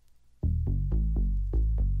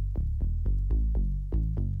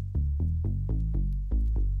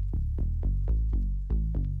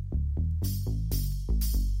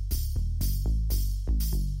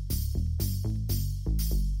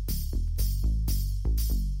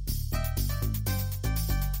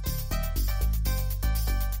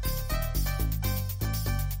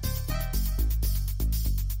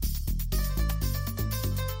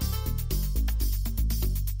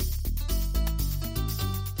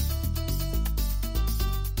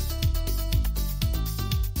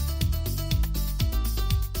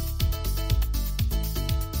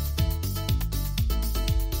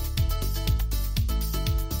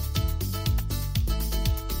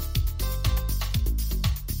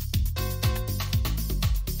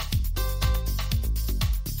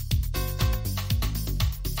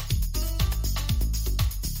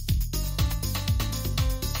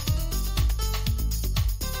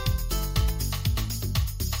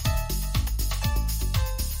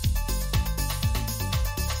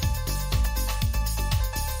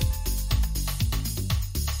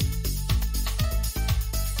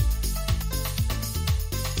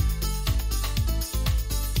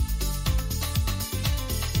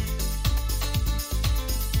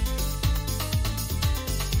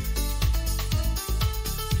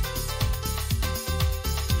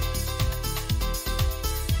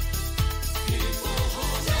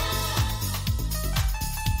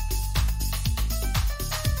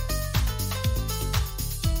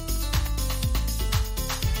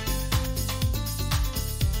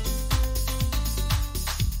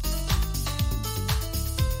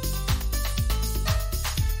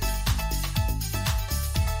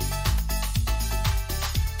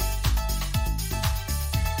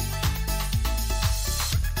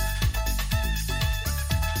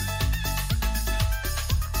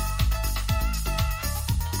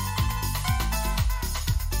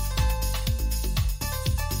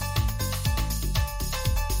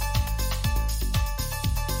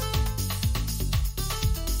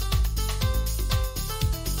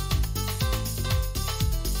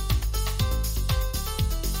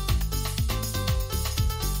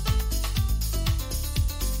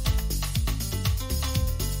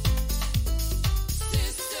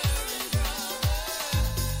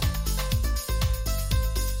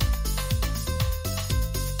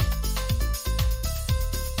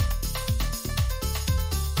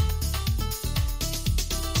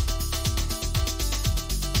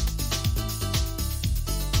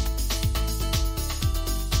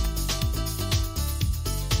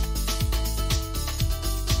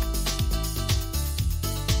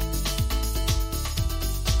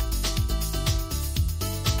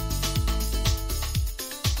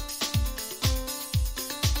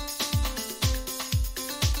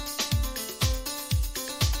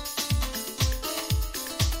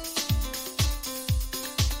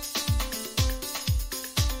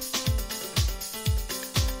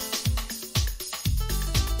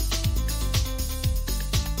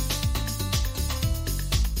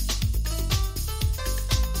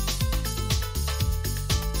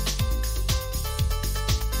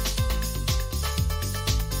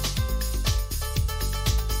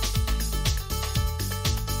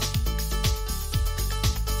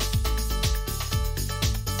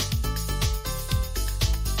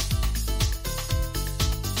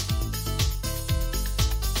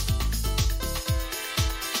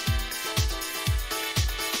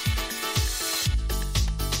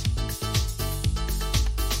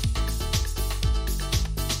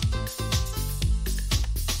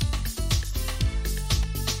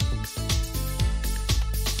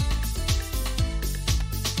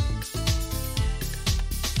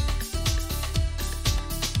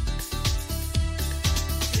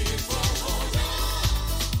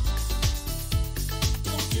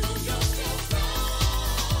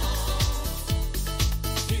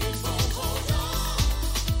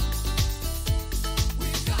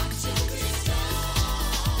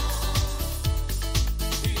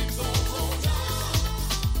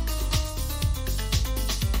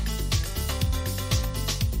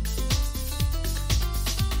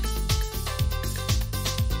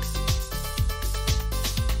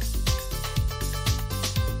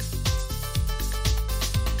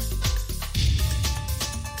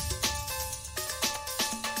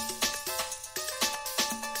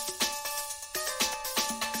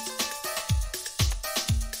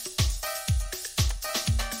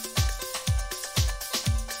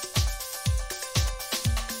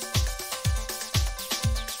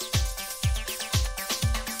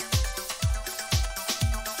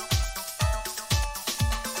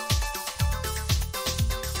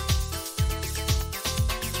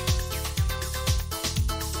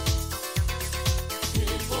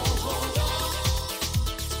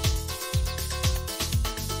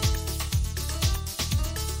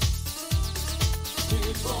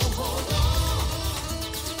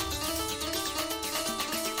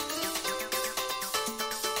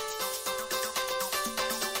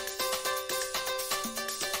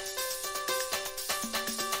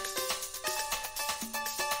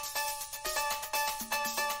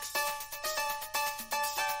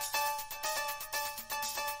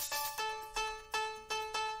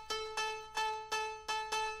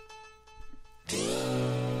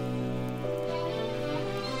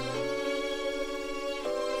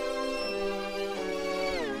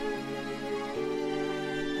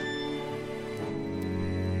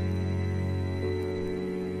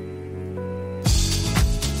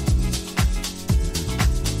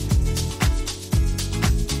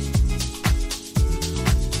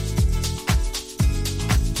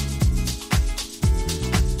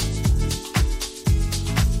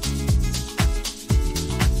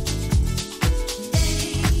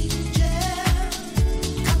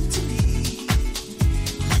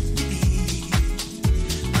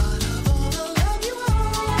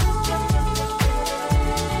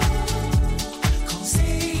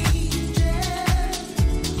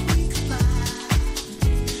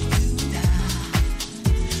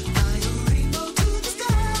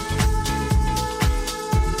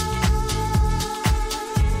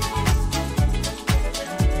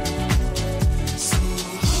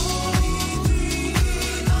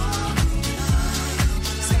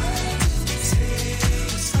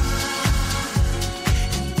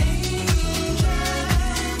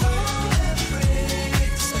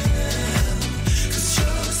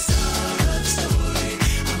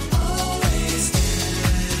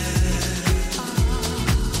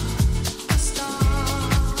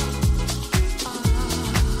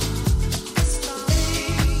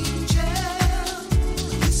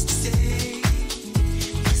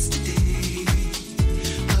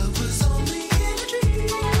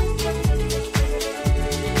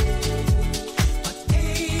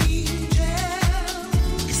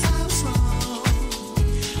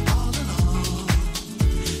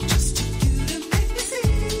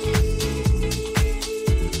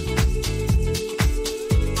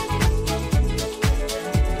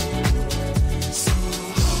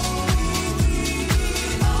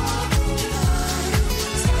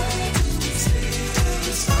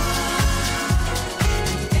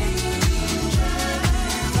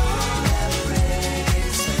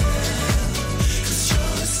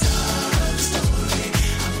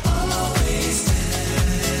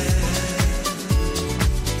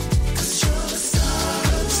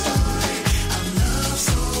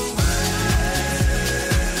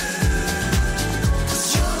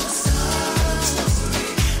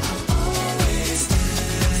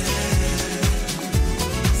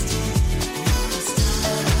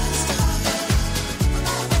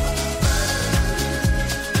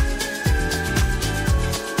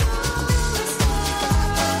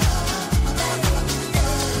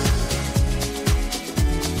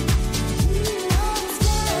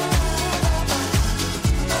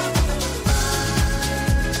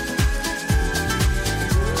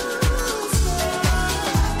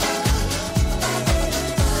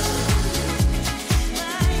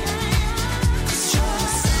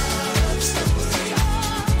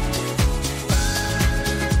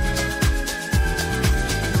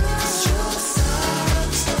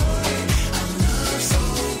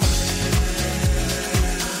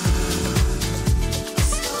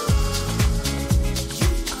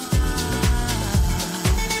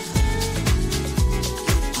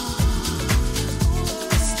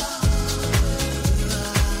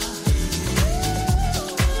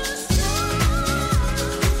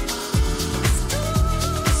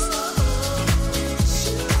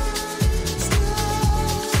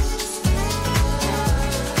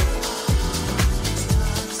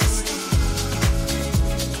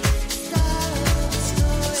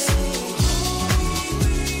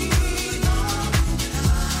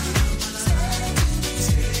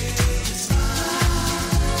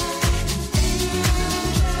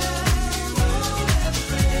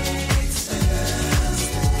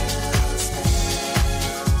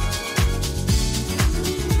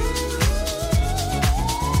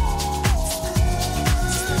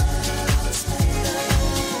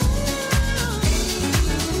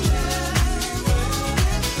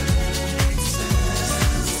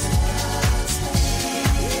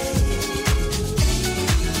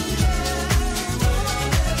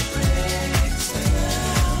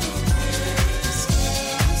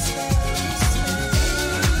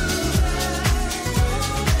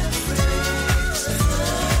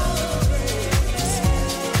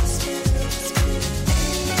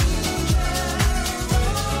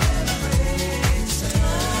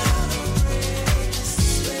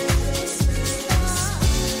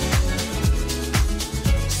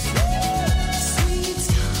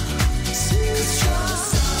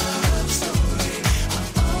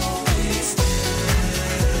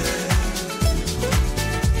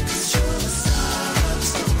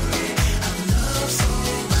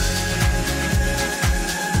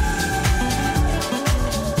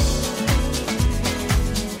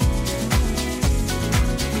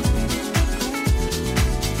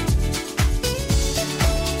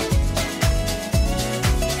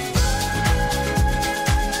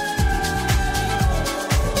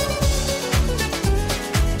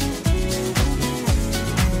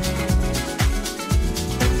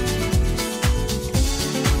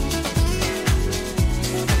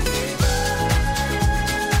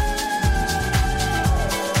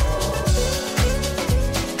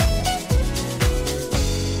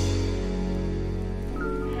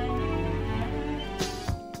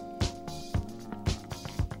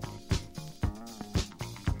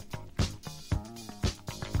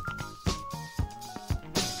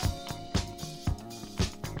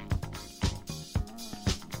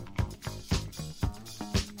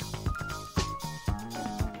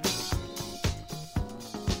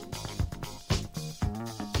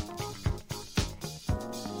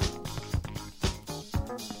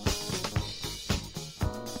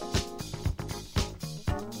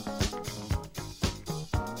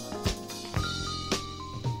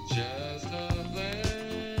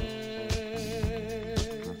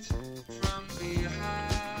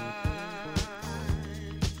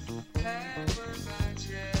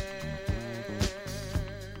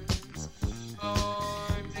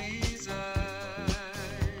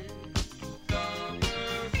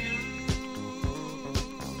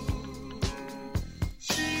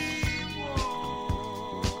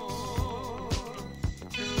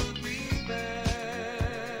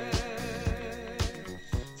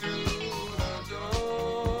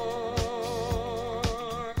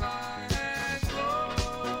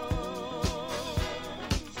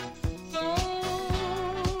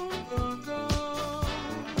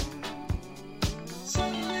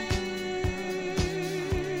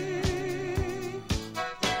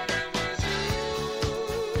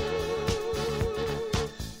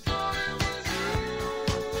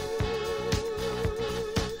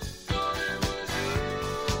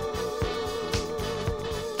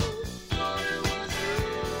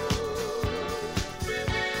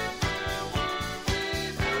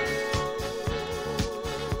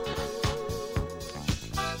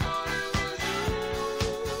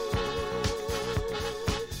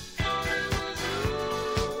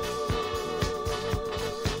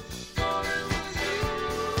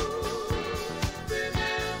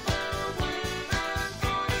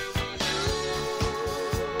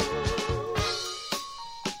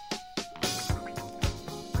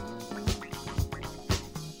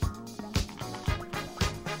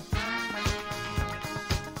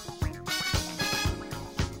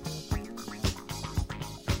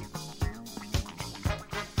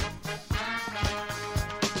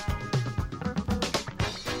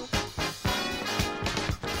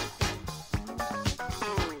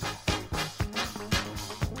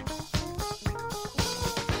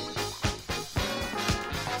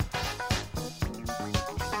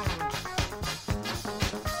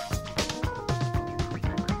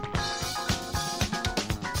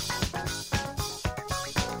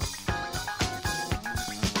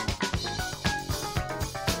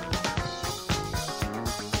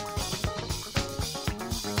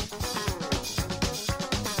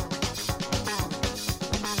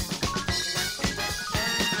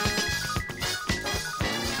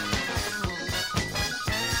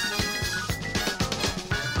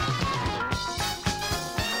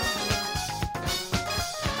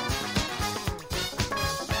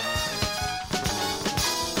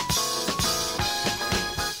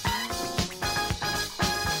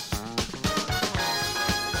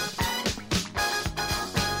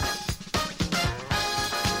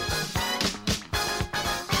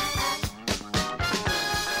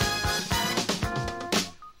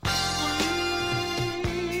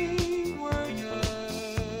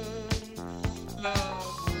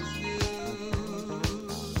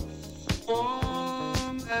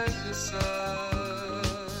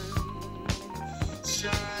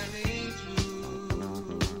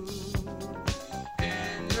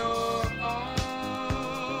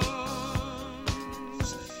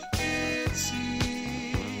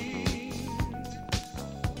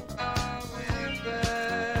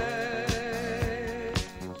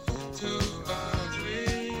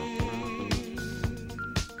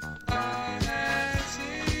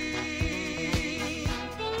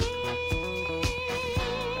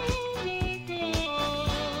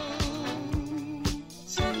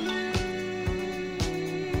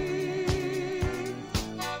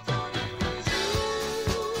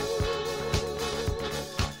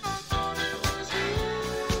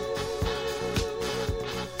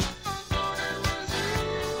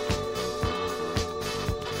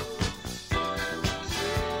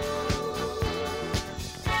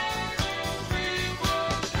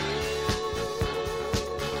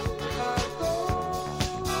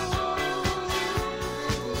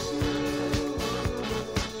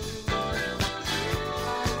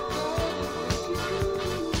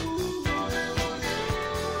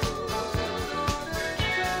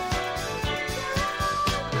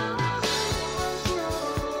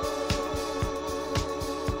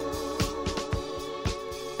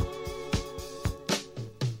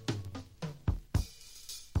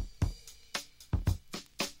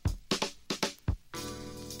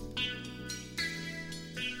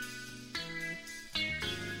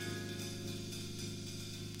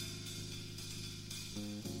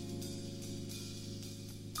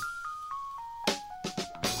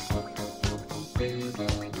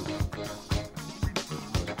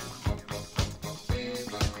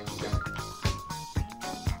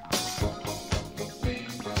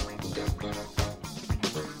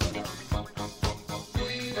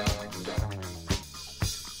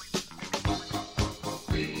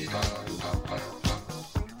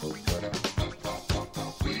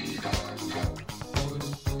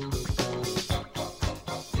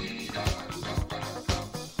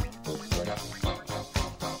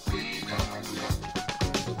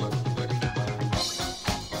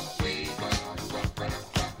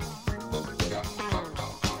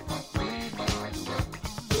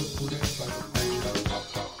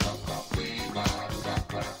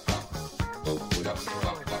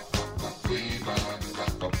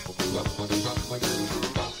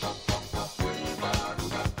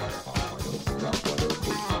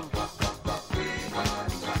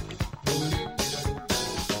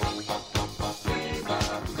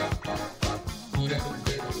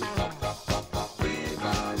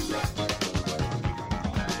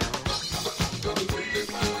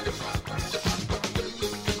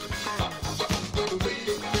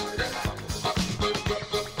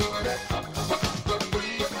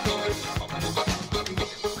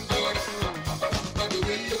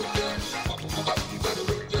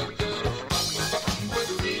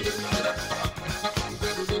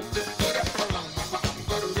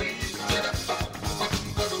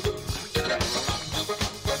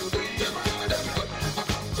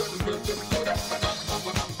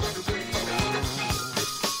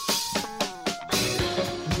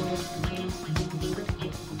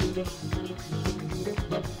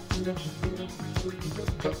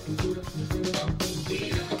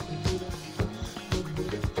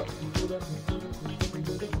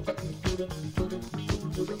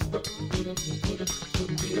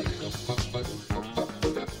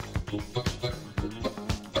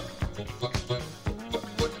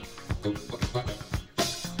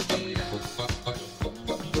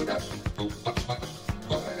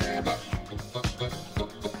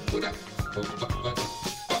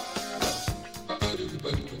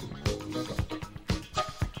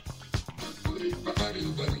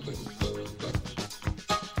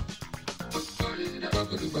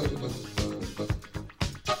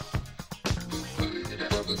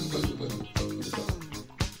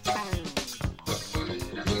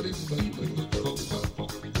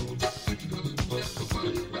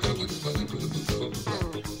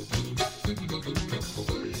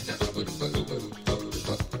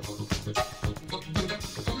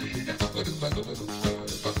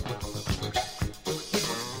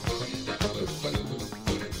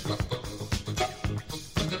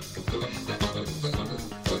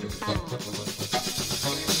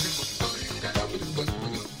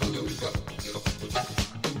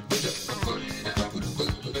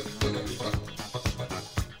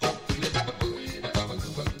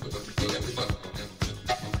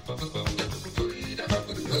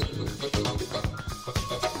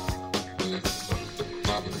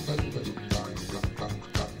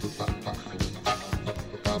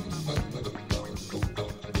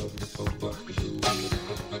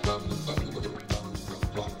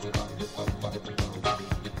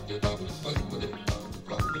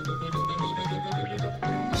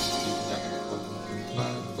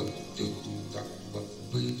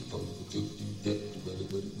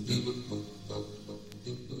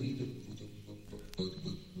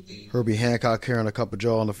 Herbie Hancock here on a Cup of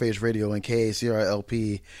Joe on the Face Radio and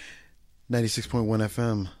KACR-LP 96.1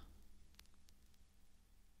 FM.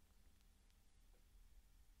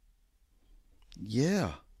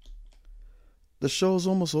 Yeah. The show's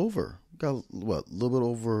almost over. Got, what, a little bit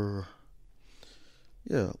over,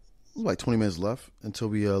 like 20 minutes left until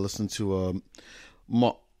we listen to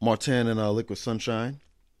Martin and Liquid Sunshine.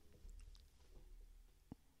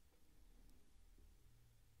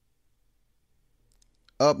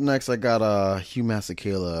 Up next, I got Hugh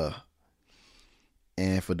Masekela,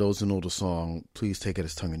 and for those who know the song, please take it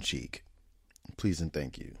as tongue-in-cheek. Please and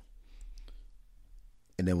thank you.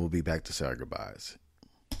 And then we'll be back to say our goodbyes.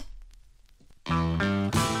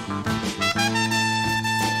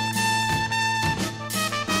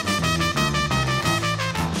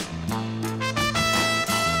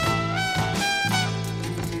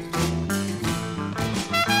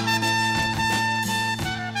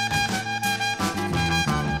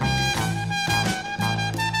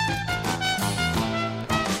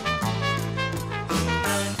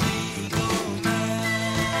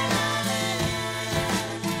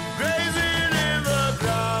 Grazing in the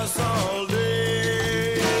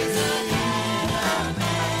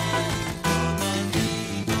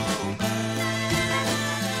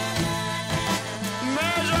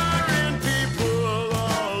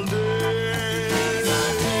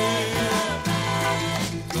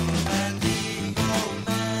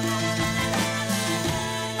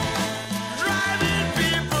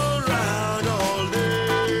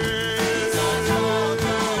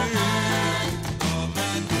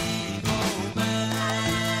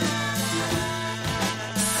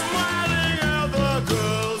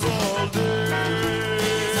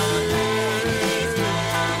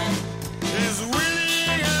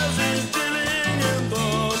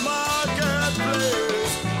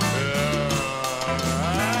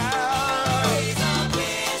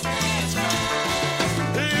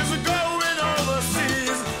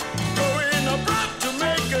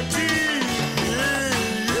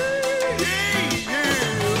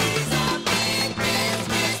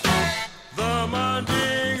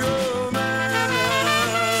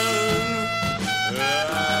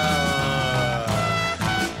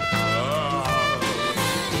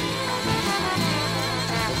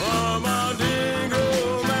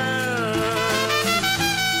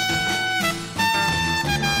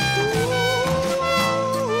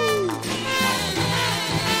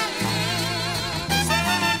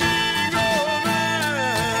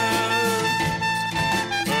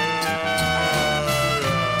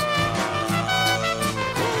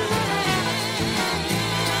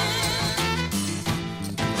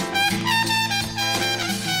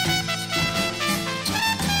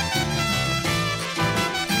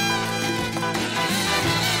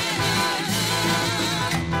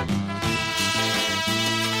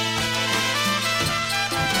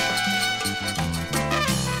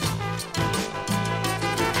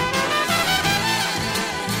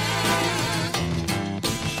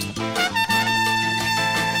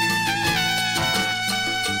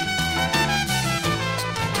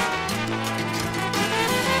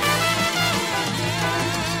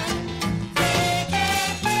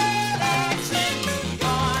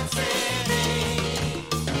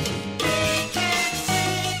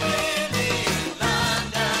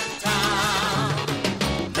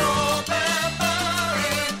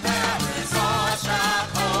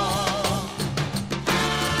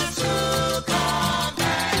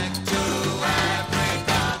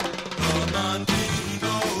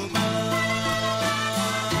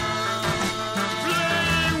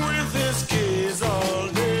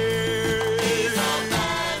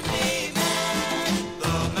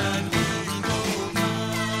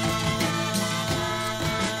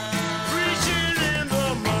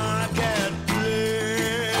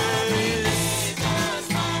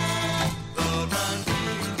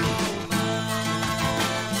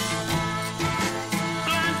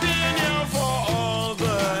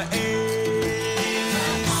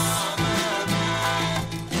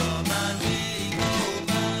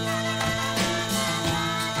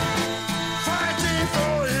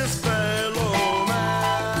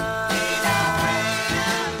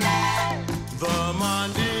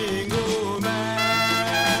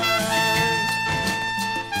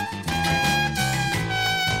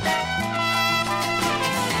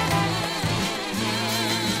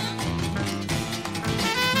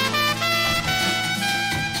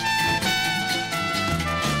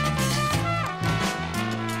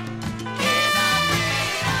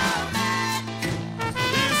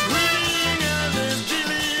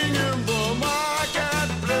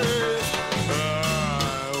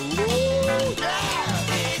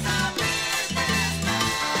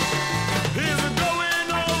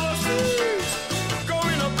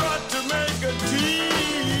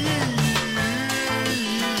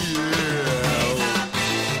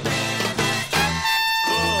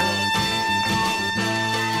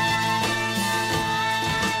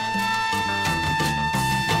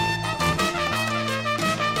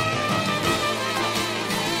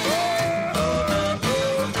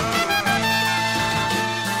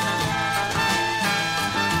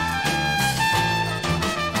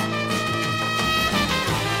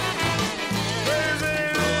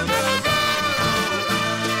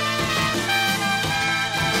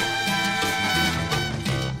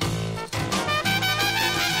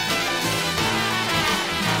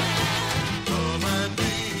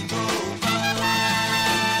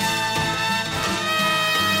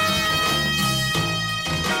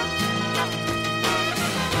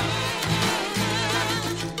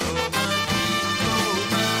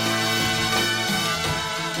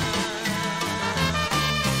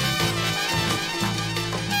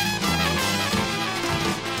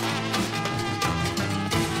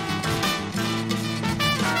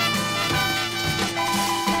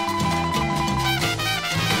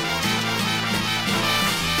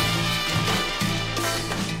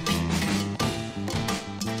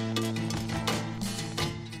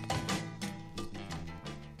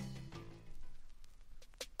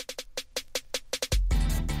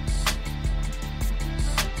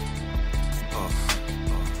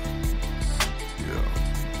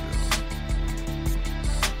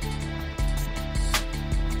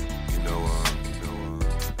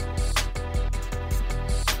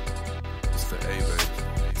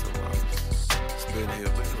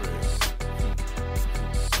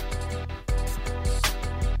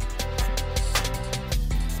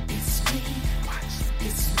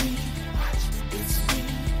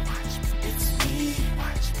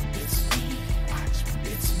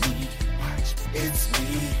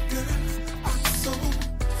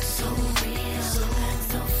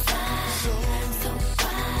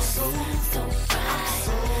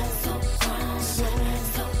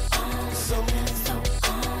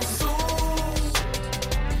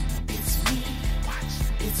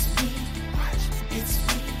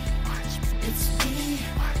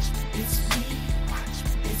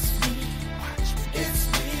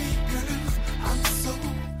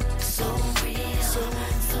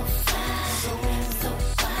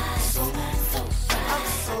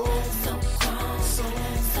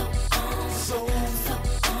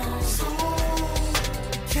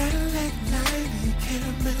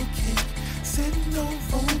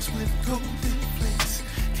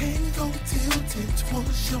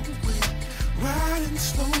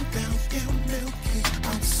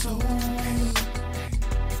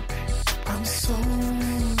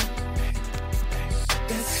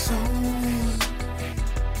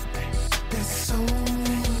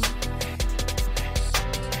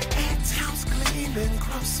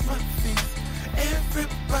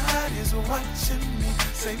eyes are watching me.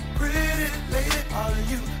 Say, pretty lady, are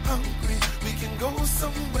you hungry? We can go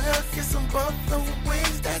somewhere, get some buffalo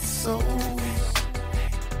wings. That's so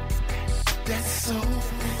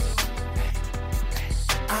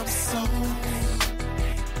I'm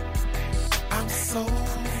so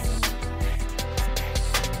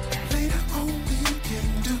later on we can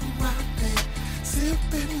do our thing,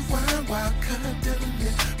 sipping wine while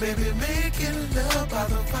cuddling, maybe making love by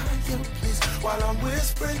the fireplace while I'm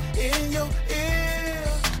whispering in your ear.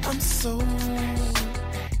 I'm so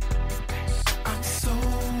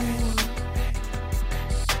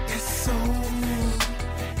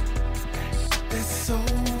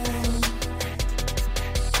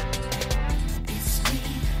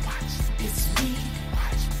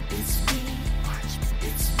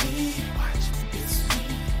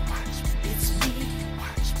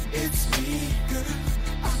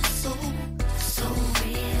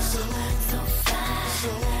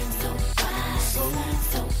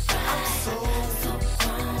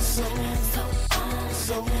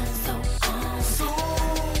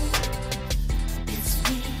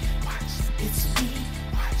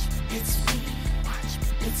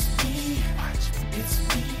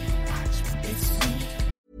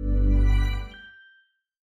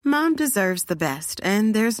Mom deserves the best,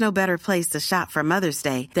 and there's no better place to shop for Mother's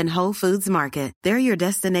Day than Whole Foods Market. They're your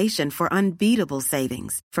destination for unbeatable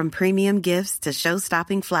savings, from premium gifts to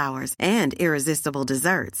show-stopping flowers and irresistible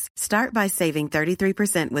desserts. Start by saving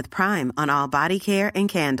 33% with Prime on all body care and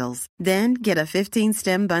candles. Then get a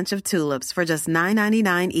 15-stem bunch of tulips for just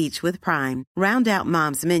 $9.99 each with Prime. Round out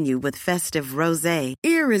Mom's menu with festive rosé,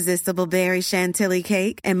 irresistible berry chantilly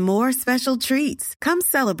cake, and more special treats. Come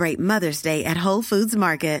celebrate Mother's Day at Whole Foods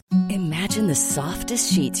Market. Imagine the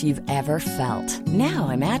softest sheets you've ever felt. Now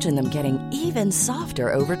imagine them getting even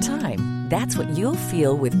softer over time. That's what you'll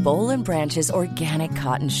feel with Boll & Branch's organic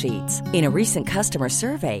cotton sheets. In a recent customer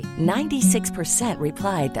survey, 96%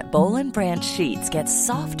 replied that Boll & Branch sheets get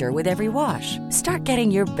softer with every wash. Start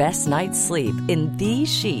getting your best night's sleep in these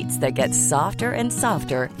sheets that get softer and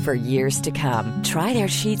softer for years to come. Try their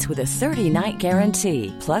sheets with a 30-night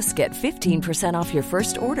guarantee. Plus, get 15% off your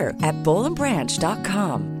first order at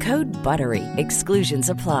bollandbranch.com. Code BUTTERY. Exclusions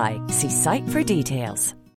apply. See site for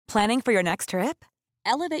details. Planning for your next trip?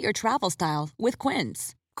 Elevate your travel style with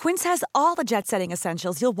Quince. Quince has all the jet-setting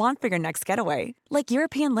essentials you'll want for your next getaway, like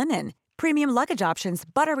European linen, premium luggage options,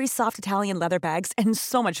 buttery soft Italian leather bags, and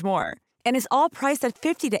so much more. And is all priced at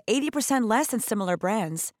 50 to 80% less than similar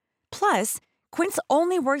brands. Plus, Quince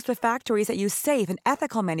only works with factories that use safe and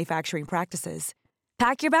ethical manufacturing practices.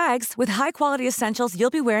 Pack your bags with high-quality essentials you'll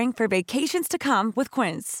be wearing for vacations to come with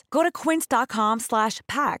Quince. Go to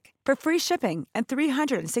quince.com/pack for free shipping and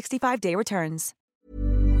 365-day returns.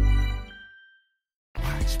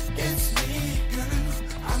 It's me, girl.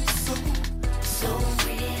 I'm so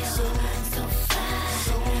real, so fine, so fine,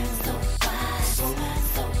 so fine, so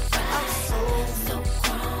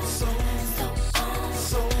grown,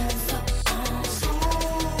 so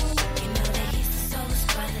you know they used to soul's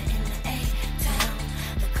brother in the A-town.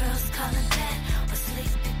 The girls calling that or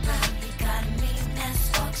sleepy brown. He got a mean ass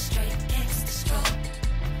walk, straight gangsta stroke.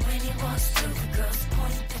 When he walks through, the girls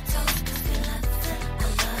point their toes 'cause they love them. I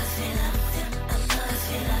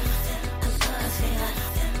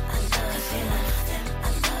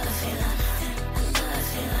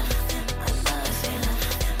love them.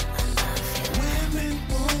 Women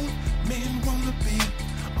want, men wanna be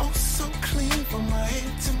oh so clean from my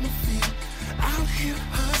head to my feet. Out here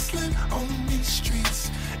hustling on these streets,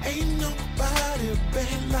 ain't nobody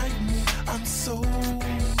bad like me. I'm so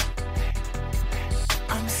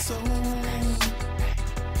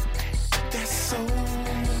that's so.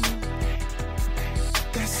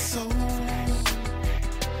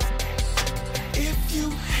 If you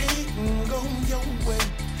hatin', go your way.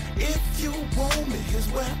 If you want me, here's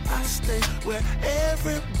where I stay, where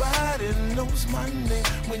everybody knows my name.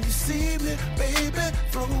 When you see me, baby,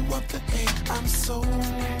 throw up the A. I'm so.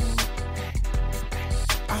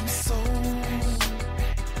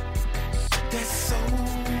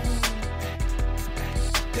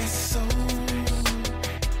 That's so.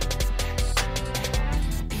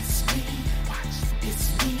 It's me, watch. It's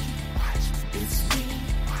me, watch. It's me,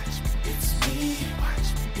 watch. It's me, watch.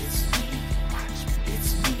 It's me, watch.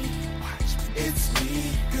 It's me, watch. It's me,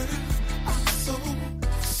 girl. I'm so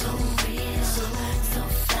real, so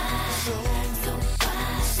fine, so fine, so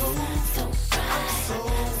fine, so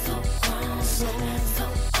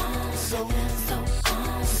grown, so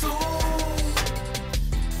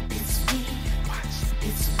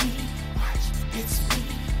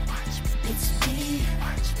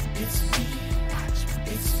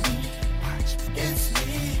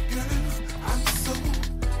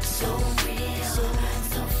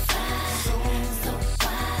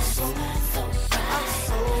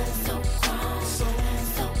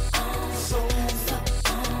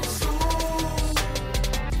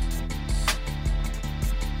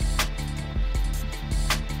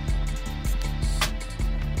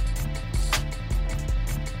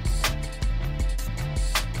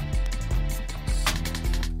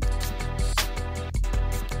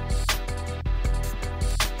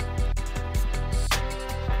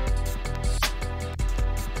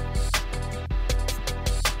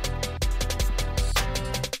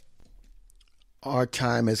our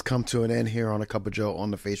time has come to an end here on A Cup of Joe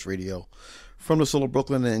on the Face Radio from the Soul of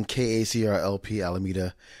Brooklyn and KACR LP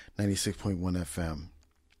Alameda 96.1 FM.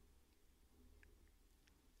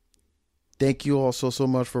 Thank you all so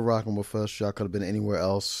much for rocking with us. Y'all could have been anywhere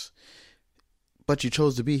else, but you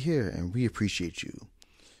chose to be here, and we appreciate you.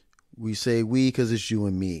 We say we because it's you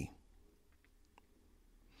and me.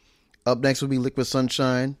 Up next will be Liquid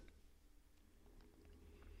Sunshine.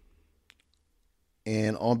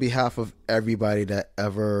 And on behalf of everybody that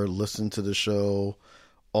ever listened to the show,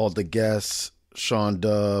 all the guests, Sean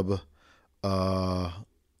Dubb,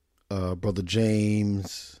 Brother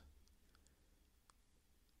James,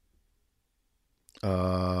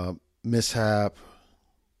 Mishap,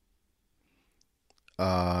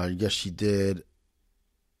 Yes She Did,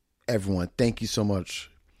 everyone, thank you so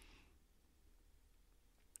much.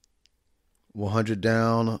 100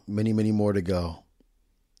 down, many, many more to go.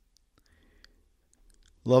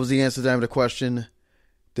 Love's the answer to the question.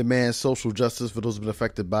 Demand social justice for those who've been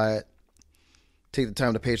affected by it. Take the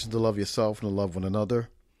time, the patience to love yourself and to love one another.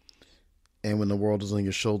 And when the world is on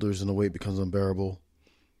your shoulders and the weight becomes unbearable,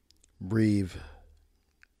 breathe.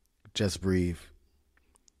 Just breathe.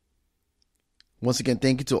 Once again,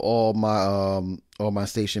 thank you to all my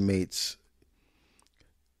station mates.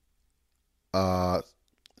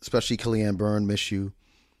 Especially Kellyanne Byrne, miss you.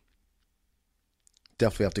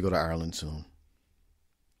 Definitely have to go to Ireland soon.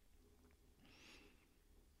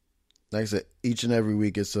 Like I said, each and every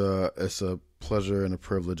week it's a pleasure and a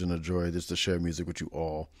privilege and a joy just to share music with you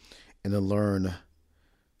all and to learn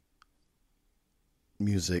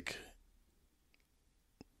music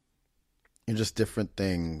and just different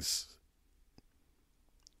things,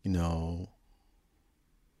 you know,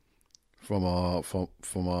 from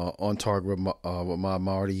On Target with my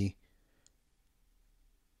Marty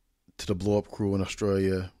to the Blow Up Crew in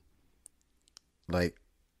Australia. Like,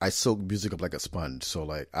 I soak music up like a sponge, so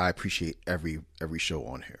like I appreciate every show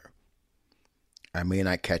on here. I may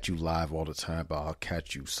not catch you live all the time, but I'll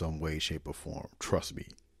catch you some way, shape, or form. Trust me,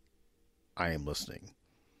 I am listening.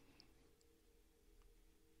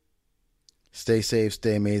 Stay safe,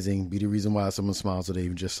 stay amazing. Be the reason why someone smiles today,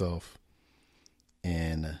 even yourself.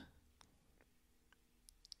 And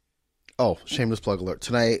shameless plug alert.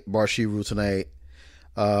 Tonight, Bar Shiru tonight,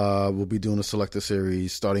 we'll be doing a selector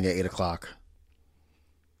series starting at 8 o'clock.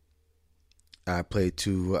 I played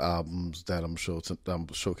 2 albums that I'm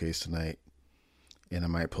showcased tonight, and I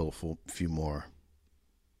might pull a few more.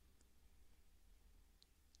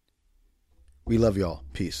 We love y'all.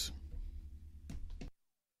 Peace.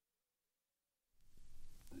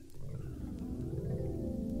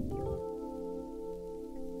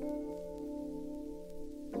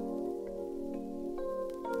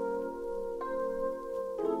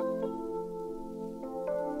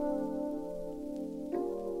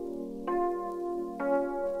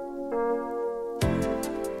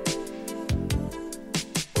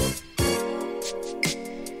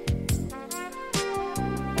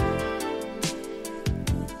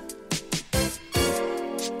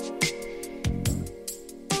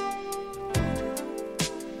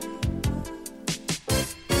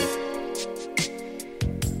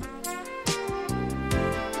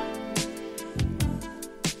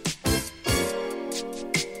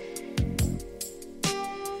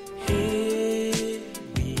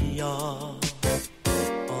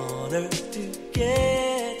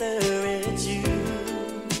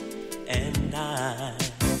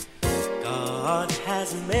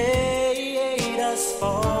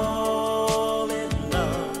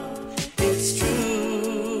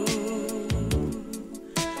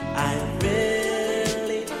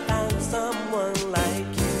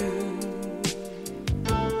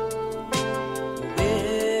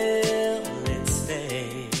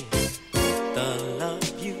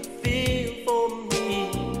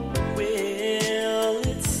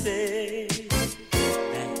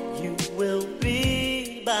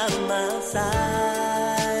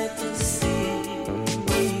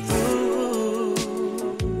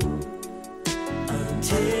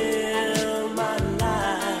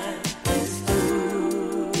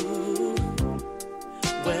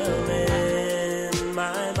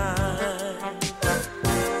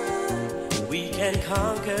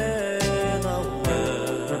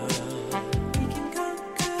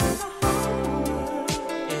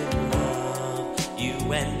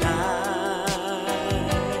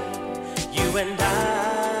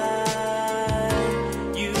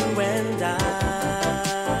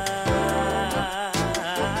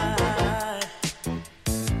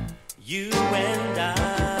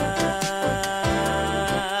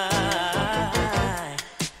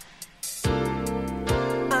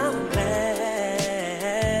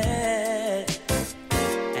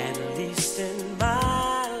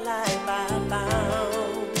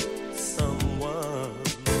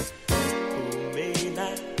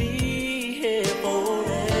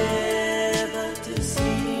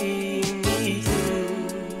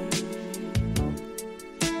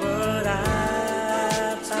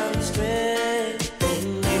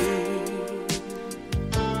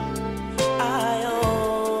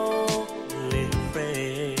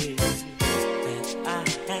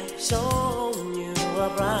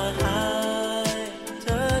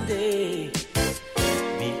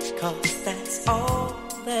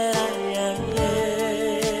 that I am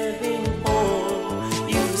living for.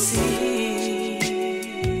 You see,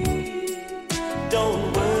 don't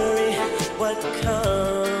worry what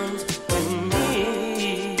comes to me,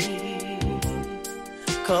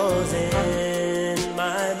 'cause in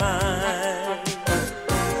my mind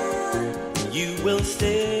you will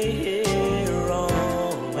stay here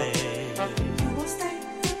always.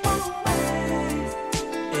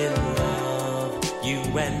 In love, you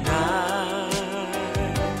and I.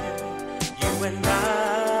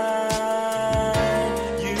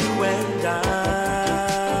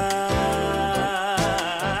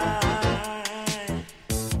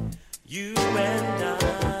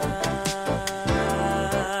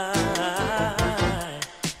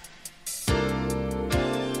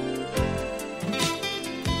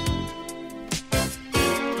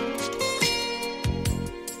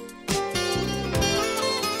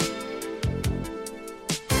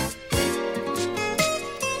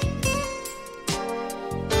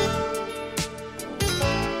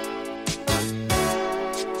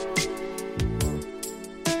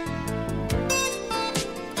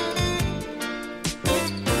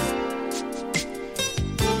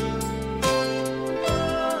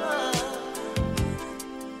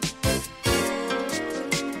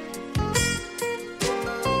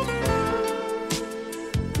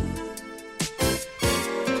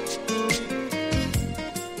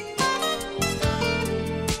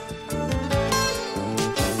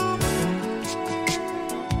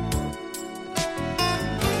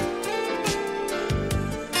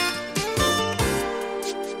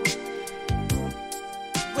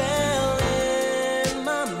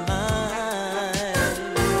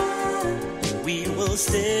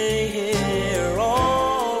 Stay here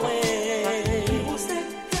always.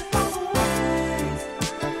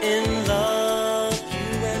 In love, you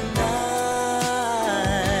and I,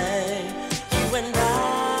 you and I,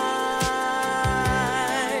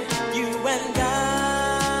 you and I.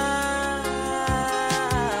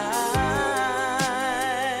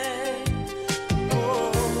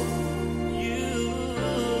 Oh, you.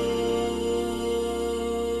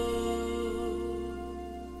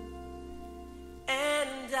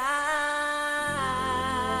 And I.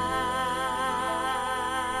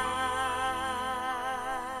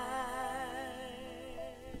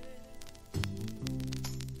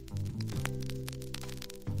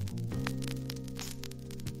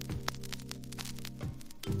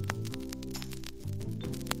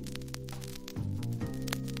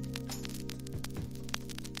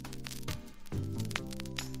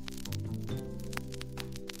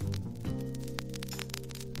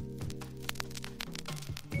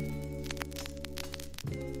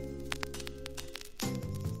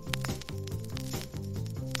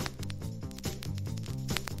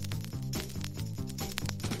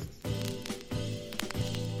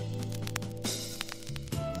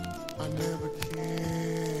 I never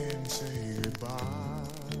can say goodbye.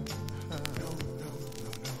 No.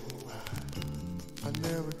 I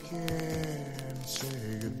never can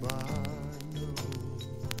say goodbye, no.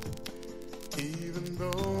 Even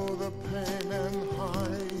though the pain and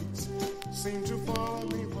heights seem to follow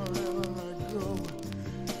me while I go,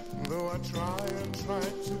 though I try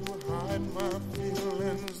to hide my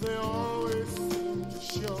feelings, they always seem to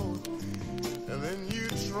show. And then you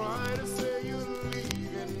try to say you're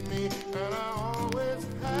leaving me, and I always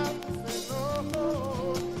have to say no.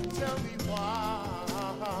 Tell me why.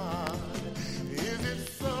 Is it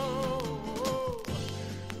so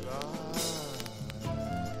that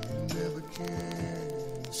I never can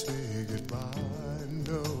say goodbye?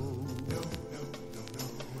 No.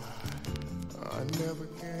 I never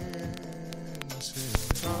can say.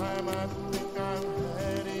 Time I think I've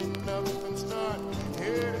had enough and start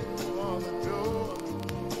heading for the door.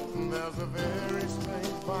 There's a very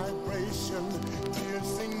strange vibration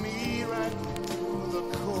piercing me right through the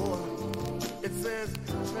core. It says,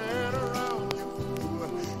 turn around, you fool.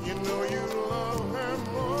 You know you love her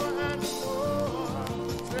more and more.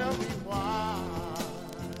 Tell me why.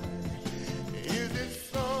 Is it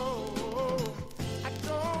so? I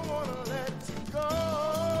don't want to let you go.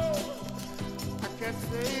 I can't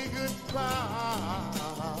say goodbye.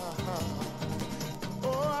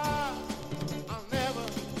 Oh, I'll never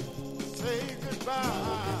say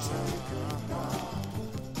goodbye.